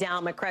pay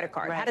down my credit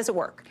card. Right. How does it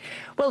work?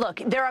 Well,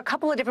 look, there are a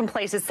couple of different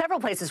places, several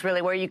places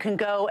really, where you can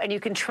go and you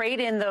can trade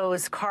in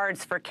those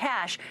cards for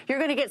cash. You're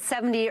going to get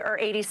 70 or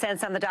 80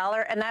 cents on the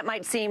dollar, and that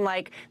might seem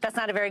like that's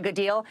not a very good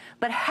deal.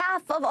 But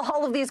half of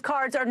all of these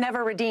cards are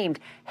never redeemed.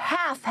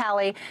 Half,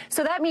 Hallie.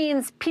 So that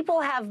means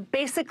people have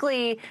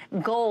basically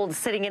gold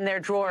sitting in their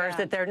drawers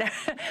that they're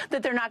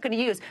not going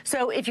to use.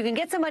 So if you can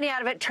get some money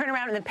out of it, turn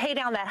around and then pay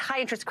down that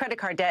high-interest credit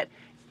card debt.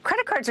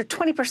 Credit cards are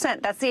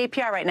 20%. That's the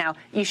APR right now.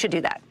 You should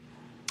do that.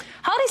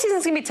 Holiday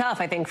season's gonna be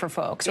tough, I think, for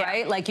folks,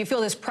 right? Like you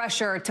feel this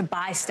pressure to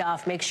buy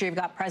stuff, make sure you've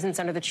got presents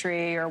under the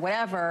tree or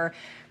whatever.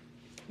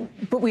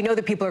 But we know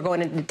that people are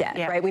going into debt,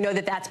 right? We know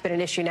that that's been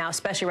an issue now,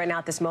 especially right now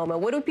at this moment.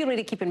 What do people need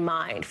to keep in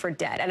mind for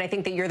debt? And I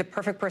think that you're the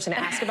perfect person to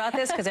ask about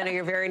this because I know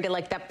you're very into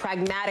like that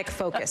pragmatic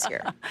focus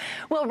here.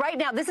 Well, right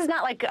now, this is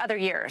not like other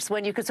years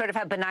when you could sort of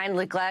have benign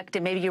neglect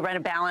and maybe you run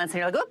a balance and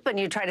you're like, oop, and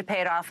you try to pay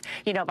it off,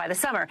 you know, by the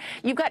summer.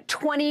 You've got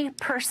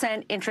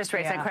 20% interest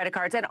rates on credit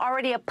cards and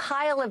already a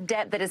pile of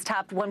debt that has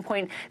topped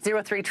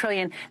 $1.03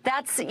 trillion.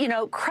 That's, you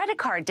know, credit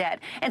card debt.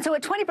 And so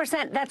at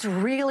 20%, that's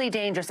really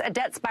dangerous. A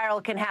debt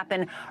spiral can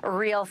happen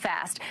real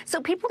fast.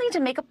 So people need to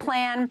make a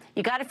plan.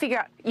 You got to figure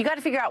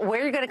out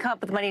where you're going to come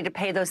up with money to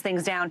pay those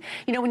things down.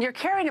 You know, when you're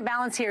carrying a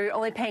balance here, you're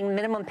only paying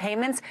minimum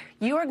payments.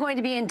 You are going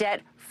to be in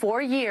debt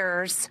for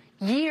years.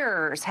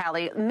 years,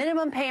 Hallie.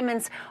 Minimum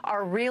payments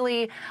are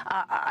really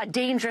a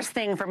dangerous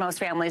thing for most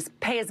families.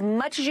 Pay as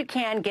much as you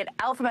can, get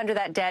out from under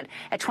that debt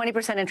at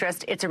 20%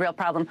 interest. It's a real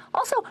problem.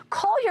 Also,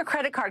 call your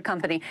credit card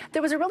company.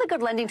 There was a really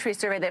good Lending Tree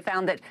survey that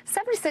found that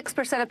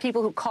 76% of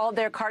people who called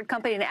their card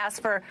company and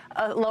asked for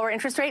a lower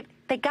interest rate,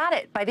 they got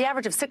it by the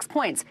average of 6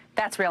 points.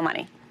 That's real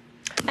money.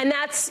 And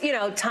that's, you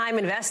know, time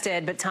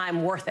invested, but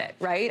time worth it,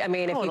 right? I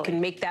mean, if you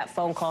can make that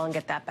phone call and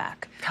get that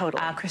back.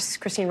 Totally.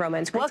 Christine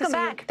Romans, welcome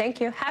back.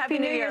 Thank you. Happy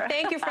New Year.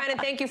 Thank you, friend, and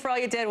thank you for all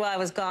you did while I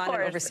was gone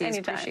and overseas.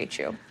 Anytime. Appreciate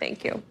you.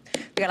 Thank you.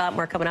 We got a lot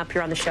more coming up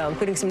here on the show,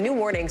 including some new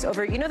warnings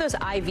over, you know, those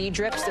IV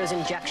drips, those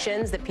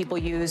injections that people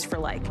use for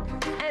like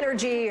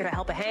energy or to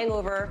help a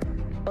hangover.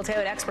 We'll tell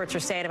you what experts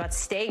are saying about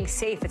staying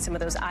safe at some of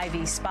those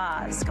IV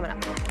spas. Coming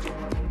up.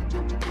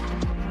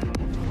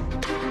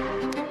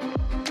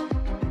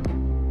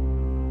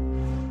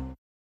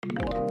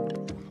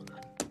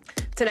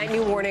 Tonight,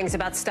 new warnings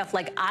about stuff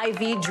like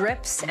IV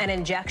drips and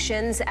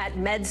injections at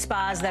med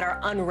spas that are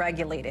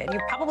unregulated.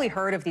 You've probably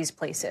heard of these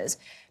places.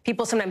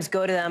 People sometimes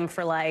go to them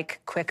for like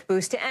quick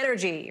boost to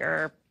energy,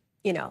 or,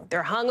 you know,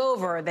 they're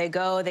hungover. They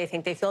go, they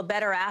think they feel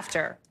better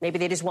after. Maybe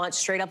they just want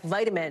straight up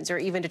vitamins or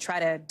even to try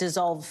to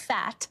dissolve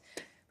fat.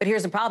 But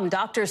here's the problem.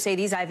 Doctors say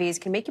these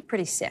IVs can make you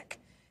pretty sick.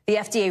 The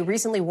FDA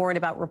recently warned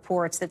about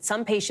reports that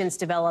some patients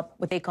develop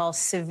what they call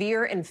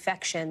severe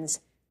infections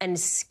and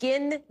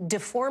skin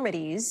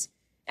deformities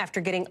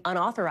after getting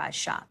unauthorized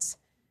shots.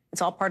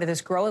 It's all part of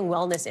this growing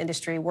wellness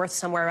industry worth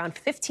somewhere around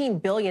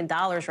 $15 billion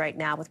right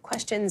now, with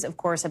questions, of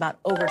course, about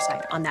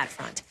oversight on that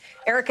front.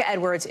 Erica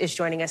Edwards is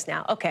joining us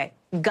now. Okay,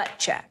 gut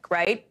check,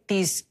 right?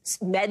 These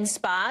med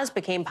spas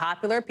became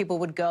popular. People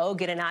would go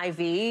get an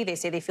IV. They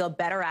say they feel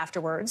better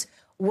afterwards.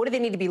 What do they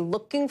need to be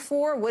looking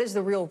for? What is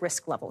the real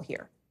risk level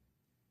here?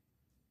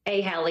 Hey,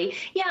 Hallie.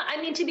 Yeah,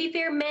 I mean, to be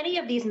fair, many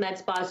of these med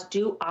spas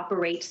do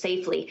operate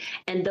safely,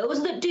 and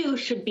those that do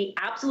should be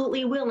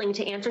absolutely willing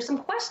to answer some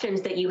questions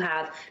that you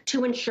have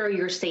to ensure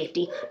your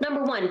safety.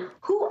 Number one,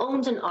 who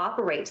owns and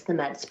operates the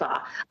med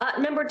spa?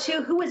 Number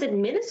two, who is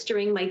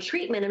administering my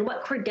treatment and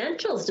what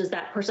credentials does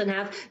that person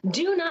have?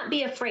 Do not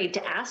be afraid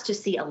to ask to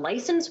see a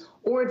license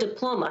or a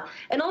diploma.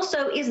 And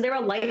also, is there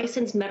a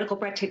licensed medical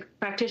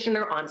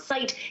practitioner on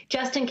site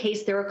just in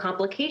case there are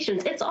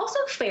complications? It's also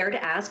fair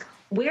to ask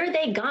where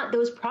they got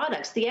those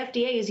products. The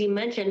FDA, as you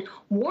mentioned,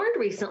 warned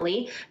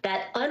recently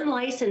that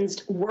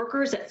unlicensed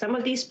workers at some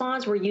of these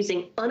spas were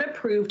using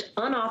unapproved,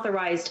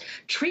 unauthorized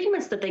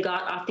treatments that they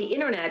got off the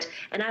internet.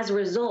 And as a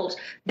result,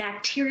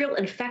 bacterial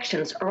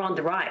infections are on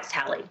the rise,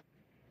 Hallie.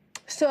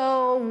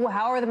 So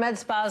how are the med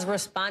spas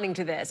responding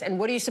to this? And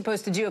what are you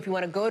supposed to do if you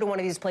want to go to one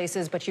of these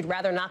places, but you'd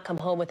rather not come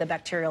home with a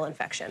bacterial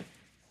infection?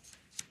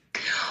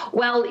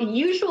 Well,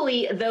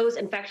 usually those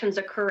infections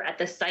occur at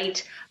the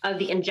site of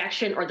the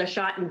injection or the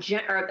shot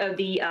or of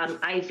the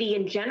IV,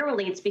 and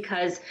generally it's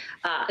because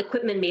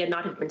equipment may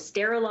not have been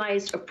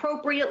sterilized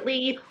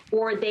appropriately,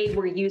 or they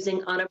were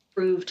using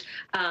unapproved,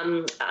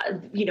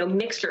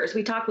 mixtures.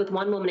 We talked with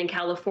one woman in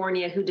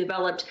California who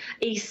developed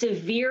a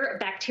severe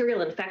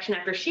bacterial infection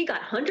after she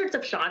got hundreds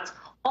of shots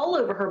all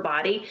over her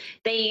body.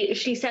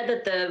 She said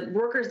that the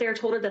workers there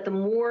told her that the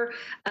more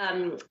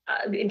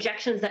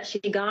injections that she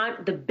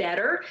got, the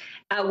better.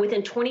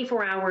 Within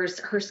 24 hours,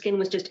 her skin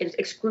was just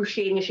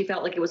excruciating and she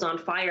felt like it was on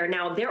fire.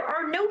 Now, there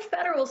are no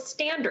federal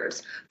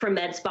standards for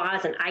med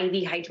spas and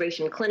IV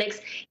hydration clinics.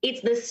 It's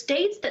the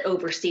states that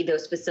oversee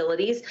those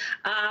facilities,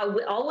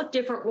 all with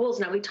different rules.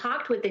 Now, we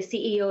talked with the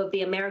CEO of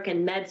the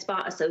American Med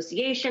Spa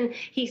Association.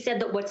 He said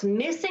that what's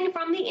missing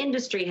from the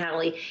industry,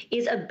 Hallie,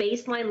 is a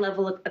baseline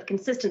level of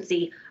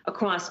consistency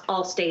across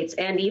all states,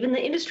 and even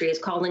the industry is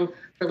calling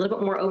for a little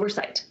bit more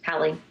oversight.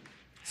 Hallie.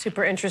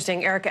 Super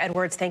interesting. Erica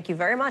Edwards, thank you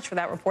very much for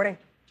that reporting.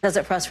 That's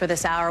it for us for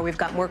this hour. We've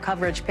got more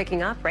coverage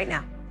picking up right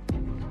now.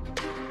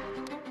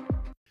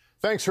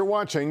 Thanks for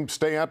watching.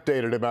 Stay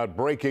updated about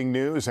breaking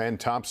news and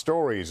top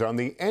stories on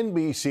the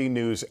NBC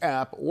News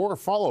app or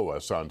follow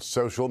us on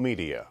social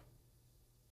media.